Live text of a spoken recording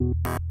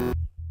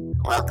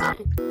Welcome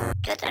to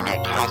the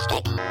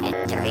Nerdtastic in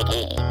 3D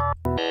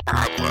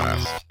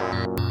podcast.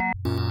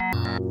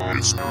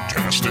 It's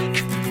Nerdtastic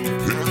in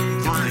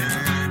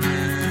 3D.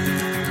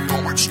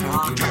 Oh, it's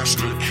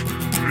Nerdtastic in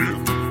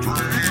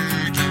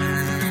 3D.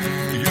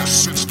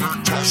 Yes, it's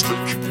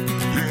Nerdtastic in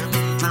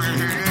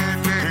 3D.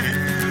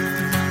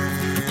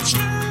 It's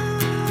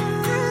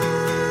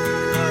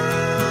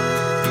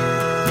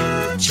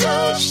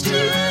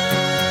Nerdtastic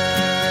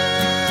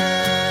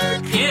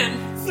in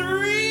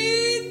 3D.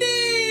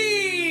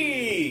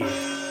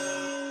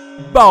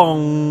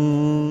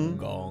 Bong.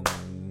 Gong.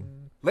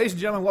 Ladies and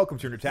gentlemen, welcome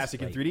to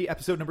Nerdtastic in 3D,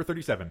 episode number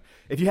 37.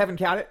 If you haven't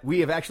counted, we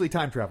have actually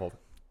time traveled.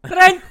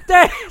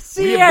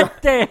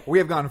 37. We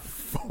have gone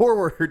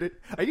forward.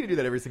 Are you going to do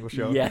that every single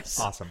show? Yes.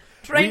 Awesome.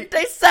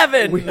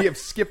 37. We have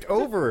skipped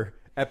over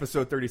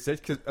episode 36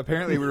 because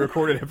apparently we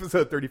recorded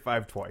episode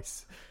 35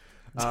 twice.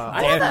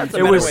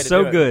 It was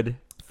so good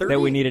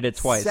that we needed it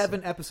twice.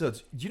 7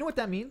 episodes. Do you know what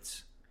that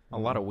means? A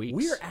lot of weeks.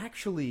 We are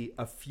actually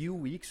a few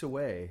weeks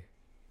away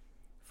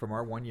from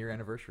our 1-year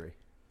anniversary.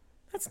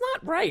 That's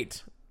not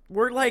right.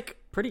 We're like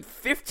pretty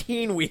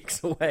 15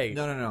 weeks away.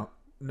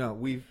 No,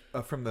 we've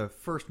from the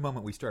first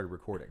moment we started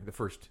recording, the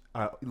first,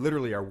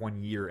 literally our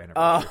 1-year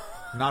anniversary,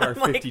 not our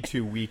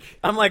 52-week.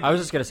 I'm like, I was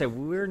just going to say,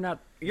 we're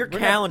not. your we're not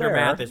calendar there.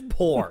 math is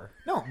poor.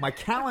 No, my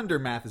calendar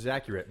math is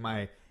accurate.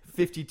 My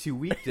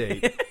 52-week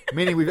date,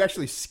 meaning we've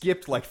actually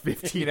skipped like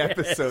 15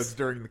 episodes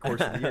during the course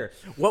of the year.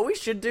 What we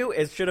should do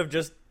is should have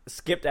just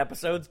skipped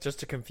episodes just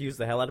to confuse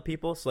the hell out of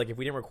people. So like if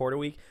we didn't record a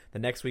week, the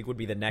next week would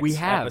be the next We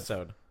have.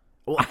 episode.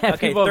 Well, I have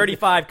okay, people-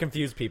 35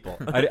 confused people.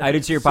 I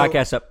did see your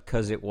podcast up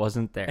because it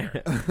wasn't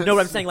there. No,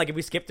 but I'm saying like if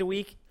we skipped a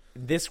week,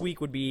 this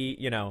week would be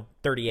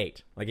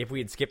 38. Like if we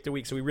had skipped a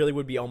week, so we really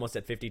would be almost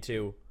at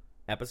 52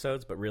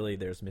 episodes. But really,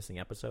 there's missing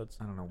episodes.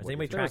 I don't know Is what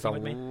anybody There's tracking a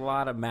with me?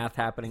 lot of math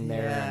happening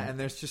there. Yeah, and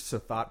there's just a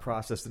thought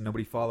process that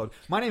nobody followed.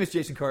 My name is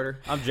Jason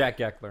Carter. I'm Jack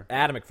Geckler.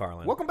 Adam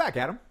McFarlane. Welcome back,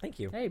 Adam. Thank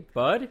you. Hey,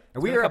 bud.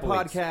 And we been a are a couple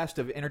weeks. podcast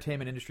of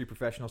entertainment industry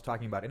professionals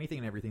talking about anything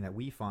and everything that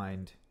we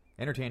find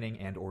entertaining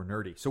and or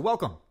nerdy. So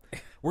welcome.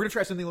 We're going to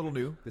try something a little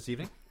new this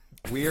evening.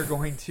 We are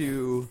going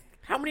to...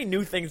 How many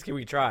new things can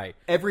we try?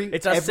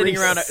 It's us sitting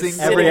around,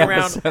 every around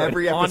episode,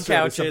 every on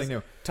episode is something couches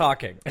new.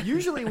 talking.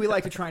 Usually we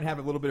like to try and have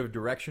a little bit of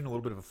direction, a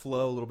little bit of a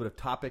flow, a little bit of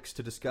topics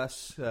to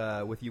discuss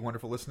with you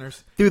wonderful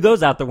listeners. Threw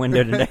those out the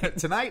window today.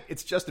 Tonight,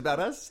 it's just about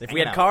us. If we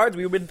had cards,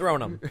 we would have been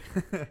throwing them.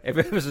 If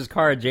it was his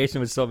card,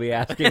 Jason would still be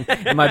asking,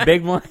 am I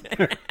big one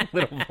or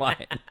little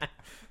blind?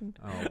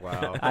 Oh,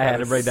 wow. I had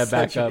to bring that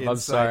back Such an up. I'm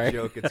inside sorry.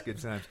 joke. It's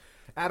good times.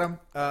 Adam,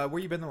 where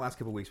you been the last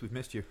couple of weeks? We've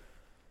missed you.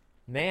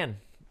 Man,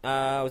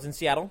 I was in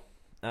Seattle.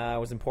 I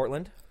was in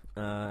Portland.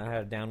 I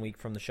had a down week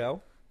from the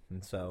show.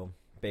 And so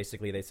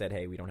basically they said,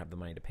 hey, we don't have the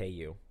money to pay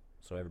you.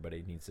 So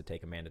everybody needs to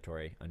take a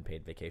mandatory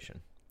unpaid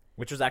vacation,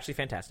 which was actually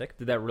fantastic.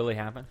 Did that really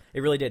happen?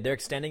 It really did. They're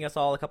extending us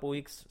all a couple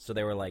weeks. So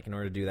they were like, in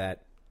order to do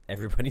that,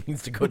 everybody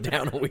needs to go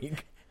down a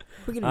week.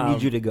 We're going to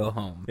need you to go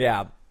home.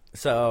 Yeah.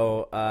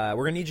 So we're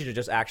going to need you to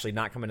just actually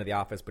not come into the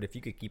office. But if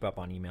you could keep up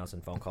on emails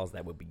and phone calls,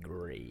 that would be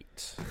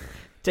great.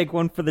 Take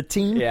one for the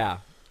team? Yeah.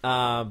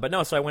 But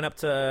no, so I went up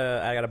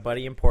to, I got a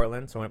buddy in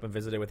Portland, so I went up and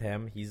visited with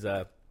him. He's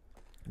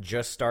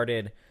just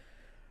started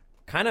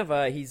kind of,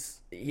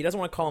 he doesn't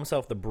want to call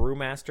himself the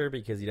brewmaster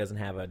because he doesn't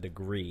have a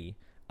degree.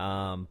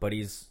 But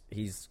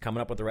he's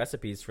coming up with the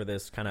recipes for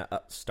this kind of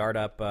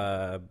startup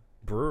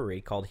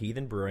brewery called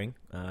Heathen Brewing.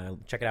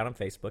 Check it out on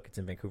Facebook. It's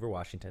in Vancouver,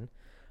 Washington.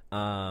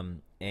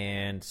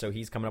 And so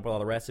he's coming up with all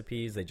the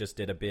recipes. They just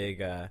did a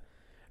big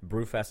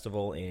brew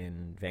festival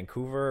in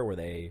Vancouver where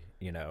they,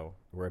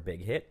 were a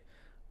big hit.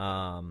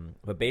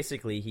 But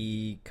basically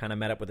he kind of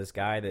met up with this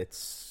guy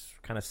that's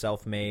kind of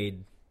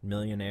self-made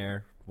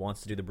millionaire,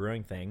 wants to do the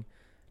brewing thing,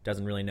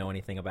 doesn't really know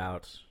anything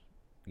about,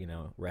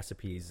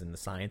 recipes and the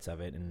science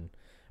of it. And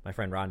my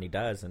friend Rodney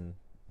does, and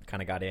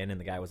kind of got in, and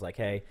the guy was like,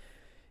 hey,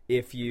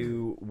 if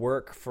you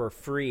work for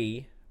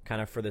free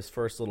kind of for this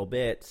first little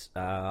bit,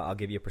 I'll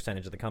give you a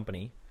percentage of the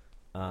company.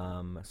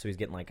 So he's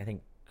getting like, I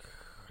think,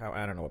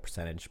 I don't know what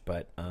percentage,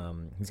 but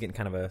he's getting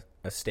kind of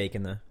a stake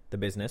in the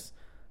business.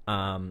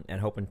 And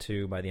hoping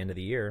to, by the end of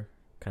the year,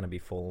 kind of be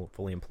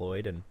fully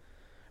employed and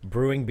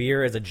brewing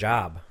beer as a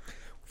job.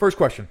 First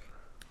question.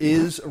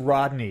 Is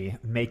Rodney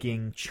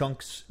making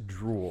Chunks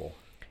drool?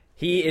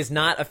 He is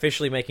not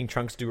officially making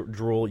Chunks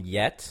drool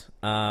yet.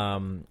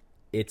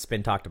 It's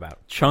been talked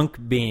about. Chunk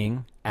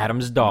being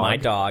Adam's dog. My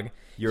dog.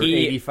 Your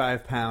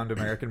 85-pound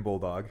American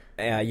Bulldog.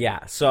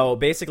 Yeah. So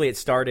basically it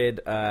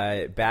started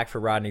back for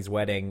Rodney's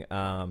wedding.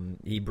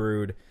 He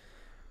brewed,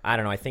 I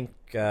don't know, I think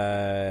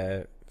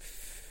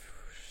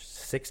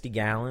 60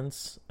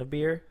 gallons of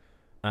beer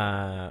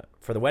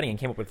for the wedding and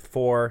came up with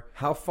 4.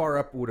 How far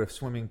up would a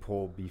swimming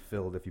pool be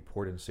filled if you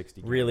poured in 60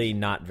 gallons? Really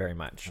not very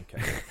much.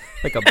 Okay.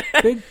 Like a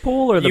big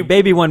pool or the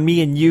baby one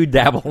me and you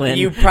dabble in?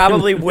 You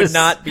probably would this-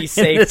 not be in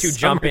safe the to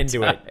jump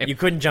into it. summertime. You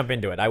couldn't jump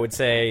into it. I would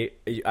say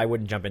I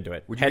wouldn't jump into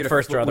it. Would you Head get a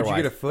first foot, or otherwise. Would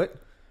you get a foot?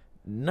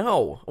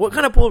 No. What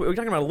kind of pool? We're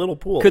talking about a little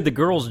pool. Could the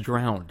girls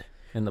drown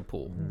in the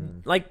pool?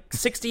 Like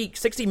 60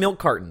 milk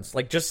cartons.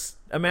 Like just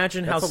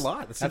imagine how That's a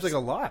lot. That seems like a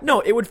lot. No,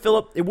 it would fill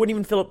up. It wouldn't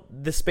even fill up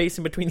the space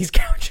in between these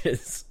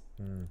couches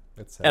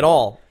That's sad. at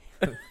all.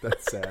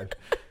 That's sad.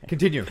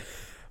 Continue.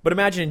 But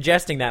imagine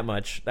ingesting that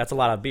much. That's a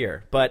lot of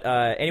beer. But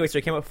anyway, so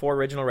he came up with 4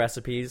 original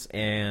recipes,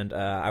 and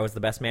I was the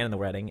best man in the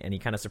wedding, and he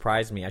kind of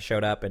surprised me. I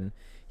showed up, and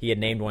he had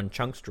named one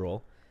Chunk's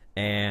Drool,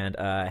 and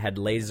had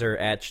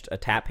laser-etched a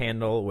tap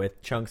handle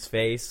with Chunk's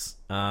face.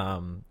 It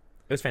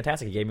was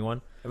fantastic. He gave me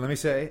one. And let me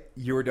say,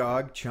 your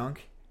dog,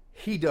 Chunk,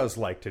 he does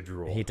like to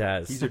drool. He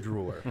does. He's a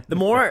drooler. The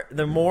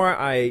more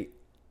I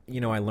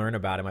learn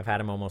about him. I've had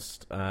him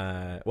almost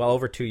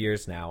over 2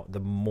 years now.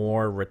 The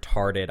more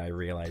retarded I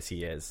realize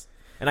he is.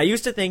 And I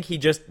used to think he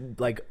just,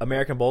 like,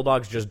 American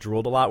Bulldogs just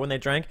drooled a lot when they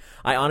drank.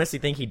 I honestly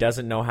think he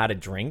doesn't know how to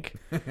drink.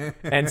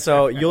 And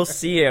so you'll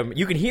see him,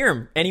 you can hear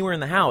him anywhere in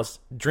the house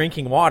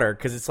drinking water,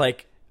 because it's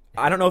like,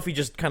 I don't know if he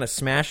just kind of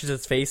smashes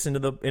his face into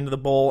the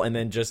bowl and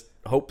then just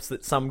hopes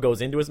that some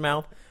goes into his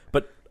mouth.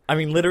 But, I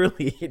mean,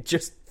 literally, it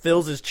just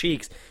fills his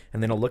cheeks,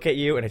 and then he'll look at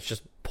you, and it's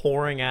just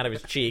pouring out of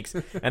his cheeks,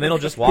 and then he'll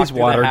just walk He's through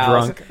water the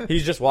house. drunk.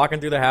 He's just walking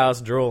through the house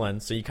drooling.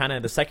 So you kind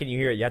of, the second you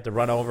hear it, you have to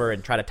run over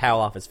and try to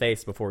towel off his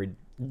face before he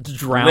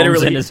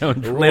Drowns in his own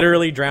drool.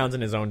 literally drowns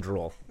in his own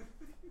drool.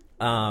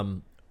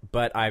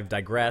 But I've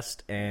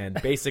digressed, and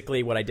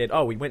basically what I did,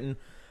 we went in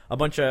a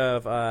bunch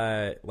of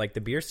like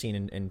the beer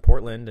scene in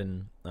Portland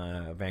and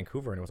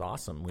Vancouver, and it was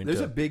awesome. There's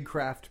a big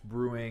craft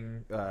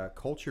brewing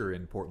culture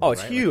in Portland. Oh,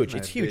 it's right? huge! Like,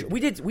 It's huge.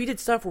 big- We did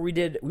stuff where we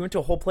went to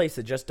a whole place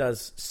that just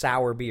does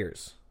sour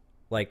beers.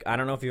 Like, I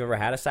don't know if you've ever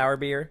had a sour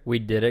beer. We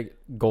did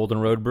it, Golden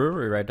Road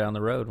Brewery, right down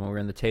the road when we were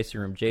in the tasting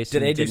room. Jason,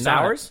 Do they do did not.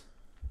 sours?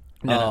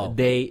 No, Oh.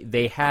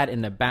 they had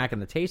in the back in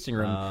the tasting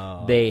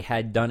room. They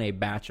had done a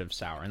batch of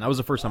sour, and that was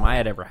the first time I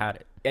had ever had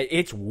it.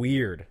 It's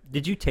weird.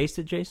 Did you taste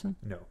it, Jason?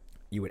 No.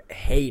 You would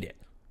hate it,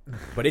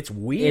 but it's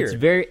weird. It's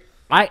very.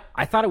 I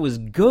thought it was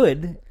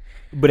good,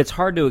 but it's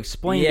hard to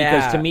explain Yeah.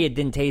 because to me it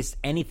didn't taste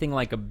anything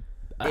like a.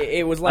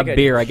 It was like a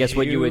beer, I guess.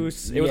 What you would.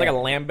 juice. It was like a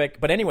lambic,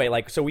 but anyway,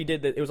 like, so we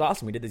did. It was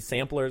awesome. We did these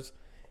samplers,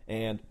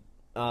 and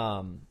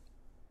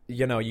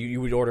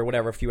you would order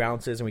whatever, a few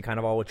ounces, and we kind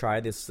of all would try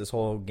this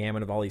whole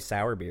gamut of all these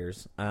sour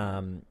beers.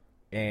 And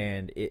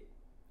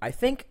I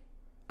think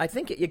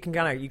you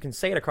can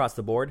say it across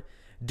the board.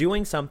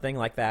 Doing something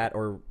like that,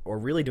 or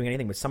really doing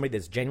anything with somebody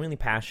that's genuinely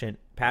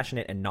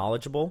passionate and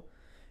knowledgeable,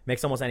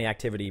 makes almost any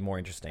activity more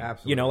interesting.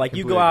 Absolutely. Like,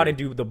 you Completely go out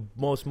agree. and do the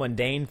most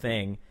mundane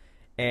thing,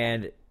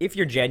 and if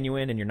you're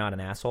genuine and you're not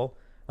an asshole,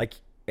 like,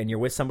 and you're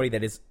with somebody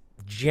that is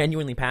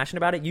genuinely passionate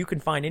about it, you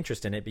can find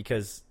interest in it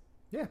because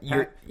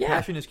Yeah,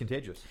 passion is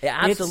contagious.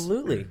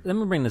 absolutely. Let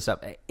me bring this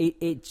up.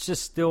 It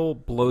just still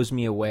blows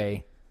me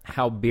away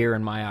how beer,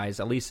 in my eyes,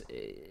 at least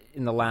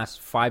in the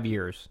last 5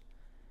 years,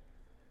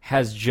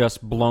 has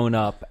just blown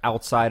up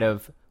outside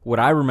of what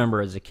I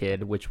remember as a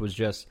kid, which was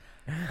just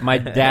my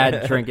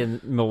dad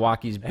drinking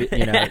Milwaukee's,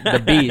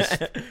 the Beast,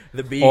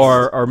 The Beast.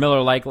 or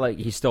Miller Lite, like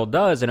he still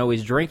does, and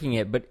always drinking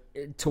it. But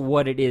to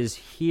what it is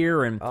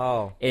here and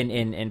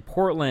in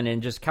Portland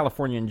and just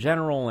California in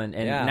general, and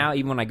Yeah. now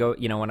even when I go,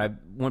 when I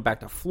went back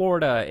to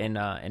Florida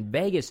and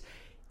Vegas,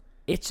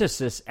 it's just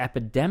this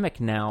epidemic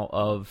now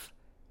of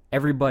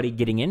everybody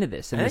getting into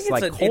this and I this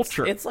think like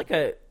culture.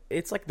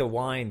 It's like the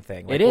wine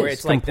thing. Like, It where is,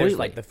 it's like there's completely.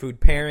 like the food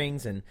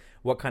pairings and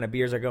what kind of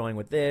beers are going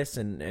with this,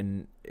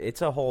 and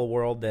it's a whole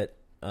world that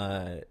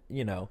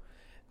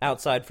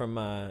outside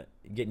from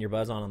getting your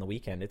buzz on the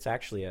weekend, it's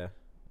actually a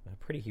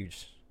pretty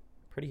huge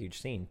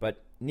scene.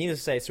 But needless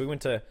to say, so we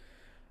went to,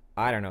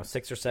 I don't know,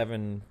 6 or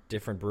 7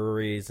 different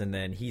breweries, and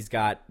then he's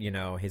got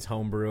his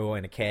home brew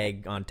and a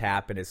keg on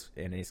tap in his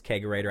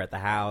kegerator at the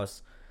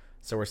house.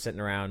 So we're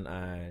sitting around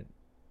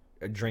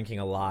drinking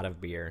a lot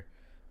of beer.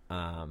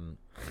 But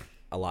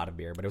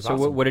it was so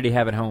awesome. what did he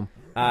have at home?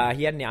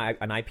 He had an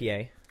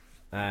IPA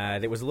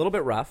that was a little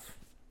bit rough.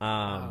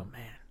 Man,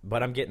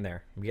 But I'm getting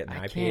there. I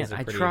IPAs can't. are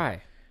I pretty,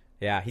 try.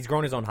 Yeah, he's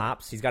grown his own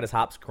hops. He's got his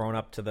hops grown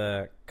up to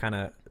the kind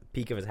of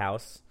peak of his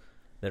house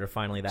that are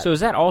finally that. So is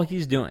that all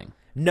he's doing?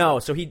 No,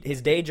 so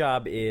his day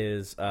job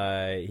is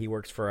he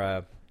works for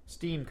a.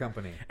 Steam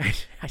company.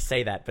 I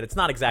say that, but it's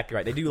not exactly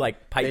right. They do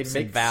like pipes They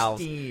and make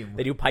valves. steam.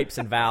 They do pipes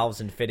and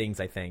valves and fittings,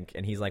 I think,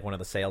 and he's like one of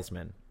the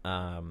salesmen.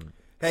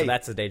 Hey. So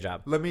that's his day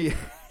job. Let me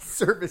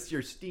service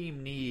your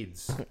steam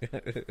needs.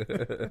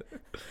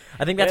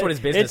 I think that's what his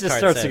business It just card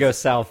starts says. to go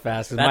south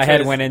fast. 'Cause That's my what head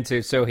his- went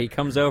into. So he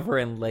comes over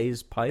and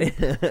lays pipe.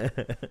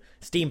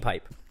 Steam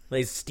pipe.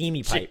 Lays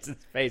steamy pipe. Jesus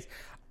face.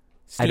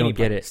 Steamy don't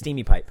get pipe. it.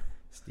 Steamy pipe.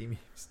 Steamy.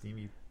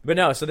 But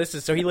no, so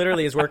he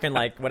literally is working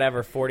like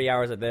whatever 40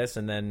 hours at this,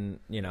 and then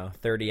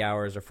 30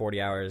 hours or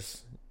 40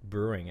 hours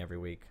brewing every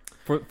week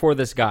For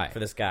this guy. for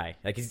this guy.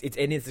 Like it's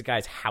this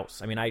guy's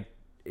house. I mean,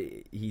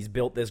 he's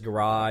built this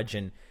garage,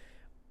 and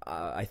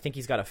I think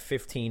he's got a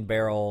 15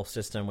 barrel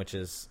system, which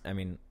is, I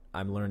mean,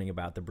 I'm learning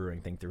about the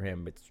brewing thing through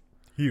him. It's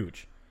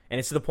huge, and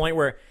it's to the point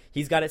where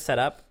he's got it set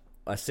up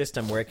a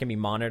system where it can be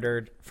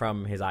monitored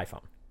from his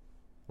iPhone.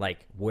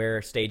 Like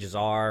where stages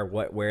are,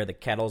 where the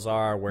kettles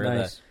are, where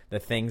Nice. the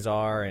things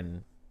are,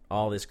 and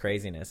all this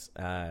craziness.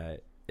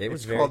 It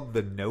was it's very. called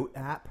the Note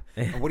app.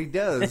 And what he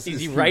does is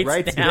he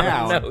writes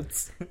down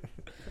notes.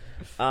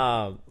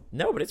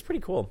 No, but it's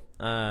pretty cool.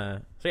 So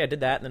yeah, I did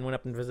that, and then went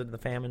up and visited the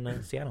fam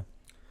in Seattle.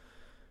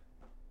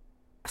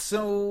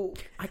 So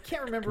I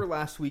can't remember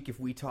last week if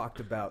we talked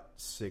about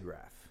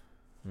SIGGRAPH.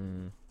 I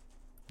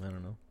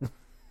don't know.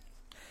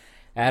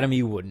 Adam,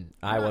 you wouldn't.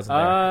 I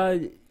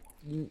wasn't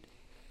there.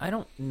 I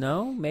don't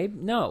know. Maybe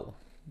no.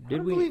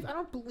 Did we? I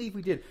don't believe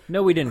we did.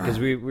 No, we didn't because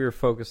we were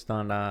focused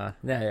on.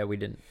 Yeah, we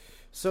didn't.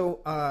 So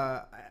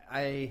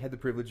I had the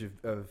privilege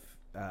of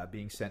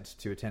being sent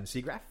to attend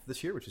SIGGRAPH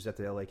this year, which is at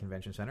the LA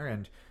Convention Center,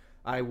 and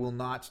I will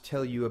not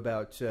tell you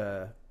about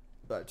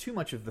too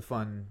much of the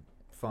fun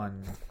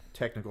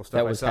technical stuff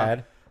That was I saw.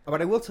 had.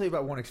 But I will tell you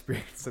about one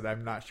experience that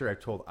I'm not sure I've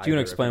told. Do you want to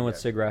either explain of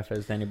what yet. SIGGRAPH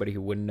is to anybody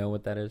who wouldn't know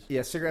what that is?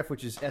 Yeah, SIGGRAPH,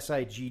 which is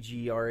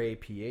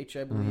SIGGRAPH,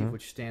 I believe,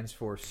 which stands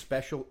for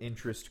Special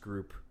Interest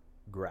Group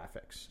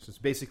Graphics. So it's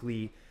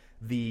basically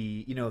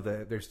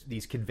there's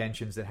these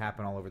conventions that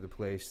happen all over the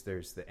place.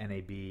 There's the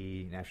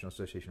NAB, National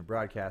Association of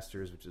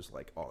Broadcasters, which is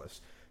like all this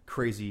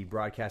crazy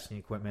broadcasting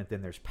equipment.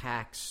 Then there's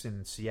PAX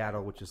in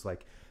Seattle, which is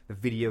like the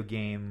video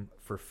game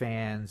for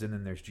fans. And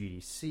then there's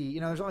GDC.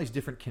 There's all these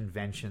different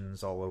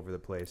conventions all over the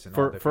place. And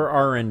For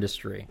our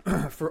industry.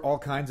 for all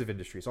kinds of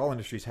industries. All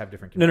industries have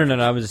different No.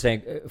 conventions. I was just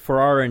saying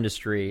for our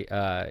industry,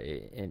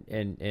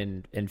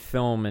 in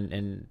film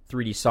and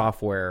 3D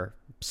software,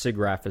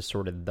 SIGGRAPH is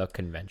sort of the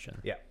convention.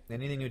 Yeah,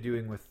 anything you're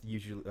doing with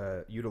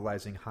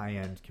utilizing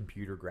high-end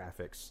computer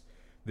graphics,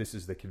 this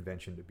is the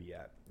convention to be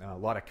at. A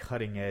lot of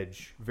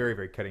cutting-edge, very,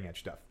 very cutting-edge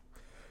stuff.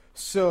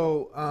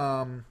 So,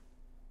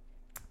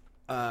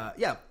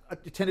 I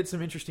attended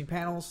some interesting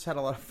panels, had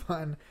a lot of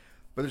fun,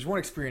 but there's one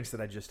experience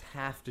that I just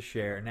have to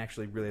share, and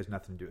actually really has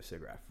nothing to do with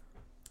SIGGRAPH.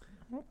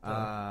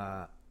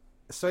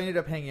 So I ended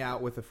up hanging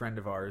out with a friend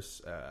of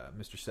ours,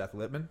 Mr. Seth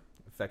Littman,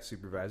 effects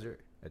supervisor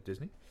at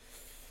Disney.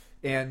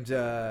 And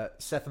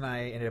Seth and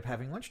I ended up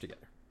having lunch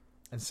together.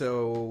 And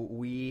so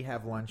we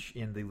have lunch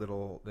in the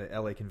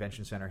LA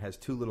Convention Center has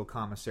two little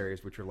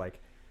commissaries, which are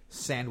like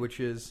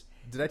sandwiches.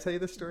 Did I tell you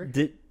this story?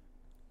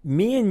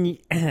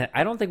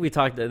 I don't think we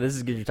talked. This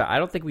is good. I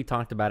don't think we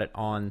talked about it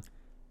on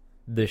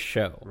the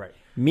show. Right.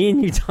 Me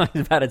and you talked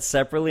about it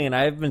separately, and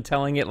I've been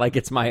telling it like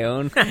it's my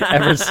own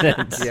ever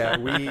since. Yeah,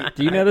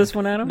 Do you know this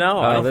one, Adam? No,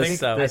 I don't think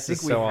so. This I is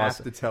think so we have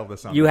awesome. to tell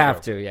this on You the have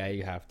show. to. Yeah,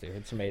 you have to.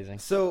 It's amazing.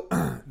 So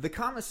the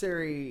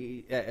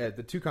commissary,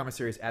 the two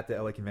commissaries at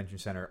the LA Convention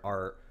Center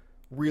are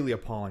really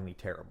appallingly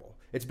terrible.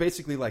 It's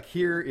basically like,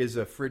 here is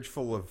a fridge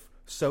full of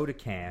soda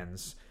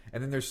cans,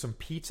 and then there's some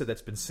pizza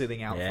that's been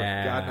sitting out for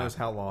God knows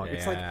how long.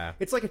 Yeah.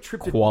 It's like a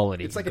trip to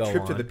Quality. It's like Go a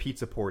trip to on. the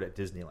pizza port at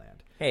Disneyland.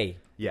 Hey,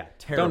 Yeah,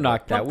 terrible. Don't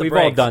knock that. Pump the We've all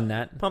brakes. done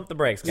that. pump the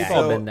brakes, We've guys.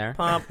 all been there.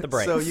 Pump the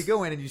brakes. So you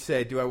go in and you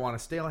say, do I want a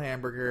stale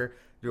hamburger?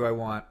 Do I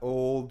want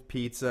old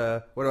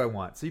pizza? What do I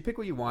want? So you pick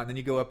what you want, and then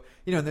you go up,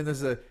 and then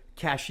there's a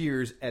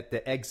cashiers at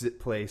the exit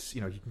place.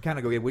 You can kind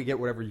of go get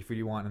whatever food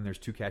you want, and there's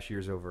two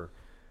cashiers over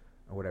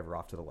or whatever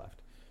off to the left.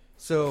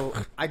 So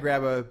I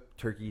grab a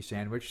turkey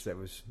sandwich that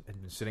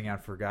had been sitting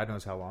out for God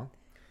knows how long.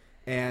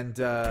 And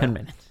 10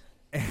 minutes.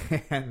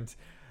 And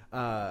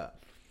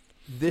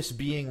this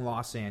being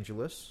Los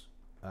Angeles,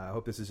 I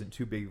hope this isn't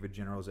too big of a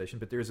generalization,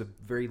 but there's a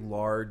very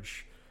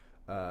large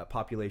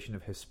population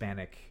of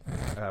Hispanic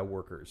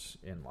workers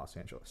in Los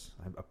Angeles.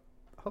 I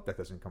hope that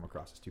doesn't come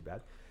across as too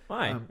bad.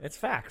 Why? It's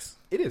facts.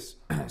 It is.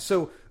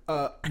 So,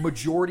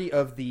 majority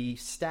of the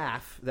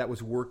staff that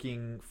was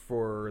working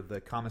for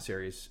the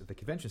commissaries at the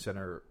convention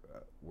center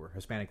were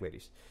Hispanic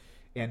ladies.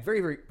 And very,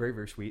 very, very,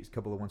 very sweet. A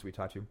couple of ones we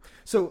talked to.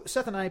 So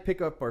Seth and I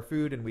pick up our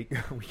food, and we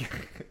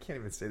I can't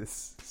even say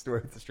this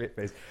story with a straight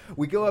face.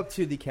 We go up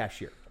to the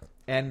cashier,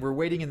 and we're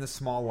waiting in the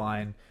small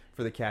line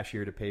for the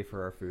cashier to pay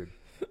for our food.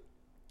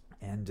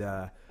 And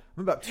I'm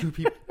about two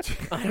people.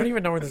 I don't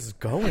even know where this is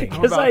going.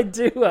 Because I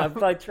do.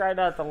 I try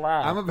not to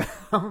laugh.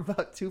 I'm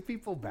about two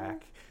people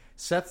back.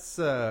 Seth's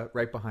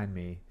right behind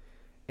me,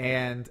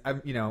 and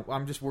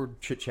we're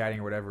chit chatting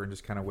or whatever, and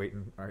just kind of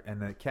waiting.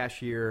 And the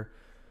cashier,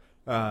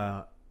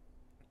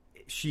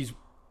 she's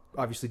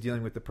obviously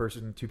dealing with the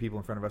person, two people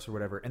in front of us or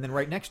whatever, and then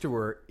right next to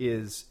her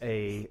is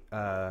a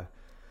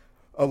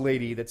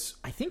lady that's,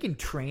 I think, in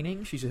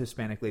training. She's a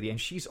Hispanic lady, and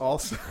she's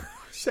also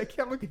I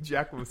can't look at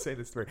Jack when I'm saying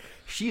this story.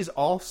 She is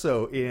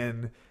also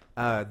in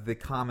the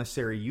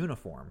commissary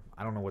uniform.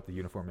 I don't know what the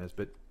uniform is,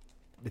 but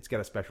it's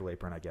got a special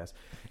apron, I guess.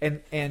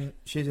 And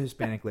she's a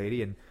Hispanic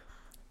lady, and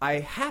I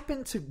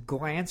happen to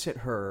glance at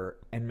her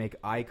and make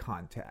eye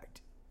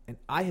contact, and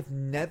I have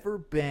never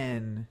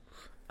been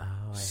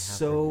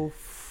so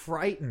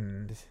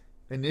frightened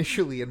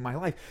initially in my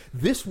life.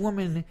 This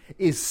woman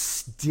is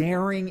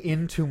staring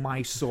into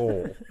my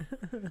soul.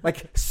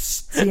 Like,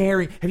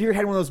 staring. Have you ever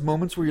had one of those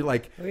moments where you're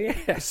like,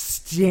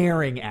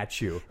 staring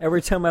at you?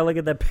 Every time I look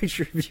at that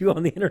picture of you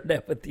on the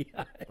internet with the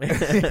eye.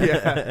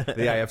 Yeah,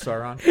 the eye of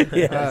Sauron.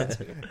 Yeah.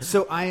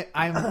 So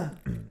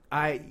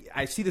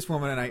I see this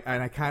woman,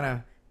 and I kind of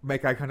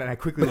make eye contact, and I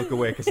quickly look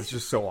away because it's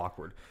just so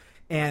awkward.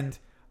 And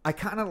I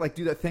kind of like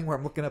do that thing where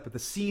I'm looking up at the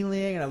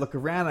ceiling, and I look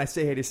around, and I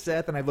say hey to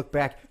Seth, and I look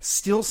back,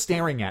 still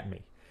staring at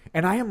me.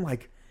 And I am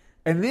like,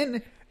 and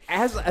then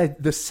as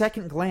the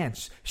second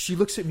glance, she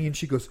looks at me and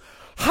she goes,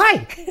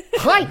 "Hi,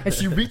 hi," and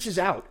she reaches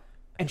out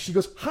and she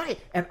goes, "Hi,"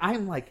 and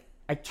I'm like,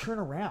 I turn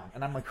around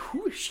and I'm like,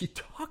 who is she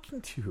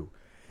talking to?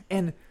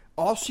 And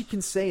all she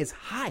can say is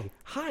hi,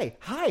 hi,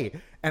 hi,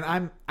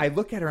 and I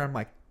look at her and I'm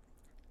like,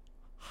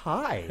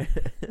 hi,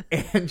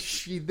 and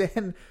she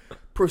then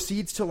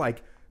proceeds to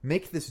like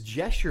make this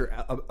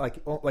gesture,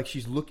 like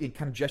she's looking,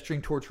 kind of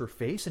gesturing towards her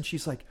face, and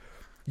she's like,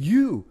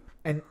 "You."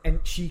 And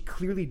she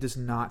clearly does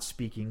not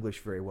speak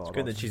English very well. It's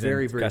good that she's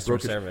very, in very customer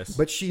broken. service.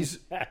 But she's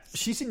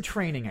in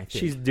training, I think.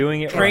 She's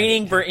doing it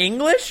Training right. for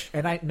English?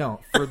 And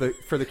for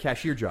the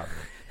cashier job.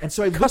 And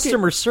so I look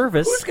Customer at,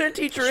 service. Who's going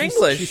to teach her she's,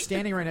 English? She's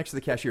standing right next to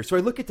the cashier. So I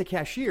look at the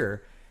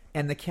cashier,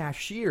 and the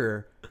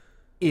cashier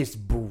is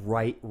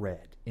bright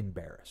red,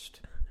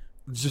 embarrassed.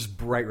 Just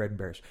bright red,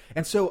 embarrassed.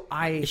 And so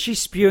Is she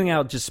spewing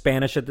out just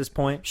Spanish at this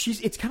point?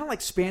 it's kind of like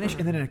Spanish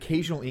and then an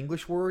occasional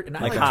English word. And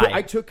Like I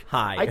hi. took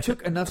Hi. I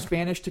took enough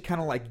Spanish to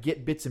kind of like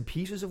get bits and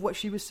pieces of what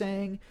she was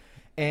saying.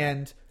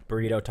 And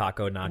Burrito,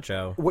 taco,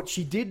 nacho. what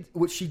she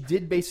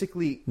did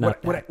basically,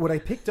 Not what I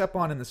picked up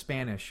on in the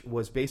Spanish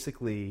was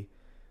basically,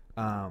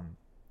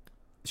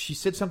 she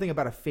said something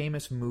about a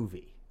famous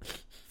movie.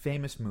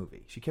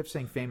 She kept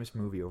saying famous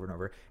movie over and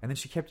over, and then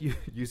she kept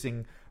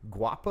using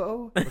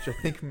guapo, which I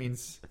think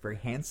means very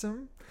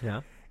handsome.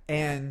 Yeah.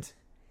 And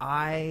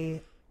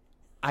I'm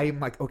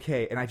like,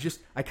 okay, and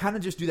I kind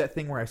of just do that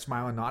thing where I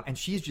smile and nod, and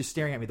she's just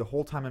staring at me the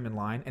whole time I'm in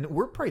line, and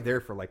we're probably there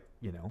for 4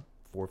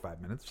 or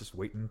 5 minutes, just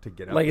waiting to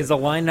get out. Like, is the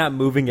line not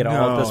moving at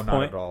all at this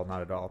point?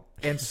 Not at all.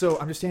 And so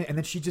I'm just standing, and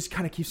then she just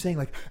kind of keeps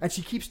saying and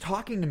she keeps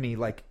talking to me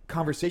like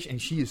conversation,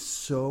 and she is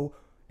so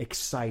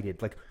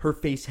excited, like her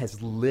face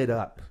has lit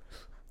up.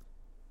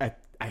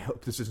 I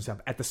hope this doesn't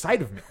sound at the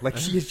sight of me. Like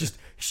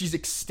she's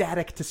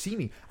ecstatic to see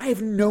me. I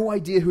have no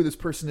idea who this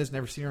person is.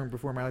 Never seen her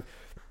before in my life.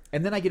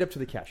 And then I get up to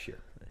the cashier.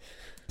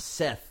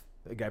 Seth,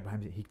 the guy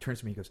behind me, he turns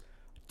to me. He goes,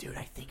 "Dude,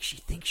 I think she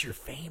thinks you're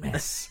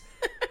famous."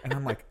 And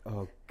I'm like,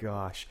 "Oh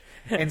gosh."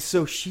 And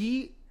so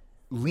she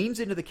leans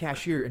into the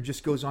cashier and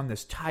just goes on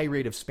this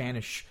tirade of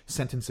Spanish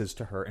sentences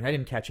to her, and I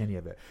didn't catch any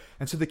of it.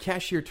 And so the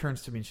cashier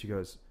turns to me and she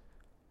goes,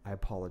 "I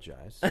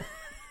apologize.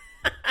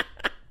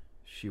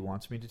 She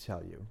wants me to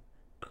tell you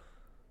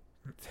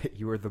that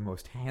you are the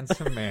most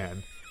handsome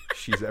man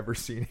she's ever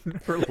seen in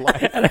her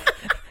life."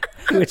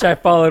 Which I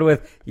followed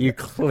with, "You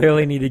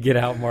clearly need to get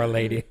out more,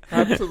 lady."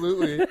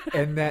 Absolutely.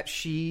 And that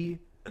she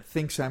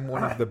thinks I'm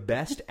one of the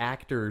best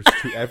actors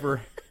to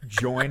ever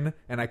join,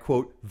 and I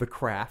quote, "the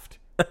craft."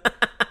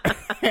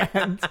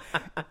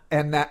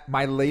 and that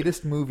my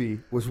latest movie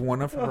was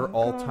one of her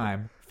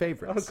all-time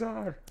favorites. Oh,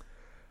 God.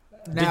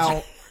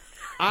 Now,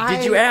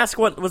 Did you ask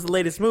what was the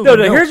latest movie? No,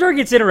 here's where it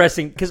gets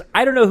interesting, because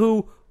I don't know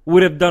who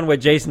would have done what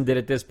Jason did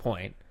at this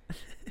point.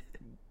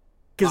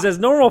 Because as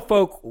normal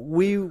folk,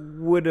 we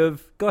would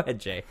have... Go ahead,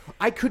 Jay.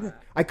 I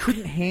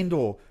couldn't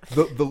handle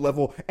the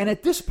level. And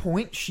at this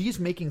point, she's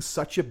making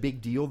such a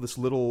big deal, this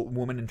little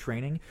woman in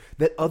training,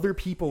 that other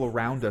people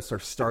around us are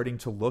starting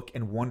to look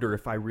and wonder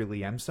if I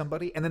really am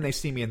somebody. And then they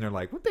see me and they're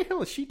like, "What the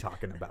hell is she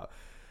talking about?"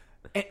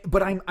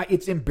 But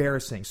it's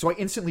embarrassing. So I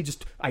instantly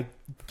I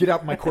get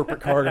out my corporate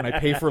card and I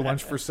pay for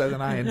lunch for Seth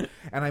and I and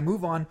I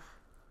move on.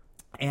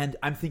 And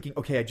I'm thinking,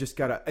 okay, I just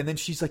gotta. And then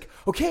she's like,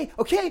 okay,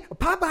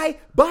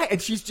 bye,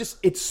 and she's just,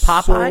 it's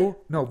Popeye?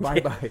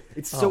 bye.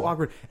 It's so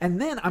awkward. And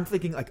then I'm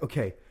thinking, like,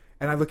 okay,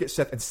 and I look at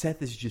Seth, and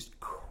Seth is just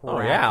Oh,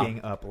 yeah.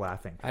 cracking up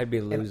laughing. I'd be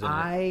losing And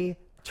I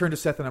turn to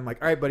Seth and I'm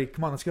like, "All right, buddy,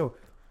 come on, let's go."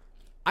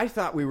 I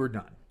thought we were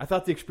done. I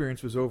thought the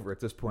experience was over at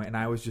this point, and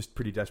I was just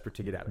pretty desperate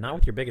to get out of it. Not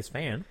with your biggest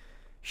fan.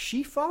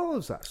 She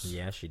follows us.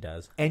 Yeah, she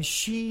does. And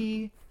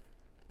she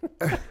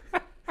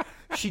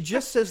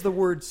just says the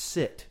word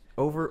 "sit"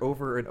 over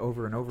and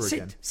over and over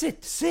again.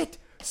 Sit.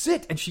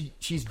 And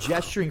she's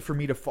gesturing for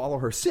me to follow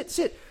her.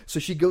 Sit. So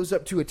she goes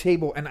up to a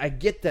table, and I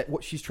get that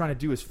what she's trying to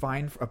do is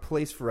find a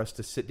place for us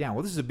to sit down.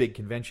 Well, this is a big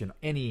convention.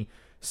 Any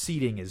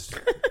seating is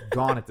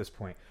gone at this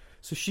point.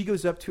 So she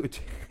goes up to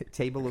a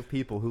table of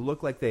people who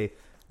look like they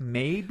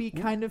may be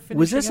kind of finishing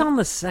Was this up. on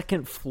the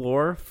second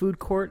floor food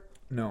court?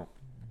 No.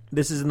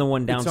 This is in the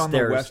one downstairs. It's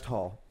on the West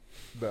Hall.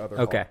 The other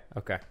hall.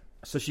 Okay.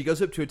 So she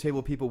goes up to a table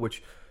of people,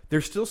 which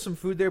there's still some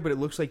food there, but it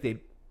looks like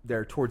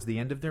they're towards the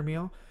end of their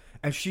meal.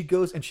 And she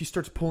goes and she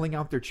starts pulling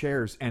out their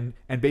chairs and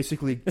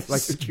basically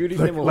like Scooting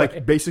them away.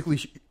 like basically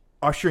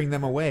ushering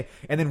them away.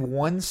 And then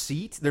one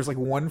seat, there's like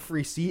one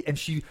free seat, and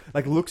she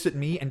like looks at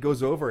me and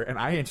goes over, and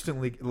I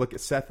instantly look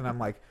at Seth and I'm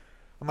like,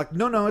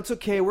 no, it's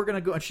okay, we're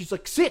gonna go. And she's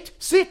like, sit,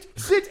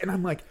 and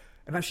I'm like,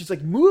 she's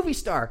like, movie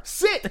star,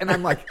 sit, and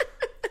I'm like.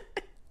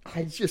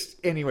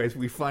 Anyways,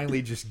 we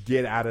finally just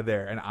get out of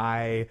there, and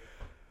I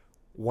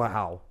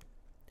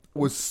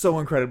was so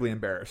incredibly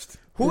embarrassed.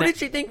 Who did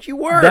she think you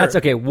were? That's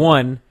okay.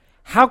 One,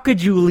 how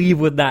could you leave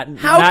with that?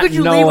 How not could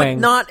you knowing? leave with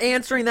not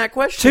answering that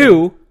question?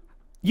 Two,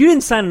 You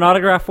didn't sign an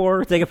autograph for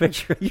her, take a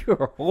picture. You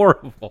are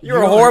horrible.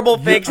 You're a horrible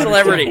fake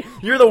celebrity.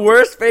 You're the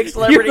worst fake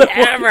celebrity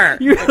ever.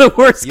 You're the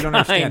worst You don't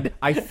kind. understand.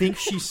 I think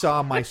she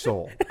saw my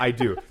soul. I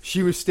do.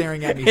 She was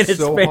staring at me And it's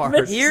so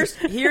famous.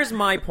 hard. Here's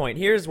my point.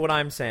 Here's what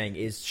I'm saying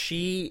is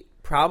she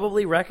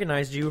probably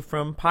recognized you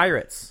from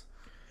Pirates.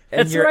 And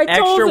That's your what I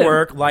told extra him.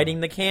 work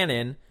lighting the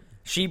cannon.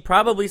 She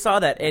probably saw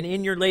that. And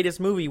in your latest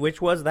movie,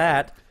 which was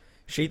that,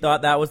 she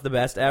thought that was the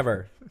best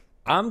ever.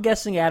 I'm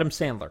guessing Adam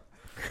Sandler.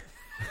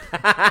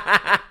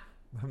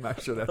 I'm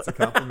not sure that's a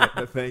compliment,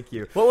 but thank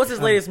you. What was his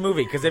latest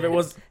movie? Because if it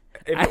was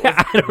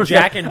I don't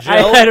Jack know. and Jill,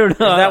 I don't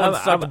know. that one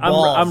sucked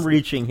balls. I'm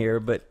reaching here,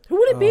 but who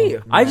would it Oh, be?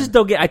 I just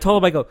don't get. I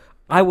told him, I go,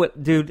 I would,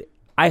 dude.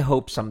 I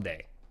hope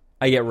someday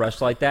I get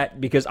rushed like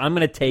that because I'm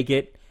gonna take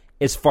it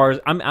as far as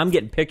I'm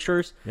getting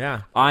pictures.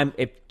 Yeah.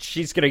 If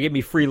she's gonna give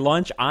me free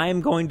lunch,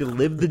 I'm going to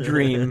live the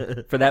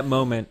dream for that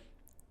moment.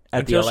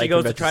 At Until the LA she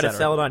goes to Convention try to Center.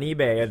 sell it on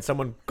eBay and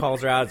someone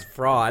calls her out as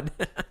fraud.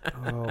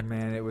 Oh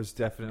man, it was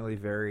definitely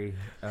very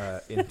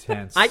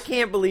intense. I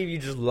can't believe you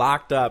just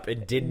locked up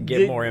and didn't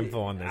get more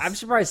info on this. I'm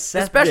surprised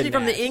Seth Especially didn't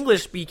from the ask.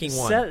 English-speaking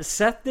one.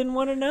 Seth didn't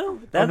want to know.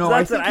 Oh, no,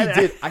 I think what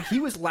he did. He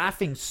was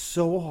laughing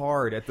so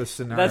hard at the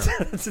scenario.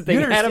 That's the thing.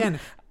 You Adam, understand?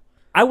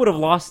 I would have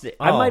lost it.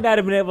 I Oh. might not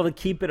have been able to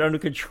keep it under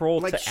control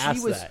Like to she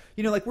ask was, that.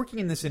 you know, like working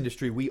in this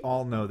industry, we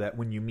all know that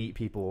when you meet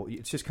people,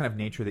 it's just kind of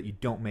nature that you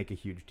don't make a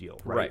huge deal,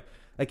 right? Right.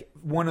 Like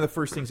one of the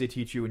first things they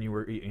teach you when you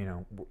were, you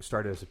know,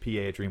 started as a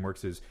PA at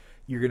DreamWorks is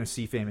you're going to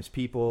see famous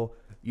people.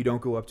 You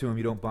don't go up to them.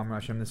 You don't bum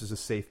rush them. This is a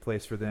safe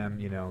place for them.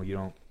 You know,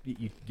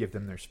 you give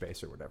them their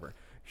space or whatever.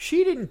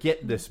 She didn't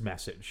get this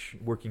message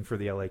working for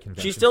the LA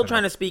Convention She's still Center.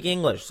 trying to speak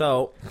English,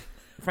 so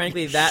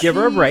frankly, that Give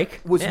her a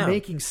break. Was Yeah.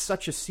 making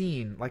such a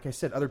scene. Like I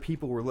said, other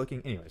people were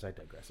looking. Anyways, I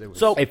digress. It was,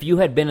 So If you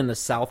had been in the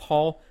South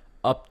Hall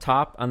up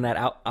top on that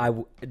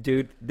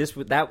dude,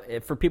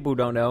 that for people who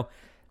don't know,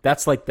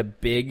 that's like the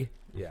big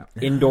yeah.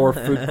 indoor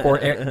food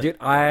court. Dude,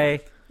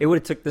 it would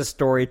have took this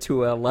story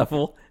to a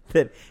level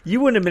that you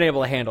wouldn't have been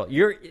able to handle.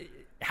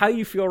 How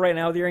you feel right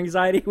now with your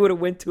anxiety would have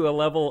went to a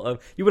level of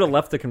you would have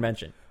left the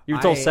convention. You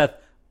told Seth,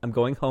 "I'm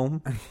going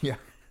home." Yeah.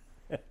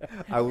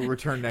 I will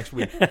return next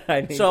week.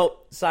 So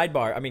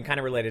sidebar, I mean, kind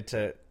of related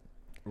to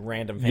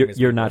random you're famous.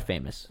 you're people. not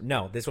famous.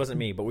 No, this wasn't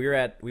me, but we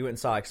went and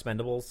saw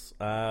Expendables.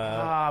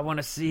 I want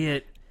to see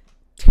it.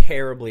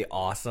 Terribly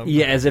awesome.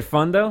 Yeah, is it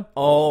fun though?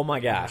 Oh my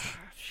gosh.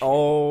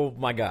 Oh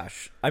my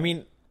gosh. I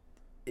mean,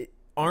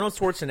 Arnold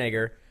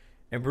Schwarzenegger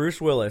and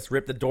Bruce Willis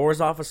ripped the doors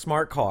off a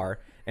smart car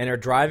and are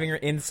driving her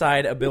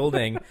inside a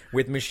building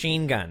with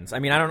machine guns. I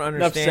mean, I don't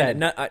understand.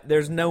 No,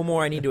 there's no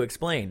more I need to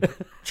explain.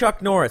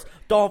 Chuck Norris,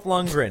 Dolph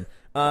Lundgren,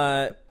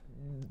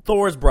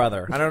 Thor's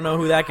brother. I don't know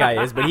who that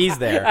guy is, but he's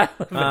there.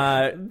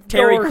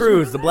 Terry Thor's-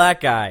 Crews, the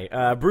black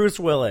guy. Bruce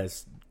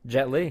Willis,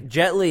 Jet Li.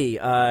 Jet Li,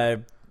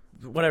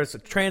 whatever,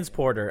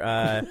 Transporter.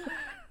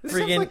 This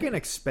sounds Friggin- like an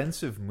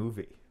expensive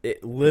movie.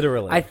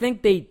 Literally. I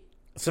think they,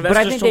 Sylvester but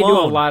I think they do a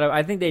Stallone. lot of.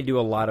 I think they do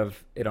a lot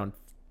of it on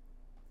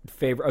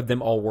favor of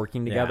them all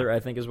working together. Yeah. I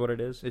think is what it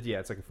is. Yeah,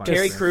 it's like a fun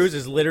Terry experience. Crews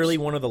is literally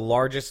one of the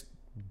largest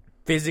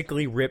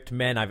physically ripped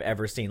men I've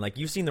ever seen. Like,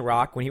 you've seen The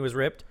Rock when he was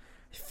ripped.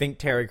 I think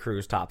Terry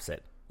Crews tops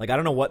it. Like, I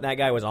don't know what that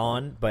guy was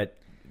on, but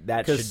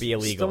that should be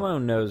illegal.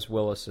 Stallone knows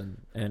Willis and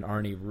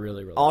Arnie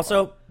really, really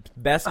Also,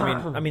 best.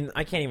 I mean,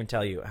 I can't even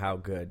tell you how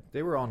good.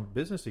 They were on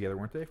business together,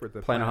 weren't they? For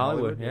the Planet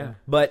Hollywood, yeah.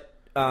 But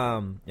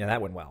yeah,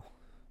 that went well.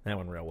 That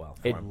went real well.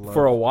 well.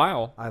 For a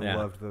while. I Yeah.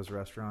 loved those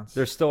restaurants.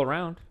 They're still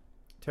around.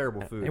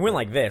 terrible food. It went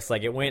like this.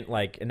 Like, it went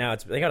like, and now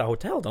they got a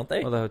hotel, don't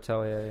they? Oh, the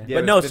hotel, yeah. Yeah, but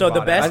it's no, been so the bought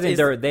out. best I think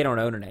is they don't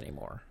own it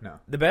anymore. No.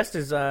 the best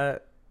is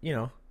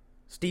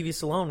Stevie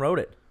Stallone wrote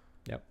it.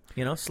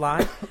 Yep.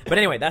 Sly. But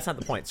anyway, that's not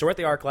the point. So we're at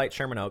the ArcLight,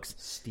 Sherman Oaks.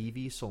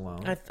 Stevie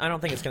Stallone. I don't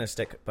think it's gonna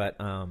stick, but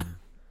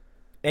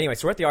anyway,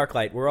 so we're at the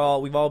ArcLight.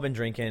 We've all been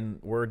drinking.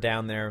 We're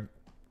down there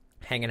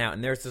hanging out,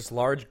 and there's this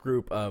large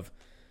group of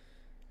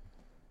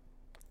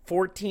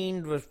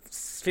 14 to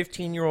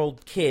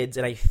 15-year-old kids,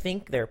 and I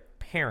think their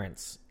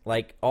parents,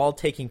 like, all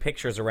taking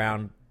pictures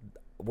around.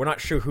 We're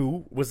not sure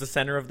who was the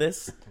center of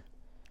this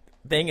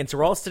thing, and so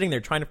we're all sitting there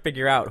trying to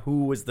figure out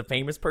who was the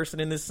famous person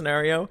in this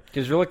scenario.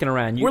 Because you're looking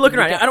around. We're looking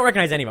around. I don't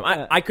recognize any of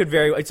them. I could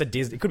it's a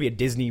Disney. It could be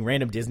a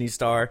random Disney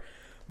star,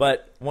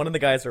 but one of the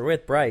guys we're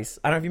with, Bryce.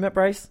 I don't know if you met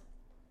Bryce.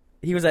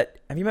 He was at.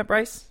 Have you met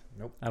Bryce?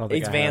 Nope. I don't think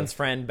It's I Van's have.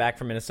 friend back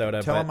from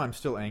Minnesota. Tell but, him I'm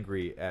still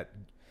angry at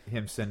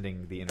him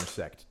sending the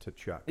Intersect to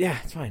Chuck. Yeah,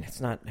 it's fine. It's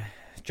not.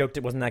 Joked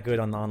it wasn't that good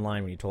on the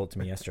online when you told it to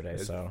me yesterday,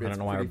 so I it's don't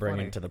know why we're pretty bringing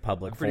funny. it to the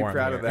public I'm pretty forum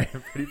proud of here. that.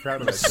 I'm pretty proud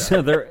of that.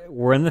 So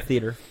we're in the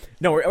theater.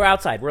 No, we're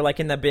outside. We're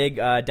like in the big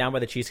down by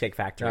the Cheesecake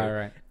Factory. All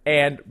right.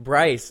 And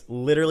Bryce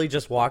literally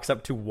just walks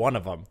up to one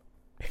of them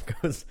and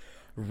goes,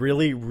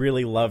 "Really,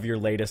 really love your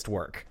latest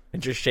work,"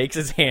 and just shakes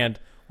his hand.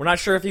 We're not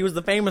sure if he was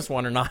the famous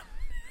one or not,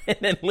 and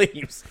then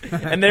leaves.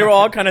 And they were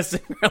all kind of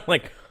sitting around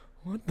like,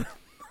 "What the?"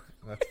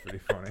 That's pretty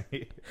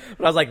funny.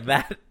 But I was like,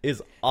 "That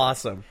is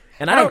awesome."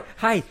 And I don't.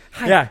 Hi.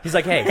 Yeah, he's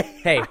like,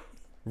 "Hey,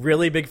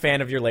 really big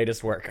fan of your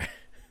latest work."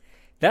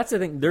 That's the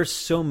thing. There's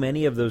so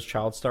many of those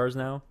child stars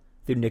now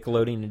through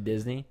Nickelodeon and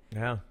Disney.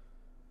 Yeah.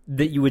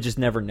 that you would just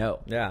never know.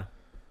 Yeah,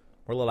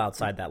 we're a little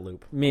outside that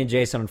loop. Me and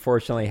Jason,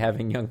 unfortunately,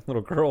 having young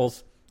little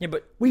girls, Yeah,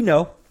 but we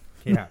know.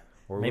 Yeah.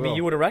 Or maybe will.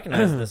 you would have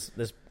recognized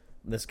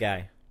this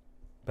guy,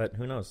 but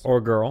who knows?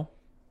 Or girl.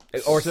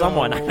 Or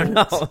someone. I don't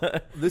know.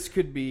 This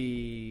could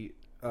be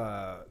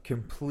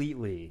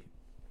completely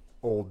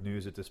old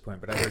news at this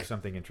point, but I heard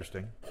something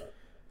interesting.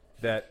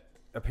 That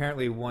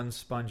apparently one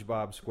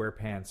SpongeBob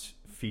SquarePants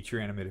feature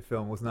animated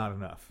film was not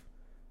enough.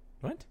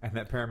 What? And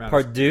that Paramount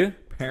Part deux?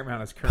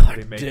 Paramount is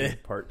currently making deux.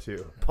 part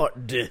 2.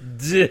 Part deux.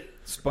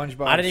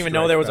 SpongeBob. I didn't even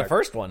know there was a Strikes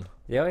first one.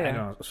 Yeah, Back. yeah. I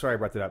know. Sorry I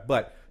brought that up.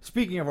 But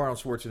speaking of Arnold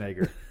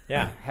Schwarzenegger,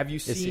 Yeah. have you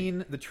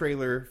seen the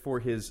trailer for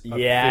his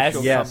Yes.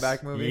 official Yes.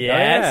 comeback movie?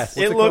 Yes, What's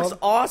it it looks called?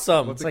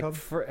 awesome. What's It's it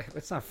like called?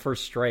 it's not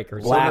First Strike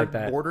or something like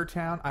that. Border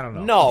Town? I don't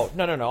know.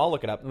 No. I'll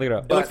look it up. Look it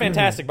up. It looks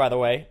fantastic, by the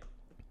way.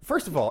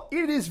 First of all,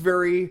 it is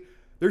very.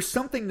 There's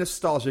something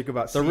nostalgic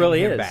about There seeing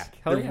really him is. back.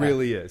 Hell There yeah.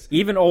 really is.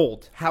 Even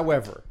old.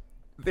 However,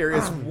 there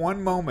is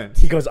one moment.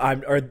 He goes,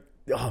 I'm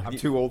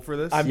too old for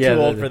this. I'm Yeah,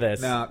 too old the- for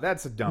this. No,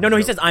 that's a dumb. No,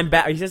 he joke. says I'm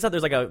back. He says that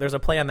there's a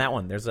play on that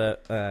one. There's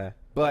a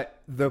But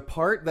the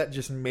part that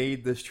just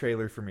made this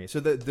trailer for me.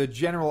 So the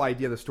general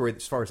idea of the story,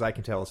 as far as I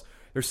can tell, is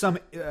there's some.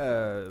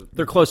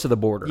 They're close to the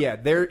border.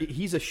 Yeah,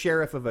 he's a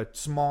sheriff of a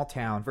small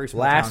town, very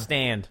small Last town.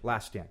 Stand.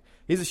 Last Stand.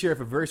 He's a sheriff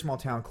of a very small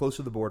town close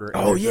to the border. and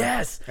Oh there's a-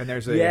 yes, and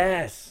there's a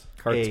yes.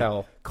 Cartel.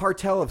 a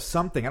cartel of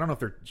something. I don't know if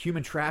they're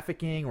human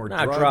trafficking or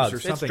Not drugs drugs. or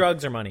It's something.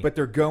 drugs or money. But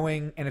they're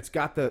going, and it's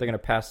got the. They're gonna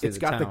pass through It's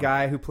the got the town.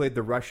 guy who played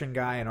the Russian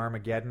guy in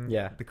Armageddon.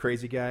 Yeah. the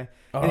crazy guy.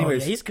 Oh,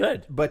 Anyways, yeah, he's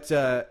good. But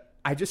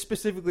I just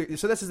specifically.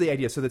 So this is the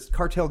idea. So this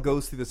cartel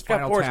goes through this got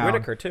final Forrest town,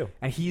 Whitaker, too.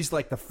 and he's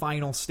like the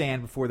final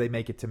stand before they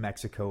make it to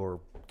Mexico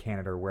or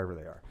Canada or wherever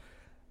they are.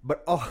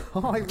 But all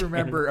I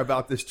remember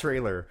about this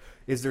trailer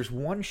is there's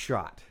one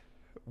shot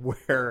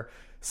where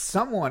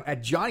someone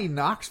at Johnny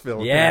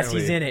Knoxville, Yes,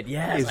 apparently, he's in it.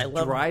 Yes, is I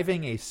love him.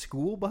 driving a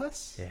school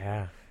bus,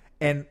 Yeah.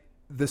 and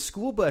the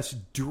school bus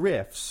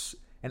drifts,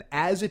 and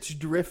as it's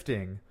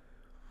drifting,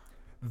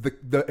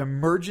 the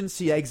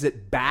emergency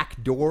exit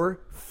back door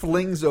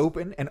flings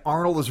open, and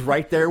Arnold is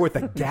right there with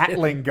a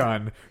Gatling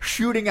gun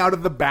shooting out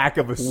of the back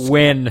of a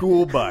When?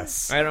 school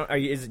bus. I don't. Do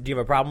you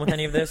have a problem with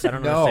any of this? I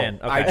don't No,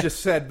 understand. Okay. I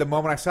just said the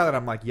moment I saw that,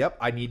 I'm like, "Yep,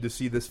 I need to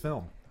see this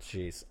film."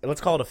 Jeez.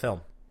 Let's call it a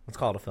film. It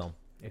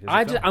is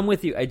a film. I'm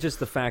with you. Just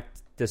the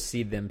fact to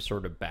see them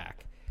sort of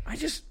back. I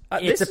just.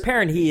 It's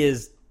apparent he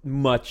is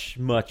much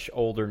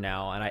older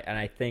now, and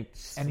I think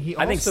And he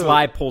I think also-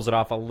 Sly pulls it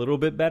off a little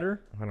bit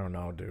better. I don't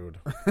know, dude.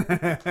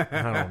 I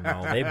don't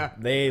know.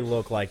 They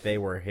look like they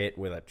were hit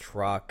with a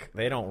truck.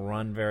 They don't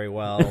run very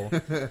well.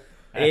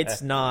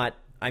 It's not.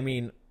 I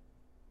mean,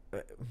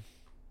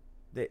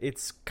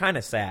 it's kind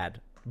of sad,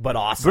 but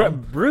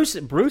awesome. Bruce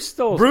is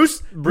still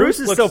Bruce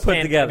is still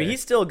put together. I mean,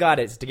 he's still got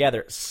it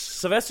together.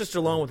 Sylvester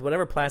Stallone, with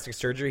whatever plastic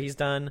surgery he's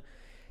done,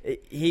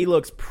 he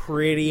looks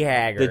pretty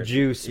haggard. The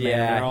juice, man. They're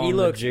Yeah, all he in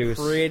the looks juice.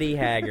 pretty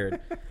haggard.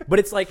 But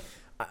it's like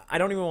I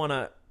don't even want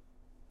to.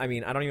 I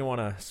mean, I don't even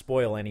want to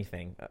spoil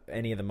anything,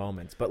 any of the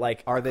moments. But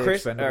like, Are they Chris,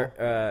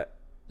 expendable?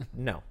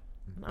 no,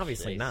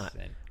 obviously not.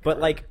 Jason But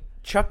like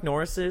Chuck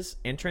Norris's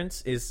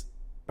entrance is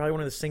probably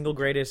one of the single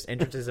greatest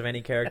entrances of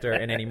any character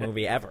in any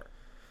movie ever.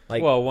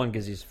 Like, well, one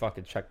because he's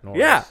fucking Chuck Norris.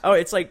 yeah. Oh,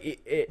 it's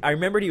like I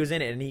remembered he was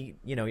in it, and he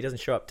doesn't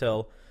show up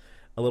till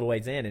a little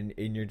ways in,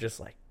 and you're just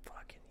like,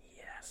 fucking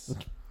yes,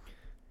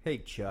 Hey,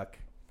 Chuck.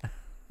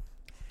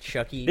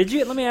 Chucky. Did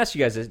you? Let me ask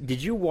you guys this: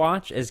 did you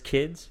watch as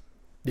kids?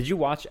 Did you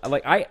watch?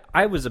 Like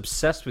I was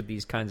obsessed with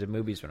these kinds of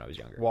movies when I was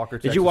younger. Walker,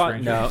 Did you Texas watch?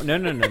 Ranger?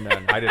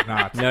 No. I did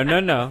not.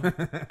 No.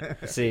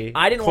 See,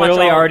 I didn't watch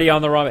clearly all- already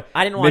on the wrong.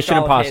 I didn't watch Mission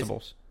all of his.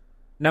 Impossibles.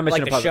 Not Mission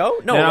Like the Impossible.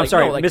 show? No, I'm like-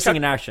 sorry. no, like Missing Chuck-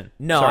 in Action.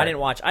 No, Sorry. I didn't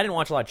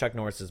watch a lot of Chuck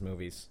Norris's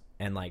movies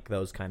and like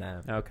those kind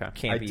of Okay.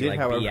 campy I did, like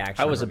however- B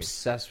action. I was movies.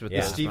 obsessed with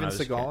Yeah. those Steven when I was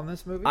a Seagal kid. in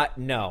this movie?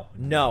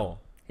 No.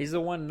 He's the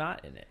one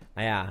not in it.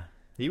 Yeah.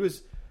 He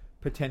was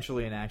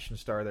potentially an action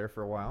star there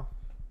for a while.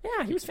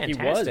 Yeah, he was He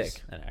fantastic.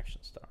 was an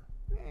action star.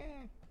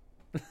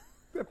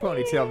 That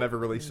ponytail never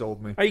really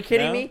sold me. Are you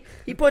kidding No? me?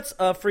 He puts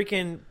a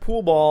freaking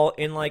pool ball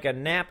in like a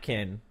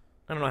napkin.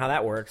 I don't know how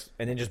that works,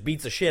 and then just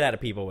beats the shit out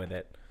of people with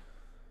it.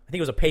 I think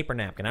it was a paper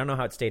napkin. I don't know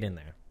how it stayed in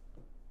there.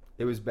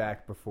 It was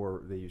back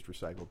before they used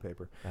recycled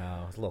paper.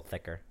 Oh, it's a little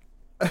thicker.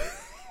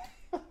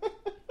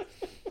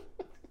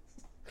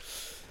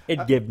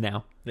 It'd give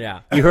now.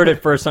 Yeah. You heard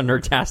it first on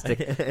Nerdtastic.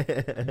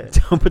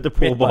 Don't put the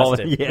pool Myth ball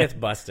busted. in. Yeah. Myth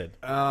busted.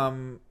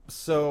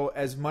 So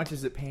as much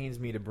as it pains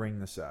me to bring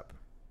this up,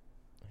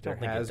 there don't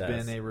think it has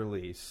does. been a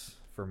release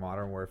for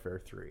Modern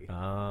Warfare 3.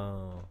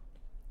 Oh.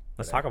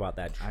 Let's talk about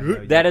that. I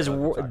know That you'd is love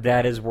to talk about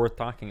that is worth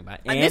talking about.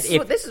 And this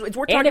if is it's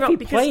worth and talking if about you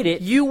because played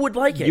it, you would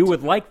like it. you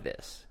would like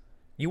this.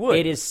 You would.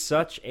 It is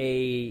such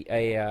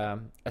a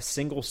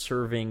single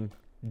serving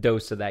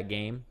dose of that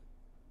game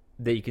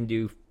that you can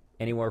do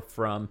anywhere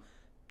from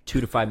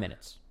 2 to 5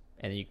 minutes.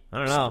 And you, I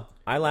don't know.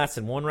 I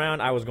lasted one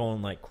round. I was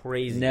going like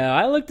crazy. No,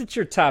 I looked at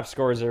your top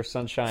scores there,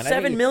 Sunshine.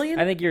 7 million?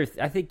 I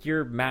think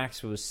your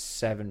max was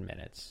 7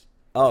 minutes.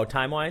 Oh,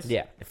 time wise?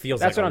 Yeah. It feels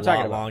That's like what a I'm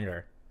talking lot about.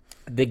 longer.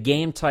 The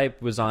game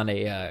type was on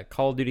a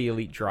Call of Duty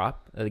Elite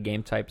drop. The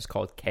game type is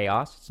called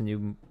Chaos. It's a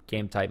new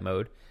game type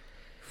mode.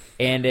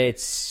 And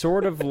it's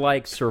sort of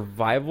like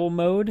survival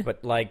mode.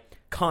 But like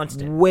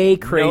constant. Way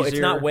crazier. No, it's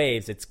not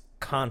waves. It's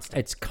constant.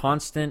 It's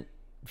constant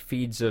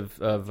feeds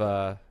of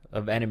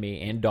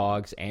enemy and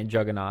dogs and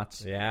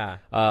juggernauts. Yeah.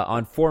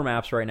 On 4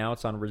 maps right now.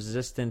 It's on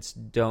Resistance,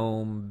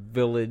 Dome,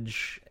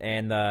 Village.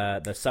 And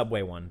the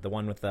subway one. The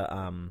one with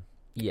the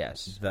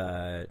Yes.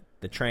 the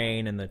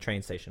train and the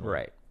train station one.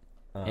 Right.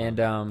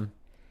 And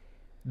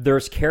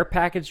there's care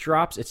package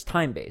drops. It's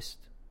time based,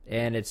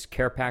 and it's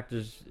care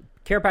packages.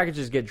 Care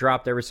packages get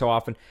dropped every so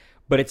often,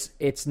 but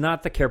it's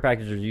not the care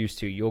packages you're used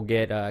to. You'll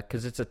get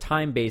because it's a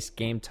time based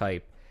game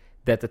type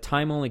that the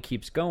time only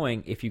keeps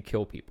going if you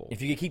kill people.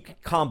 If you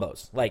keep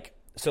combos, like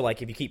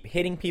if you keep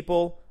hitting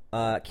people,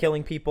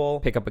 killing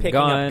people, Pick up a picking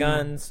gun, up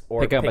guns,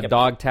 or pick up a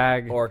dog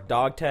tag. or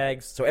dog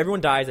tags. So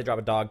everyone dies, they drop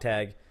a dog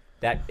tag.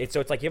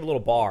 So it's like you have a little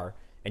bar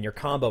and your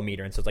combo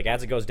meter, and so it's like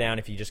as it goes down,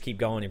 if you just keep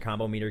going, your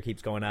combo meter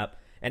keeps going up.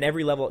 And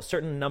every level,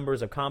 certain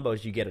numbers of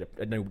combos, you get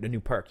a new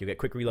perk. You get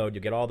quick reload.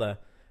 You get all the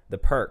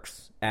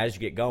perks as you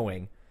get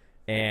going.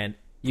 And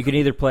You can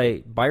either play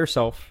by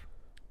yourself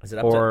is it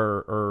up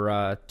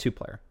or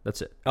 2-player.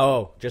 That's it.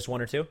 Oh, just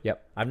 1 or 2?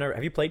 Yep.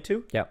 Have you played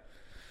 2? Yep.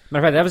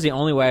 Matter of fact, that was the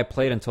only way I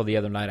played until the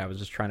other night. I was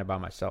just trying to by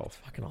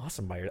myself. Fucking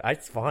awesome by your.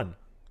 It's fun.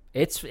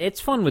 It's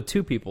fun with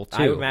 2 people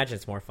too. I imagine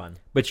it's more fun.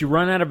 But you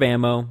run out of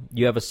ammo.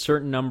 You have a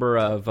certain number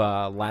of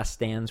last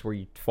stands where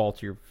you fall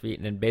to your feet,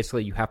 and then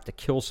basically you have to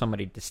kill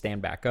somebody to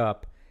stand back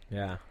up.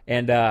 Yeah.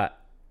 And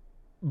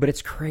but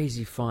it's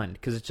crazy fun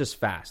because it's just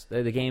fast.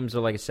 The games are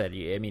like I said.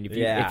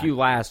 If you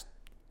last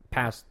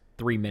past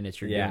 3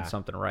 minutes, you're doing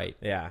something right.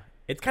 Yeah.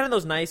 It's kind of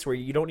those nights where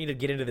you don't need to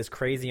get into this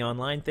crazy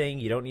online thing.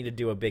 You don't need to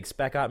do a big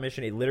spec op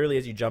mission. It literally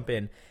is you jump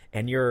in,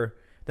 and the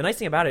nice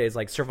thing about it is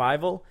like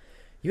survival.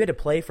 You had to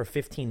play for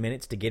 15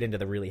 minutes to get into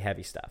the really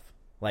heavy stuff.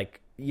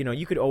 Like,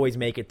 you could always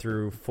make it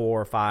through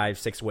 4, 5,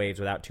 6 waves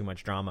without too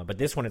much drama. But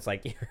this one, it's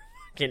like you're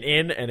fucking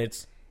in, and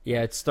it's...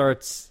 Yeah, it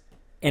starts,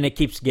 and it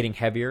keeps getting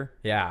heavier.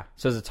 Yeah.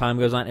 So as the time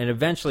goes on, and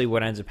eventually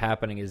what ends up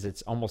happening is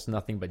it's almost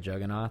nothing but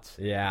juggernauts.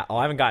 Yeah. Oh,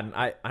 I haven't gotten...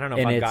 I don't know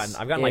if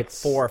I've gotten like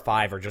 4 or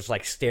 5 are just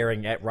like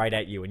staring right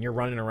at you, and you're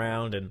running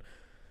around, and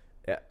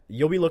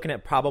you'll be looking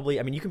at probably...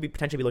 I mean, you can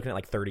potentially be looking at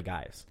like 30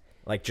 guys,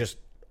 like just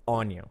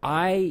on you.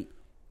 I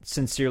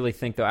sincerely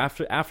think though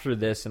after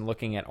this and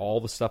looking at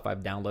all the stuff I've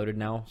downloaded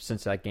now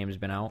since that game has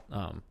been out,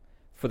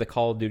 for the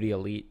Call of Duty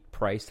Elite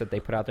price that they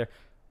put out there,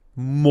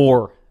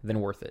 more than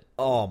worth it.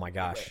 Oh my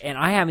gosh. And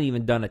I haven't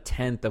even done a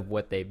 10th of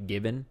what they've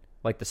given.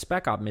 Like the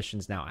spec op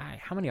missions now,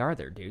 how many are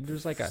there, dude?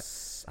 There's like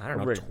I don't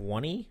know,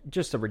 20?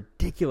 Just a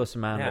ridiculous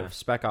amount of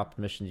spec op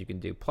missions you can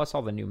do, plus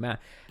all the new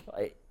map.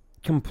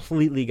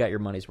 Completely got your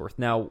money's worth.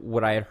 Now,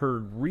 what I had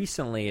heard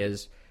recently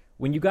is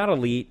when you got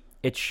Elite,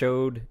 it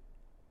showed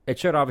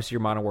obviously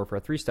your Modern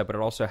Warfare 3 stuff, but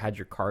it also had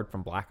your card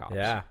from Black Ops.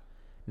 Yeah.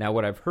 Now,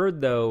 what I've heard,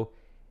 though,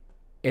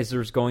 is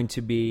there's going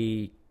to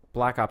be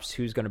Black Ops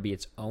 2 is going to be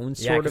its own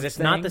sort of thing. It's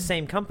not the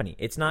same company.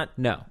 It's not...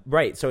 No.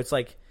 Right, so it's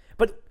like...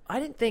 But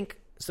I didn't think...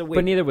 So wait.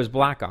 But neither was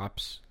Black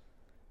Ops.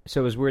 So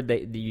it was weird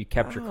that you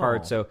kept your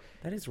card. So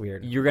that is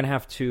weird. You're going to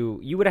have to...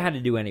 You would have had to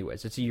do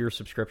anyways. It's a year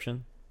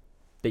subscription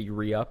that you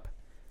re-up.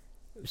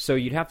 So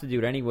you'd have to do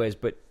it anyways,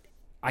 but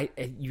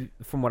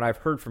from what I've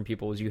heard from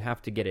people is you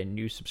have to get a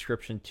new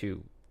subscription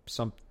to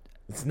some...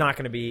 It's not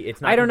going to be... It's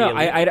not. I don't know.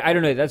 I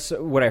don't know. That's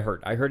what I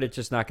heard. I heard it's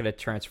just not going to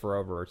transfer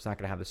over. Or it's not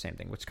going to have the same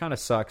thing, which kind of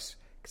sucks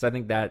because I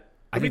think that...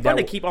 It'd be fun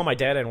to keep all my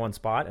data in one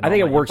spot. I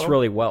think it works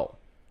really well.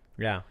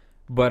 Yeah.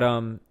 But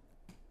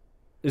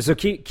so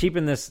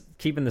keeping this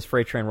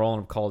freight train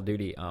rolling of Call of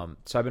Duty.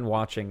 So I've been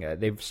watching.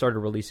 They've started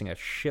releasing a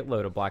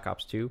shitload of Black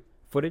Ops 2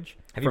 footage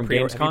from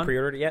Gamescom. Have you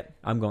pre-ordered it yet?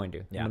 I'm going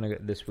to. Yeah. I'm going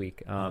to this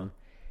week.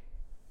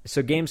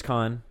 So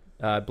Gamescom,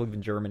 I believe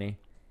in Germany,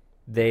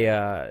 they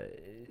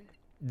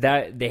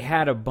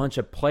had a bunch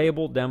of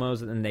playable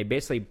demos, and they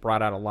basically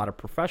brought out a lot of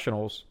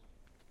professionals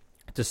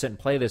to sit and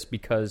play this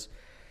because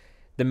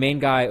the main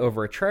guy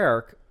over at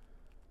Treyarch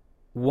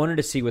wanted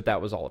to see what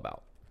that was all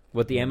about.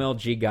 What the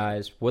MLG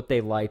guys, what they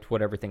liked,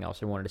 what everything else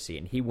they wanted to see.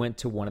 And he went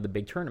to one of the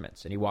big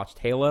tournaments, and he watched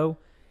Halo,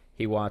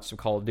 he watched some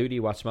Call of Duty, he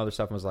watched some other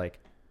stuff, and was like,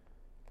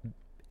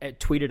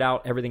 tweeted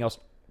out everything else,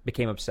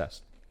 became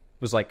obsessed.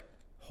 Was like,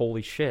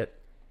 holy shit,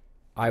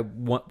 I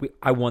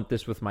want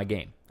this with my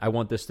game. I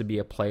want this to be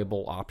a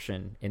playable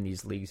option in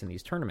these leagues and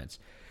these tournaments.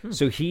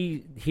 So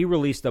he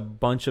released a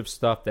bunch of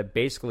stuff that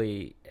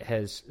basically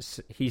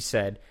he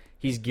said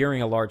he's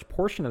gearing a large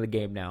portion of the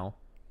game now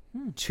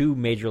to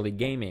Major League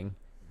Gaming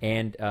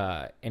and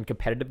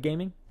competitive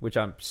gaming, which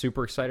I'm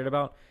super excited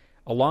about.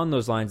 Along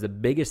those lines, the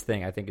biggest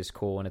thing I think is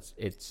cool, and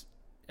it's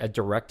a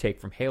direct take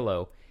from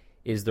Halo,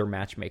 is their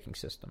matchmaking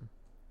system.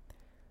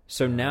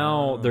 So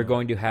now they're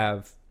going to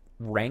have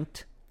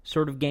ranked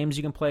sort of games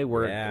you can play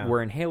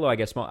where in Halo, I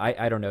guess,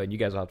 I don't know, and you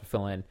guys will have to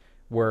fill in,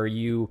 where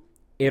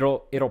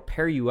it'll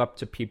pair you up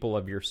to people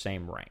of your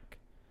same rank.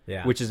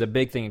 Yeah. Which is a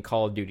big thing in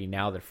Call of Duty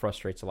now that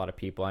frustrates a lot of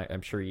people,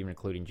 I'm sure even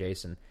including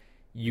Jason,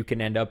 you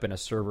can end up in a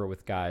server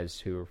with guys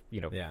who are,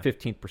 Yeah.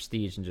 15th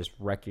prestige and just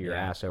wreck your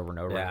Yeah. ass over and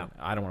over. Yeah. And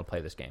I don't want to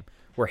play this game.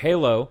 Where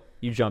Halo,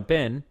 you jump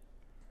in,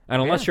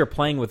 and unless you're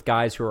playing with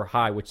guys who are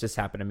high, which this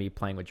happened to me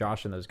playing with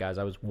Josh and those guys,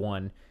 I was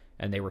 1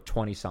 and they were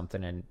 20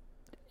 something, and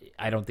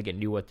I don't think it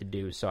knew what to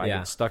do, so I Yeah.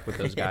 got stuck with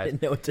those I guys.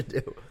 didn't know what to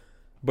do.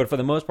 But for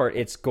the most part,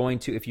 it's going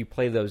to, if you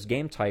play those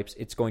game types,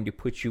 it's going to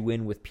put you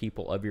in with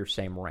people of your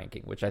same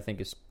ranking, which I think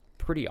is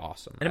pretty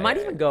awesome. And it might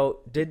even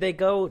go. Did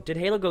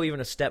Halo go even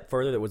a step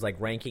further? That was like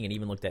ranking and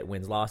even looked at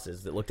wins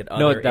losses. That looked at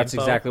other. No, that's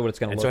info? exactly what it's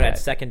going to And look so it had at.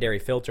 secondary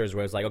filters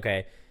where it's like,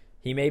 okay,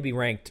 he may be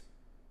ranked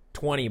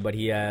 20, but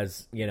he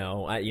has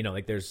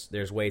like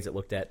there's ways it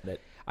looked at that.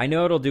 I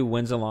know it'll do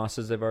wins and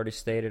losses. They've already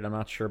stated. I'm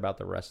not sure about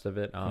the rest of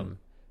it.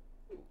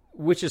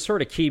 Which is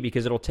sort of key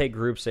because it'll take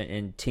groups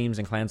and teams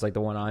and clans like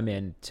the one I'm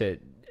in to.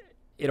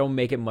 It'll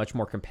make it much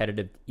more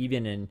competitive,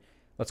 even in,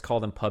 let's call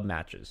them pub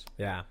matches.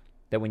 Yeah.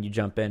 That when you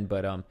jump in,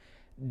 but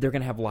they're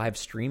going to have live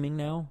streaming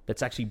now.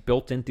 That's actually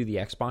built in through the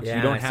Xbox. Yeah,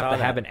 you don't I have saw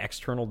to have that. an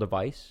external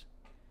device,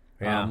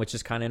 Yeah. which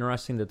is kind of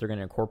interesting that they're going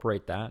to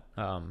incorporate that.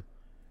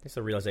 It's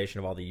the realization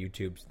of all the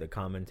YouTubes, the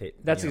commentate.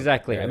 That's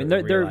exactly. I mean,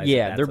 they're realizing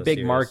that's their so big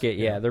serious. market.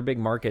 Yeah, their big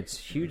market's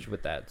huge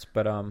with that.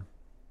 But I'm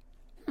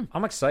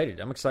excited.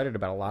 I'm excited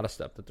about a lot of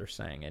stuff that they're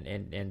saying,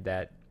 and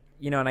that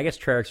and I guess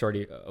Treyarch's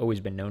already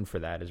always been known for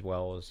that as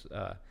well as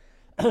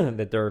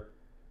that they're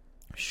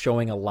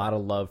showing a lot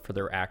of love for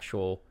their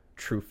actual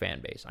true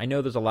fan base. I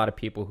know there's a lot of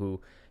people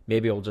who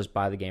maybe will just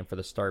buy the game for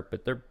the start,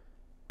 but their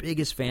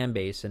biggest fan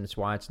base, and it's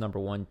why it's number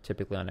 1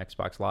 typically on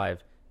Xbox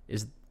Live,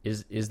 is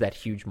that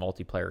huge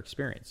multiplayer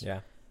experience.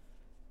 Yeah.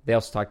 They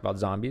also talked about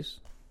zombies.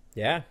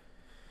 Yeah.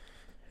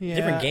 Yeah.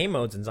 Different game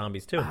modes in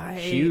zombies too.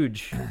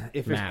 Huge.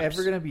 If there's maps.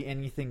 ever going to be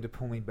anything to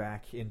pull me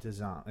back into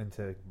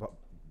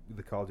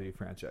the Call of Duty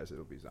franchise,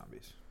 it'll be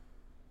zombies.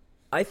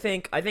 I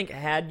think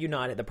had you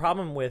not, the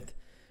problem with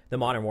the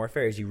Modern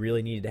Warfare is you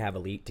really needed to have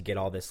Elite to get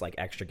all this like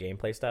extra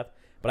gameplay stuff.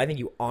 But I think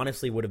you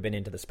honestly would have been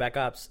into the Spec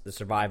Ops, the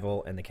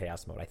Survival, and the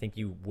Chaos mode. I think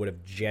you would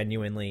have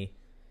genuinely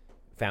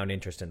found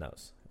interest in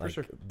those. Like,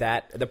 sure.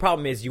 That the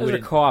problem is you Those would are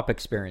have co-op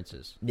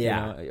experiences.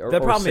 yeah. You know, The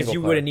or problem is single you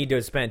player. would have needed to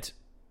have spent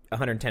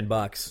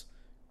 $110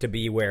 to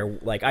be where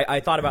like I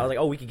thought about it, like,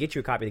 oh, we could get you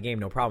a copy of the game,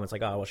 no problem. It's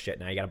like, oh well shit,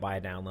 now you got to buy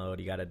a download,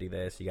 you got to do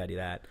this, you got to do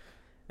that,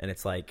 and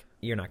it's like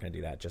you're not going to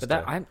do that. Just But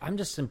that to, I'm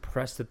just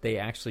impressed that they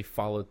actually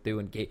followed through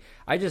and gave.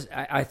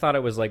 I thought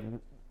it was like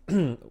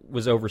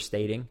was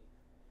overstating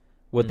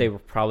what they were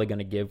probably going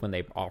to give when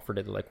they offered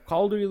it. Like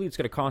Call of Duty Elite's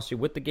going to cost you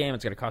with the game,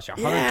 it's going to cost you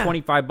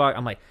 $125.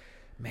 I'm like,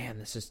 man,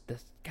 this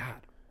God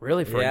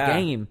really for Yeah.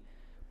 a game.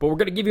 But we're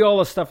going to give you all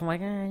this stuff. I'm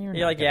like,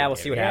 you're like, gonna yeah, we'll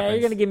give- see what yeah, happens.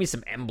 You're going to give me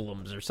some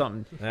emblems or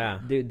something. yeah,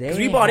 Dude, because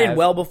we bought in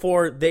well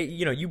before they,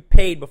 you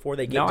paid before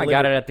they get. No, I delivered.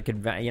 got it at the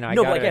convention. I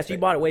No, got but like it yes, at you the-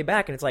 bought it way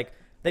back, and it's like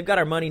they've got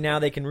our money now;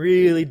 they can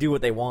really do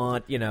what they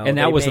want, and they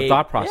that was the made-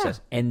 thought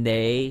process. And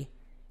they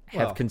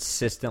have Well,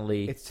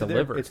 consistently It's to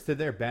delivered. it's to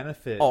their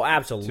benefit. Oh,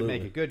 absolutely. To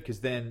make it good, because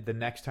then the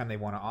next time they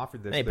want to offer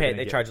this, They they're pay. gonna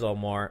They get- charge a little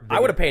more. they're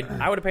I would have gonna-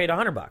 paid. I would have paid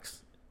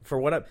 $100 for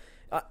what.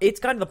 It's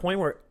gotten to the point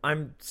where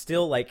I'm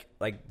still like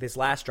this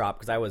last drop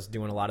because I was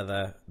doing a lot of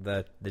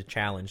the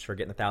challenge for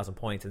getting 1,000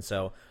 points, and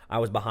so I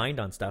was behind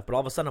on stuff. But all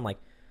of a sudden, I'm like,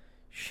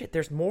 shit,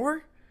 there's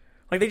more.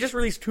 Like they just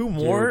released 2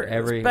 more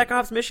every- Spec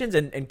Ops missions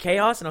and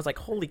Chaos, and I was like,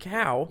 holy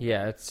cow!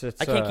 Yeah, it's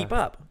I can't keep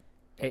up.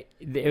 It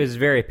was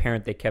very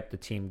apparent they kept the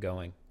team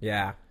going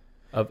Yeah.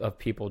 of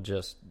people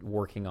just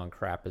working on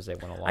crap as they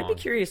went along. I'd be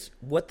curious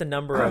what the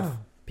number of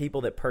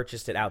people that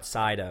purchased it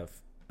outside of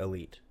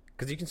Elite,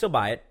 because you can still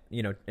buy it,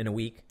 in a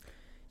week.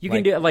 You like-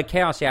 can do it like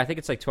Chaos. Yeah, I think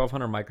it's like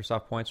 1,200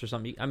 Microsoft points or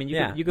something. I mean, you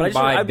Yeah, can but I just-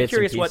 buy I'd be bits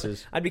curious and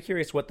pieces. I'd be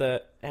curious how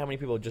many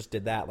people just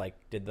did that, like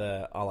did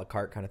the a la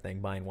carte kind of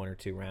thing, buying 1 or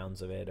 2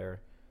 rounds of it, or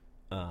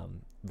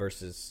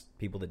versus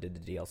people that did the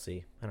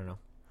DLC. I don't know.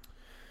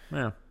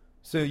 Yeah.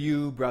 So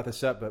you brought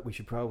this up, but we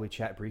should probably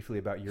chat briefly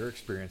about your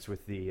experience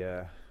with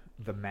the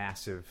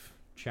massive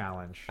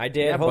challenge. I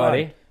did. Yeah, hold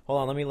buddy. on.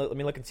 Hold on. Let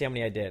me look and see how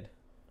many I did.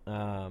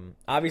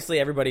 Obviously,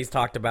 everybody's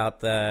talked about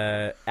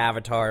the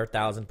Avatar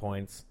 1,000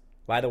 points.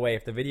 By the way,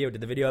 did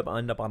the video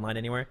end up online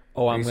anywhere?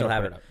 Oh, Or I'm you still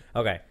gonna have put it. it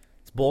Okay,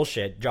 it's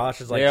bullshit. Josh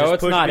is like, Yeah, just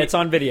it's push not. B. It's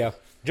on video.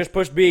 Just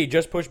push B.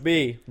 Just push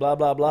B. Blah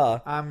blah blah.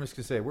 I'm just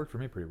gonna say it worked for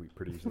me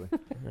pretty easily.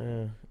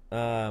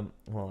 Hold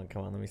on,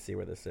 come on. Let me see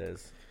where this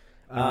is.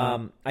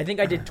 I think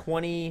I did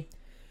 20.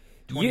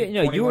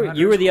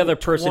 You were the other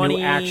person who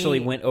actually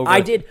went over.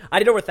 I did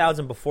over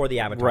 1,000 before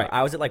the Avatar. Right.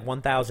 I was at like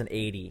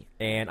 1,080,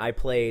 and I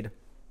played.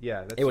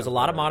 Yeah, that It was a sounds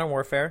lot of right. Modern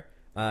Warfare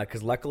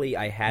because luckily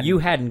I had. You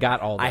hadn't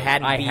got all. Those. I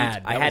hadn't. I beat,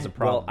 had. That was a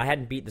problem. I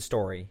hadn't beat the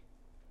story.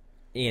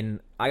 I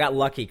got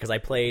lucky because I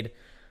played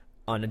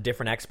on a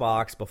different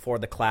Xbox before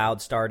the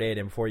cloud started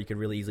and before you could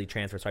really easily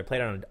transfer. So I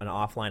played on an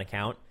offline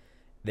account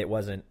that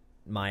wasn't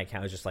my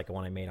account. It was just like the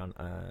one I made on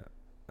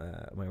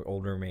my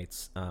old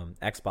roommate's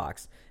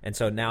Xbox. And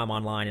so now I'm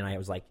online and I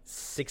was like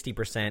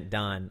 60%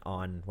 done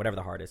on whatever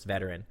the hardest,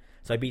 veteran.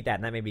 So I beat that,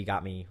 and that maybe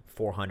got me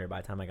 400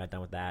 by the time I got done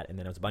with that. And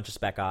then it was a bunch of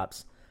Spec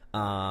Ops.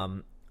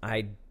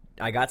 I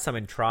got some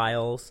in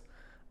Trials.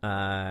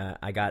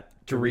 I got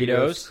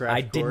Doritos. Crash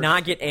I did Course.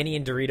 not get any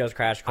in Doritos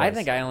Crash Course. I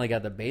think I only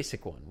got the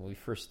basic one when we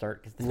first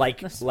started. 'Cause like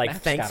this like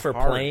match thanks got for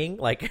hard. playing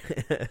like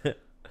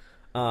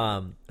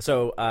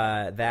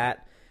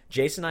that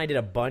Jason and I did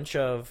a bunch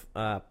of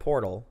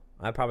Portal.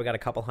 I probably got a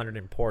couple hundred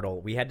in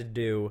Portal. We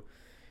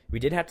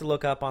did have to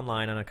look up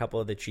online on a couple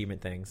of the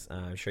achievement things.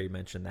 I'm sure you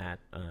mentioned that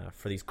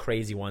for these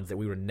crazy ones that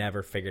we would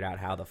never figured out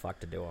how the fuck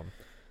to do them.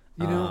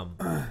 You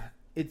know,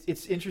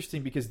 it's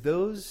interesting because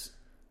those.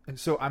 And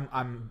so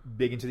I'm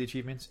big into the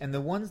achievements, and the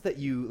ones that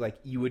you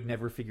would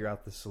never figure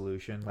out the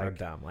solution. Like, Are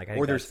dumb. Like, I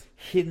think or there's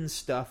that's- hidden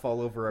stuff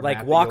all over a map like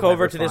that walk you'll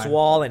over never to this find.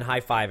 wall and high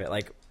five it.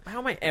 Like, how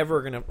am I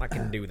ever gonna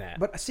fucking do that?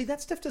 But see, that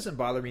stuff doesn't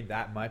bother me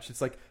that much. It's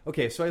like,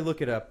 okay, so I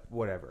look it up,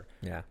 whatever.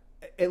 yeah.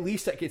 At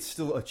least like, it's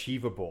still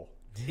achievable,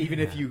 even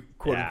if you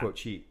quote unquote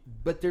cheat.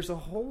 But there's a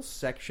whole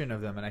section of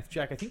them, and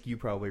Jack, I think you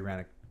probably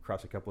ran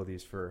across a couple of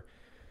these for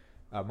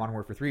Modern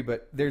Warfare 3.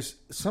 But there's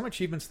some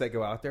achievements that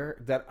go out there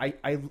that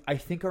I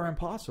think are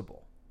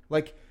impossible.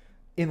 Like,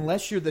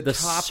 unless you're the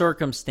top.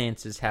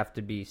 Circumstances have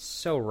to be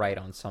so right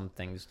on some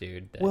things,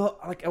 dude. that- Well,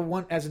 like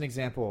as an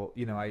example,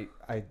 you know, I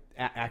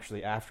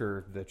actually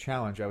after the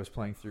challenge, I was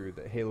playing through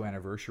the Halo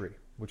Anniversary,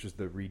 which is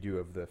the redo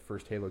of the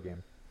first Halo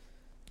game,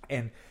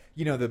 and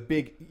you know the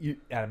big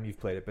Adam, you've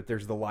played it, but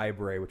there's the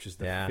library, which is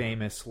the Yeah.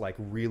 famous, like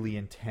really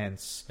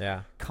intense,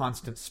 Yeah.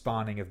 constant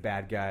spawning of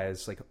bad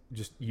guys. Like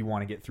just you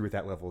want to get through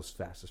that level as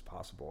fast as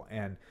possible,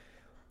 and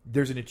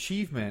there's an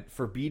achievement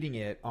for beating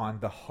it on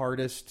the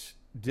hardest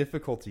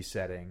difficulty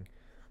setting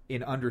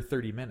in under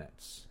 30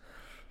 minutes.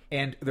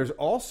 And there's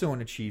also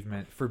an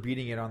achievement for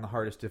beating it on the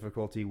hardest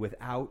difficulty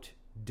without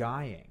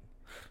dying.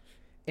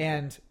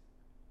 And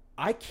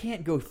I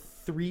can't go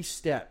 3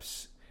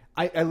 steps.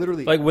 I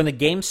literally... like when the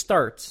game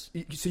starts.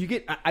 so you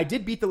get... I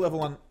did beat the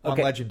level on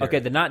Legendary. Okay,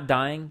 the not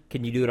dying.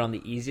 Can you do it on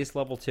the easiest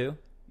level too?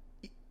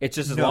 It's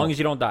just as No. long as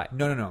you don't die.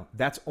 No.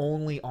 That's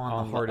only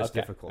on the hardest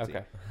okay, difficulty.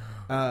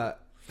 okay.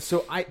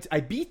 So I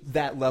beat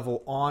that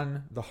level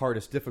on the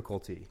hardest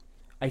difficulty.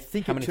 I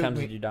think How it many took times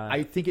me, did you die?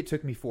 I think it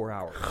took me 4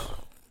 hours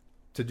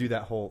to do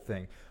that whole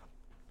thing.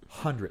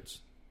 Hundreds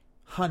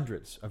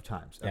of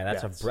times. of Yeah,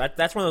 deaths.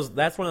 that's one of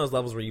those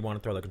levels where you want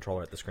to throw the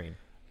controller at the screen.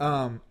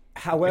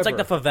 However, It's like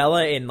the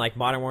favela in like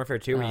Modern Warfare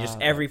 2, where you just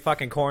every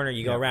fucking corner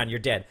you go around, you're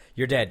dead,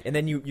 and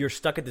then you're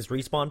stuck at this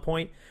respawn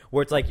point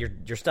where it's like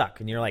you're stuck,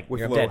 and you're like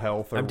with you're low dead.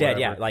 health. Or I'm dead.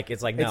 Yeah, whatever. like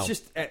it's like no. It's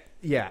just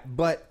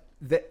but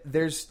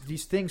there's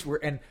these things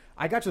where, and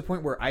I got to the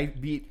point where I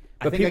beat.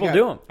 But people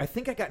do 'em. I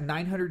think I got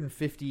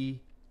 950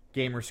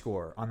 gamer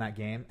score on that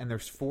game, and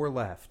there's 4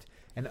 left.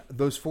 And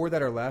those 4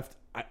 that are left,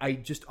 I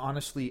just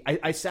honestly,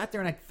 I sat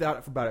there and I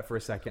thought about it for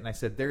a second, and I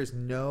said, "There is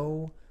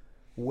no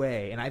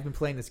way." And I've been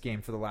playing this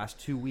game for the last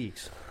 2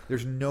 weeks.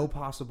 There's no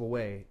possible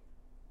way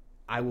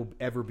I will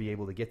ever be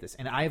able to get this.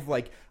 And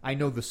I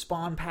know the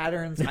spawn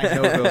patterns. I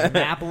know the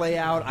map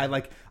layout.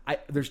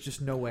 There's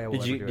just no way I will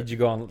Did ever you do did it. you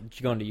go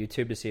onto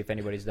YouTube to see if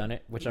anybody's done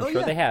it? Which I'm Oh,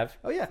 sure yeah. they have.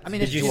 Oh yeah, I mean,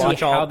 Did it's you just- see watch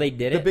how all- they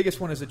did the it? biggest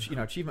one is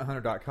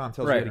achievementhunter.com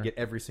tells Right, you how to right. get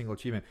every single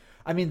achievement.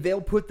 I mean,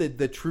 they'll put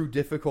the true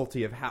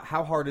difficulty of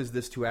how hard is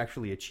this to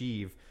actually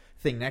achieve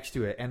thing next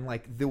to it, and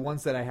like the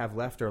ones that I have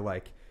left are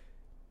like,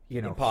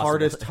 you know, Impossible.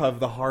 hardest of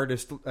the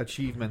hardest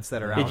achievements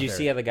that are out there. Did you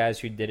see how the guys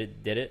who did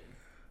it?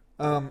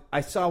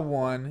 I saw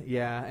one,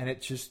 yeah, and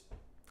it just,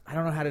 I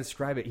don't know how to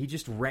describe it. He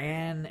just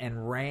ran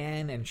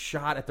and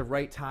shot at the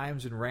right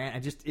times and ran. He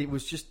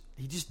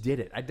just did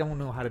it. I don't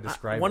know how to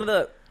describe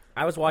it.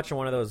 I was watching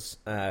one of those.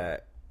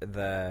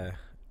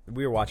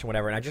 We were watching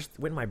whatever, and I just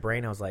went in my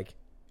brain. I was like,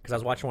 because I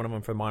was watching one of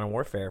them for Modern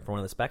Warfare for one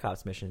of the Spec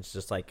Ops missions,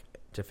 just like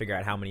to figure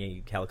out how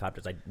many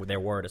helicopters there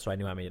were, so I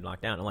knew how many to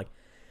knock down. I'm like,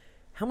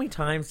 how many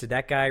times did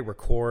that guy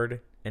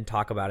record and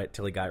talk about it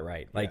till he got it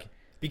right? Like,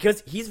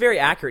 because he's very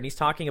accurate, and he's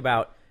talking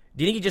about.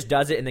 Do you think he just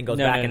does it and then goes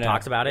back and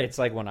talks about it? It's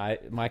like when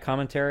my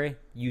commentary,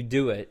 you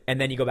do it, and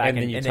then you go back and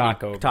then you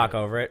talk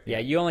over it. it. Yeah,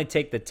 you only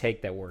take the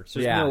take that works.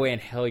 There's Yeah. no way in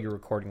hell you're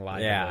recording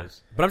live. Yeah, on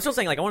those. but I'm still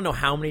saying, like, I want to know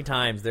how many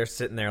times they're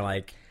sitting there,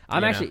 like. I'm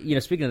you know. actually,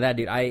 speaking of that,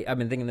 dude, I've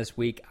been thinking this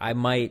week I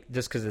might,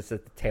 just because it's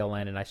at the tail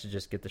end and I should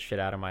just get the shit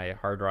out of my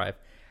hard drive.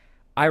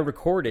 I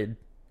recorded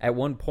at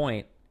one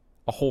point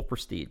a whole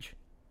Prestige.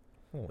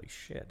 Holy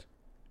shit.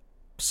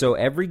 So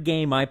every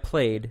game I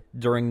played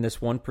during this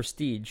one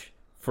Prestige,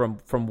 from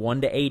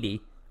 1 to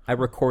 80, I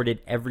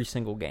recorded every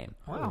single game.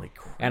 Wow. Holy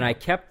crap. And I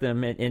kept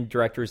them in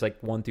directories like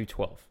 1 through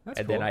 12. That's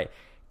and cool. then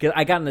because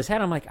I got in this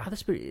head, I'm like,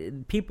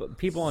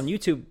 people on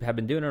YouTube have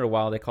been doing it a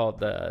while. They call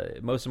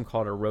it most of them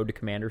call it a Road to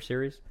Commander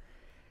series.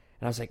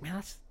 And I was like,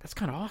 man, that's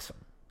kind of awesome.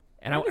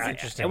 And That is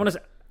interesting.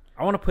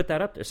 I want to put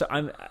that up there. So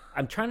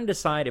I'm trying to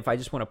decide if I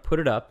just want to put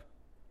it up,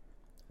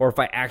 or if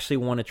I actually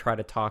want to try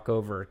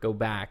to go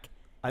back.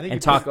 I think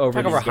And you talk put- over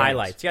Talk over these games.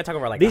 highlights. You got to talk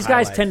over, like, These the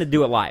guys highlights. tend to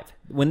do it live.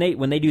 When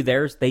they do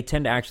theirs, they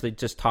tend to actually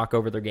just talk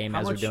over their game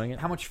How as much, they're doing it.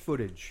 How much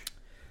footage?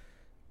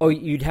 Oh,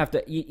 you'd have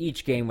to.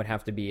 Each game would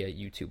have to be a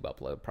YouTube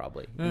upload,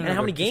 probably. And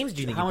how many games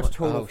do you think How you much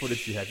put? total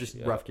footage do you have? Just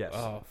rough guess.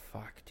 Oh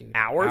fuck, dude.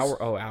 Hours?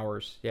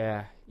 Hours.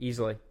 Yeah,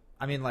 easily.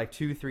 I mean, like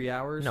 2-3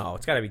 hours. No,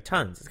 it's got to be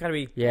tons. It's got to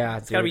be. Yeah,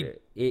 it's got to be.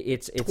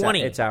 It's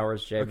 20. It's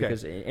hours, Jay. Okay.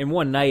 Because in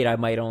one night I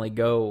might only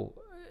go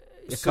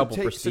a couple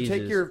So prestiges.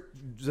 take your,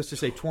 let's just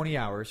say 20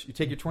 hours. You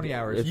take your 20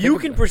 hours. You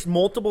can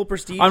multiple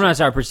prestige. I'm not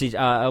sorry, prestige.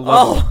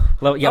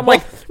 Level, yeah, I'm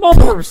like,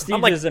 multiple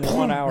prestiges like, in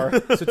 1 hour.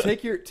 So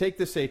take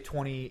this, say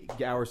 20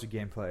 hours of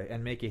gameplay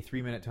and make a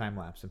 3-minute time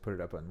lapse and put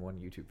it up on one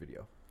YouTube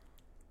video.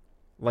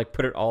 Like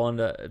put it all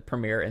into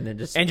Premiere and then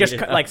just speed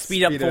it up up.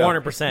 speed up Speed it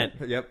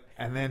 400%. Yep,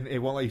 and then it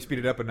won't let you speed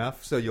it up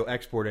enough, so you'll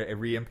export it and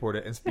re-import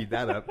it and speed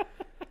that up.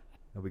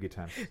 It'll be good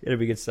time. It'll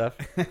be good stuff.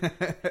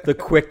 The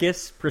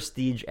quickest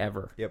prestige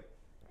ever. Yep.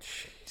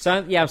 So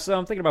I'm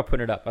thinking about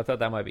putting it up. I thought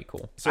that might be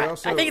cool. So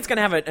I think it's going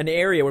to have an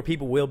area where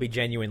people will be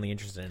genuinely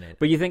interested in it.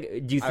 But do you I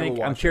think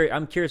will I'm watch curious?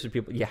 I'm curious if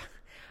people. Yeah,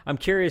 I'm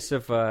curious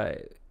if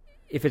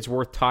it's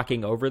worth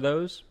talking over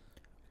those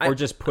or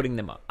just putting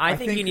them up. I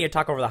think you need to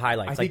talk over the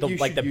highlights, I like think you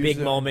the should use big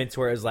them. moments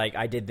where it's like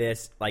I did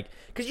this, like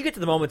because you get to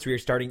the moments where you're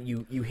starting,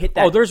 you hit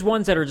that. Oh, there's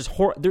ones that are just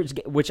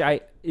which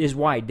is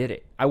why I did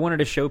it. I wanted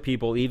to show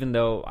people, even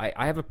though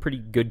I have a pretty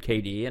good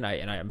KD and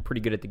I'm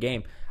pretty good at the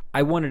game.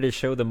 I wanted to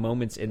show the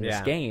moments in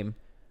this game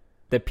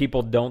that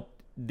people don't.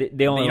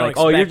 They only don't like,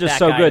 oh, you're expect just that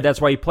so guy. good.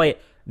 That's why you play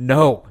it.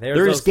 No, There's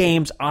there's those-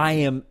 games I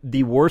am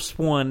the worst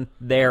one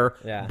there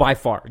Yeah. by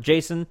far.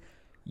 Jason,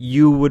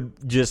 you would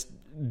just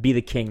be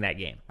the king that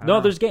game. No,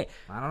 there's game.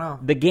 I don't know.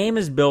 The game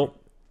is built.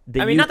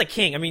 I mean, not the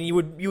king. I mean, you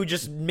would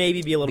just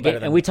maybe be a little better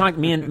than. And we talked.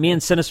 Me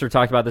and Sinister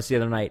talked about this the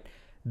other night.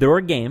 There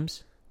are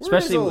games,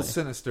 especially old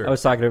Sinister? I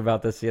was talking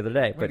about this the other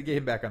day, I'm going but to get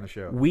him back on the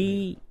show.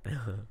 we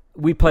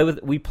play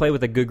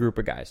with a good group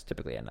of guys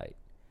typically at night.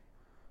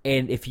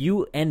 And if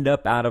you end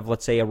up out of,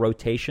 let's say, a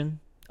rotation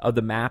of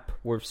the map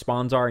where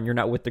spawns are, and you're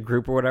not with the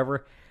group or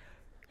whatever,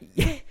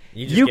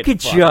 you get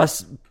could fucked.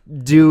 just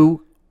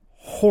do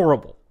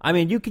horrible. I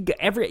mean, you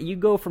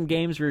go from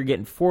games where you're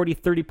getting 40,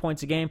 30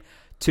 points a game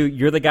to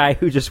you're the guy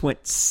who just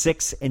went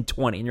 6 and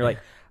 20, and you're like,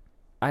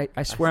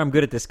 I swear I'm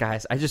good at this,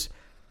 guys.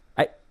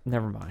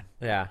 Never mind.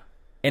 Yeah.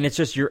 And it's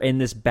just you're in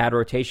this bad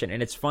rotation,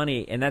 and it's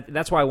funny, and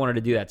that's why I wanted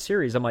to do that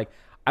series. I'm like,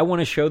 I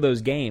want to show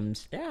those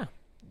games Yeah.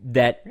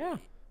 that Yeah.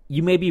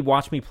 you maybe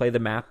watched me play the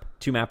map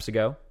 2 maps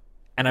ago,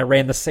 and I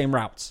ran the same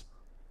routes.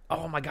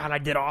 Oh my god, I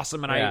did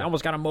awesome, and I Yeah.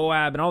 almost got a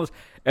Moab and all this.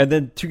 And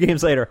then 2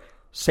 games later,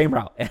 same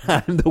route, and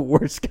I'm the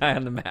worst guy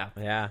on the map.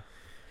 Yeah.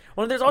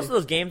 Well, there's also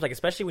those games, like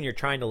especially when you're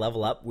trying to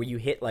level up, where you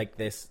hit like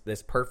this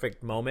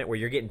perfect moment where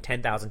you're getting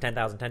 10,000,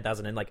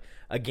 and like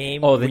a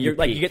game. Oh, where then you you're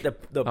like you peak.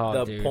 get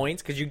the Dude.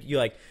 points because you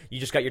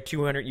just got your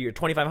 200, your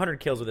 2,500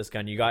 kills with this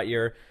gun. You got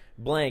your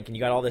blank, and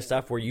you got all this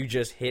stuff where you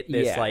just hit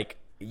this Yeah. like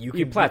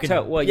you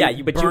plateau. Well, yeah,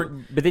 but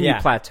then you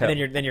plateau,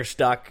 and then you're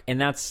stuck.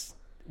 and that's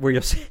where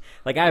you'll see.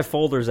 Like I have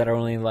folders that are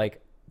only like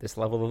this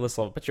level to this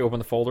level, but you open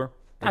the folder.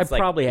 I It's like-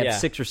 probably had yeah.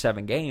 6 or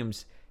 7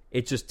 games.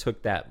 It just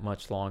took that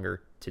much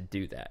longer to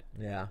do that.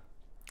 Yeah.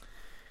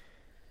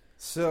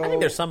 So I think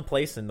there's some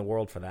place in the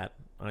world for that.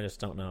 I just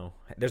don't know.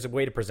 There's a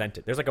way to present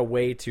it. The's like a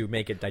way to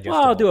make it digestible.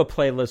 Well, I'll do a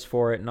playlist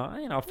for it, and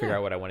I'll figure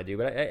out what I want to do.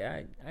 But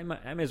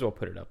I may as well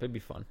put it up. It'd be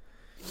fun.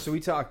 So we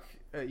talk,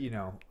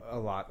 a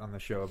lot on the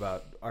show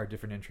about our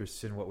different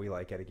interests and what we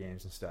like out of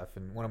games and stuff.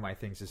 And one of my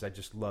things is I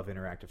just love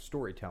interactive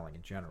storytelling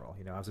in general.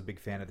 I was a big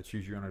fan of the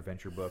Choose Your Own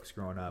Adventure books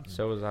growing up.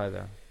 So was I,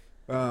 though.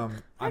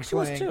 I'm Actually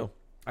was playing. too.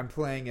 I'm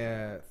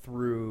playing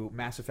through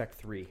Mass Effect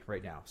 3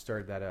 right now.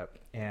 Started that up,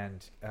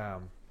 and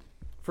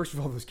first of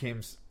all, those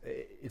games,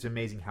 it's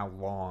amazing how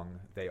long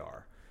they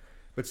are.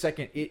 But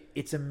second,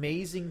 it's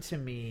amazing to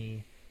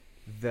me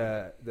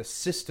the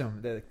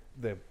system,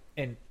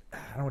 and I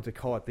don't know what to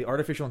call it, the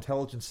artificial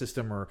intelligence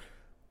system or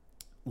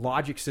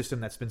logic system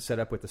that's been set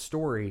up with the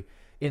story,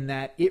 in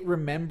that it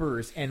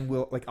remembers and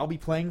will, like, I'll be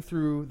playing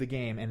through the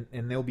game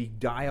and there'll be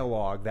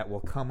dialogue that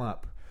will come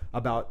up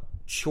about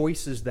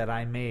choices that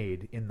I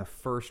made in the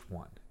first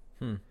one.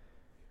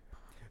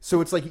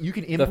 So it's like you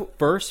can The input.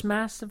 first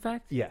Mass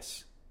Effect?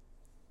 Yes.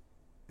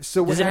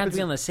 So what Does it have to happens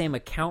be on the same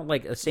account,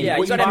 like a same? Yeah, you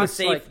What gotta have the box,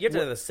 save. like, You have to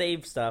have the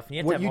save stuff. And you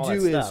have what to you have all do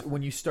that is stuff.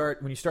 when you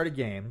start a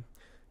game,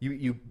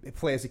 you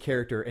play as a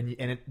character,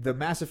 and the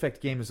Mass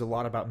Effect game is a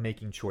lot about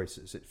making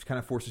choices. It kind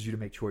of forces you to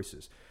make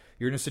choices.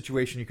 You're in a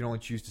situation you can only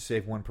choose to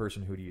save one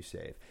person. Who do you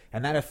save?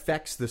 And that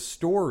affects the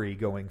story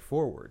going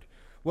forward.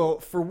 Well,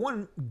 for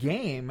one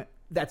game,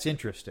 that's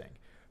interesting.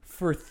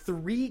 For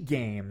 3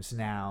 games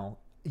now,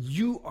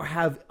 you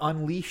have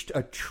unleashed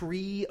a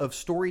tree of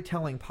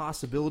storytelling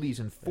possibilities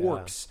and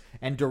forks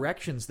and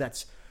directions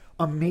that's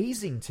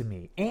amazing to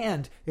me.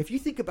 And if you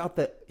think about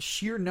the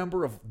sheer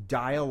number of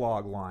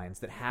dialogue lines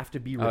that have to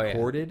be yeah.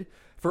 recorded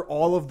for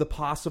all of the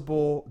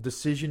possible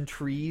decision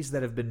trees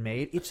that have been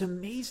made, it's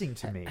amazing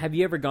to me. Have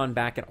you ever gone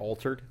back and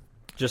altered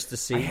just to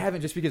see? I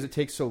haven't, just because it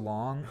takes so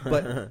long.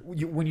 But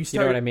when you You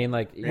start, know what I mean?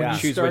 Like, when you you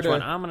choose start which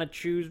one. a- I'm going to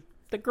choose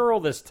the girl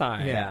this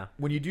time. Yeah.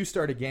 When you do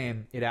start a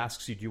game, it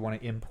asks you, do you want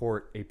to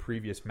import a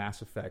previous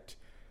Mass Effect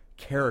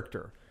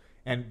character?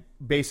 And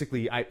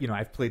basically,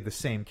 I've played the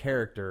same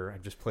character.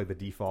 I've just played the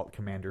default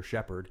Commander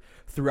Shepard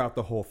throughout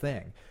the whole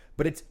thing.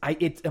 But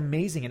it's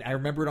amazing, and I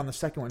remember it on the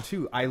second one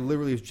too. I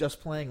literally was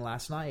just playing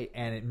last night,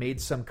 and it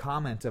made some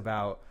comment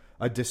about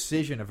a